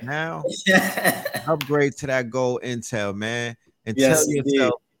chip. Now, upgrade to that gold Intel, man. And tell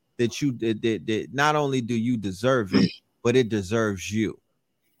yourself that not only do you deserve it, but it deserves you. You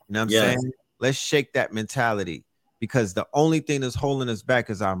know what I'm saying? Let's shake that mentality, because the only thing that's holding us back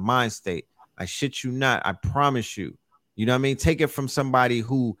is our mind state. I shit you not. I promise you. You know what I mean? Take it from somebody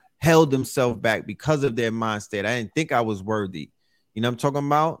who held themselves back because of their mind state. I didn't think I was worthy. You know what I'm talking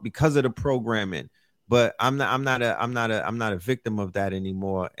about? Because of the programming. But I'm not a victim of that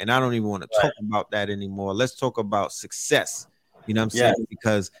anymore. And I don't even want to talk about that anymore. Let's talk about success. You know what I'm saying?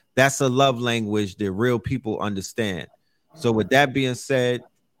 Because that's a love language that real people understand. So with that being said,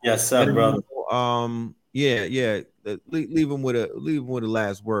 yes, sir, brother. Leave them with a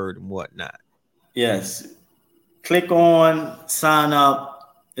last word and whatnot. Yes. Click on sign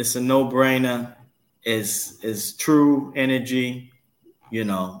up. It's a no-brainer. It's true energy.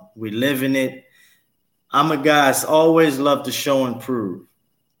 We live in it. I'm a guy that's always loved to show and prove.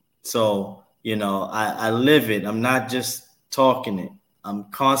 So, I live it. I'm not just talking it.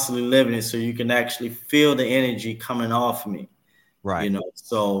 I'm constantly living it, so you can actually feel the energy coming off me. Right.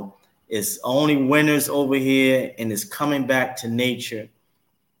 So it's only winners over here, and it's coming back to nature.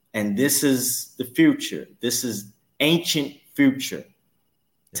 And this is the future. This is ancient future.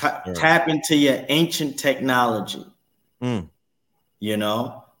 Tap into your ancient technology.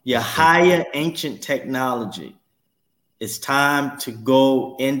 Your higher ancient technology. It's time to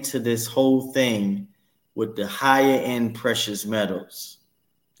go into this whole thing with the higher end precious metals.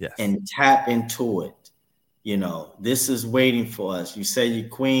 Yes. And tap into it. This is waiting for us. You said your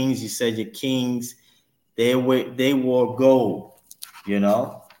queens, you said your kings, they wore gold.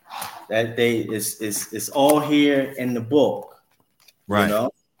 That it's all here in the book. Right.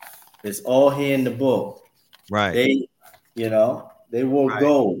 It's all here in the book. Right. They wore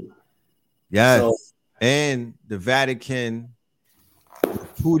gold. Yes. So, and the Vatican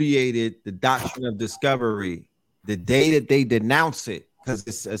repudiated the doctrine of discovery the day that they denounce it, because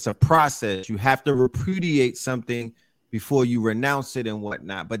it's a process. You have to repudiate something before you renounce it and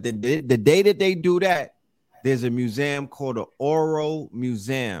whatnot. But the day that they do that, there's a museum called the Oro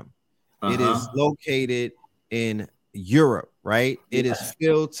Museum. It is located in Europe, right? It is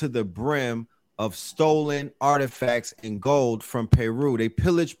filled to the brim of stolen artifacts and gold from Peru. They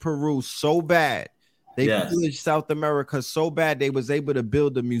pillaged Peru so bad. They pillaged South America so bad they was able to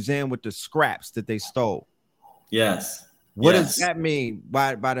build a museum with the scraps that they stole. Yes. What does that mean?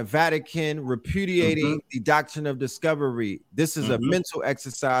 By the Vatican repudiating the doctrine of discovery. This is a mental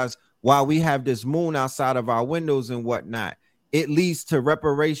exercise while we have this moon outside of our windows and whatnot. It leads to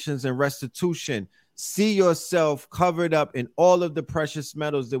reparations and restitution. See yourself covered up in all of the precious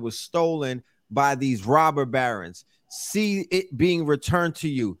metals that was stolen by these robber barons. See it being returned to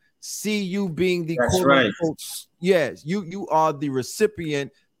you. See you being the quote unquote, yes, you are the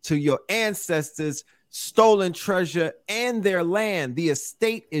recipient to your ancestors' stolen treasure and their land. The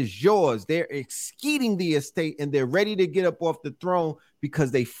estate is yours. They're exceeding the estate and they're ready to get up off the throne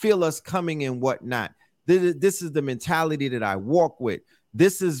because they feel us coming and whatnot. This is the mentality that I walk with.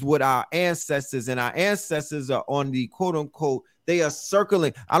 This is what our ancestors are on the quote unquote, They are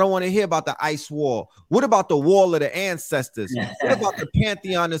circling. I don't want to hear about the ice wall. What about the wall of the ancestors? What about the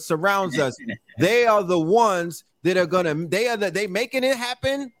pantheon that surrounds us? They are the ones that are gonna. They making it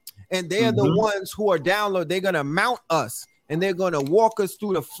happen, and they are the ones who are download. They're gonna mount us, and they're gonna walk us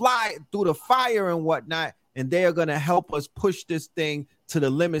through the fire and whatnot, and they are gonna help us push this thing to the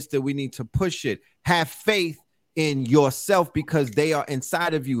limits that we need to push it. Have faith in yourself because they are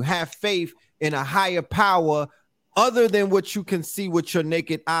inside of you. Have faith in a higher power other than what you can see with your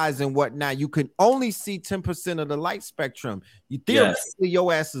naked eyes and whatnot. You can only see 10% of the light spectrum. You theoretically,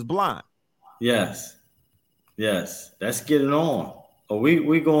 your ass is blind. Yes. Let's get it on. Oh,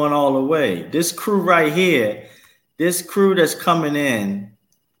 we going all the way. This crew right here, this crew that's coming in,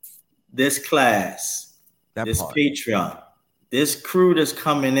 this class, this Patreon, this crew that's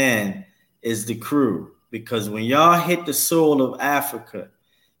coming in is the crew. Because when y'all hit the soil of Africa,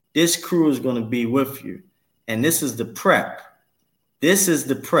 this crew is going to be with you. And this is the prep. This is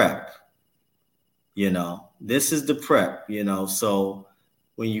the prep. This is the prep, So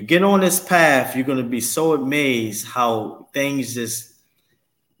when you get on this path, you're going to be so amazed how things just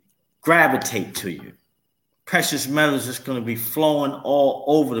gravitate to you. Precious metals is going to be flowing all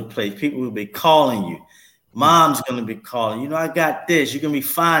over the place. People will be calling you. Mom's going to be calling. I got this. You're going to be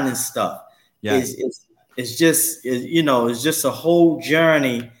finding stuff. Yeah. It's just a whole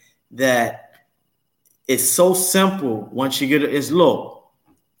journey that it's so simple. Once you get it,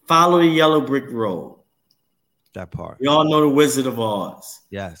 follow the yellow brick road. That part. Y'all know the Wizard of Oz.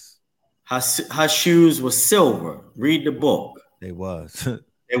 Yes. Her shoes were silver. Read the book. They was.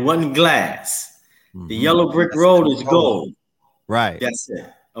 It wasn't glass. The yellow brick road is gold. Right. That's it.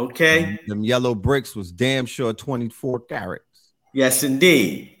 Okay. Them yellow bricks was damn sure 24 carats. Yes,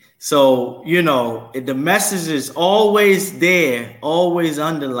 indeed. So, the message is always there, always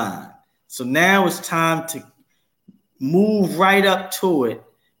underlined. So now it's time to move right up to it,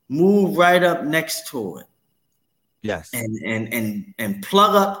 move right up next to it. Yes. And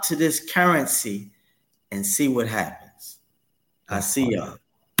plug up to this currency and see what happens. I see y'all.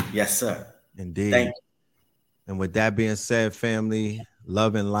 Yes, sir. Indeed. Thank you. And with that being said, family,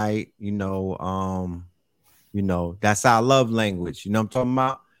 love and light, that's our love language. You know what I'm talking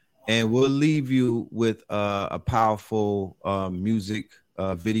about? And we'll leave you with a powerful music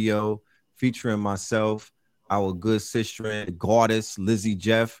video featuring myself, our good sister, the goddess, Lizzie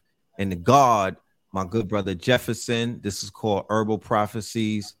Jeff, and the god, my good brother, Jefferson. This is called Herbal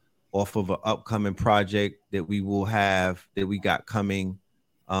Prophecies, off of an upcoming project that we got coming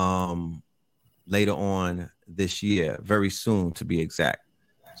later on this year, very soon to be exact.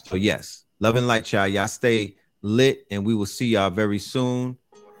 So yes, love and light, y'all. Y'all stay lit, and we will see y'all very soon.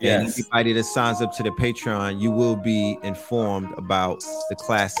 Yes. And anybody that signs up to the Patreon, you will be informed about the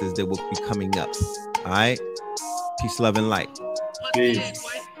classes that will be coming up. All right? Peace, love, and light. Peace.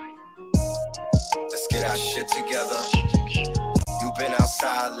 Let's get our shit together. You've been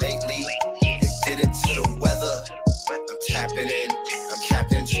outside lately. You did it to the weather. I'm tapping in. I'm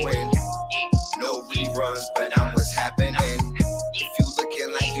Captain Twin. No reruns, but I'm what's happening. If you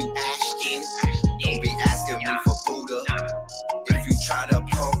looking like you Ashton, don't be asking me for Buddha. If you try to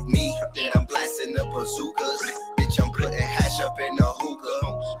punk me, then I'm blasting the bazookas. Bitch, I'm putting hash up in the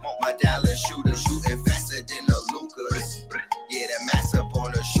hookah. My Dallas shooter shooting faster than the Lucas. Yeah, that mass up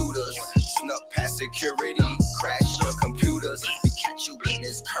on the shooters. Snuck past security, crash your computers. We catch you in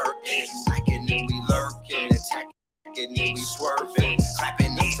this curtain, slacking and we lurking, attacking and we swerving,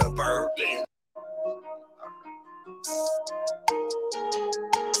 clapping in suburban.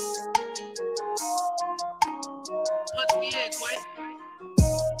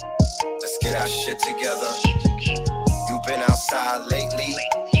 Let's get our shit together. You've been outside lately.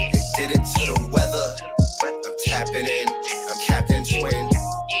 You did it to the weather. I'm tapping in. I'm Captain Twin.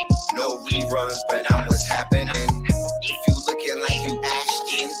 No reruns, but I'm what's happening. If you looking like you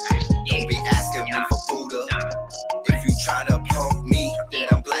Ashton, don't be asking me for Buddha. If you try to punk me, then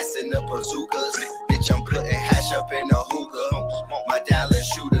I'm blasting the bazookas. Bitch, I'm putting hash up in the hookah. My Dallas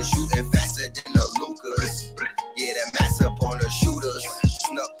shooter shooting faster than the Lucas. Yeah, that mass up on the shooters.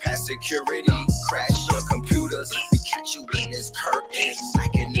 Snuck past security, crash your computers. We catch you in this curtain,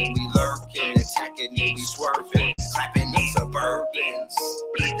 slacking and we lurking, attacking and we swerving, clapping in suburbans.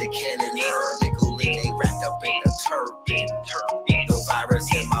 The cannon burn, nickel and they wrapped up in a turban. The virus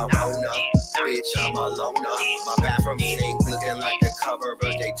in my Rona, bitch, I'm a loner. My bathroom sink looking like the cover of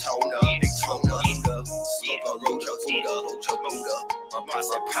Daytona. Sloper, Roja, Fuda, my boss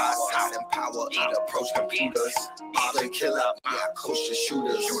of process and power, it approach computers. All the killer, I coach the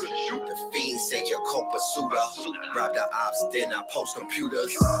shooters. The fiend said your co-pursuiter. Grab the ops, then I post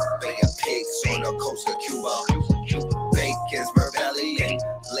computers. Baying pigs on the coast of Cuba. Bacon's rebellion.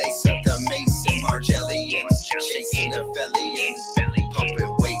 Lace up the Mason, Margellian. Shaking the belly and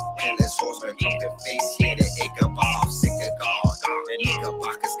pumping weight. And this horseman pumping face. Yeah, the Ichabod, sick of God. The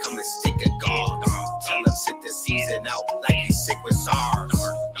Knickerbockers come and stick a guard. Tell him sit the season out like he's sick with SARS.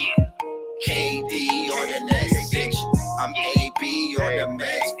 KD on the next bitch. I'm AB on the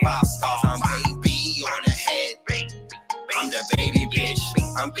meds. 5 stars, I'm AB on the head. I'm the baby bitch.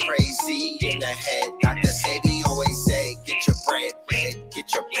 I'm crazy in the head. Dr. Sadie always say, get your bread, red.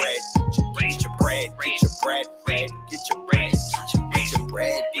 Get your bread, get your bread, get your bread, red. Get your bread, get your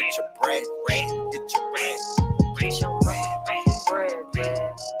bread, get your bread, red. Get your bread, get your bread,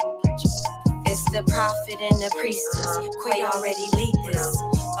 red. It's the prophet and the priestess. Quay already lead this.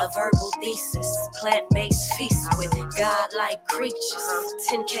 A verbal thesis, plant-based feast with godlike creatures,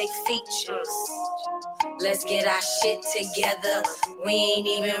 10K features. Let's get our shit together. We ain't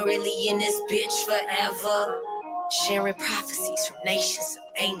even really in this bitch forever. Sharing prophecies from nations of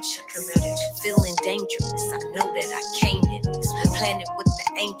ancients. Feeling dangerous, I know that I came in this planet with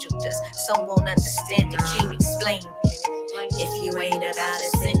the angel dust. Some won't understand it, can't explain it. If you ain't about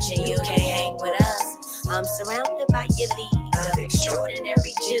ascension, you can't hang with us. I'm surrounded by your lead of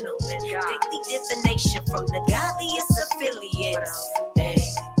extraordinary gentlemen. Daily divination from the godliest affiliates. Hey,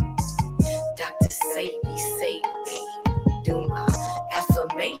 Dr. Save me. Do my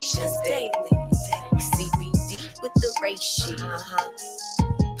affirmations daily. CBD with the reishi.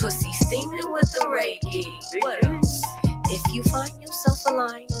 Pussy steaming with the Reiki. What else? If you find yourself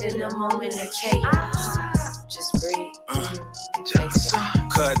aligned in a moment of chaos, just breathe.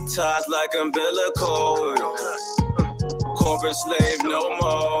 Cut ties like umbilical. Corporate slave no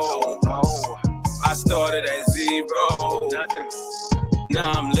more. I started at 0.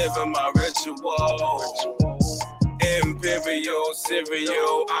 Now I'm living my ritual. Imperial,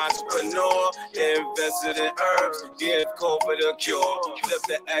 serial entrepreneur. Invested in herbs, give COVID a cure. Flip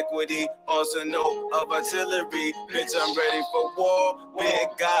the equity, arsenal of artillery. Bitch, I'm ready for war. Big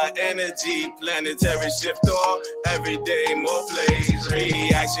God energy, planetary shifter. Every day more plays.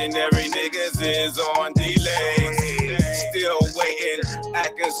 Reactionary niggas is on delay. Still waiting,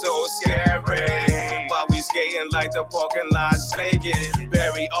 acting so scary. While we skating like the parking lot's vacant.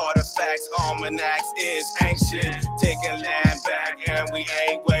 Bury artifacts, almanacs is ancient. Taking land back and we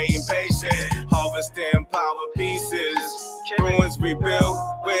ain't waiting patient. Harvesting power pieces. Ruins rebuilt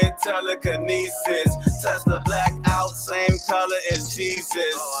with telekinesis. Tesla blackout, same color as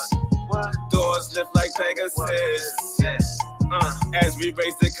Jesus. Doors lift like Pegasus. As we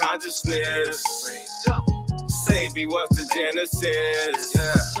raise the consciousness. Say be what's the genesis.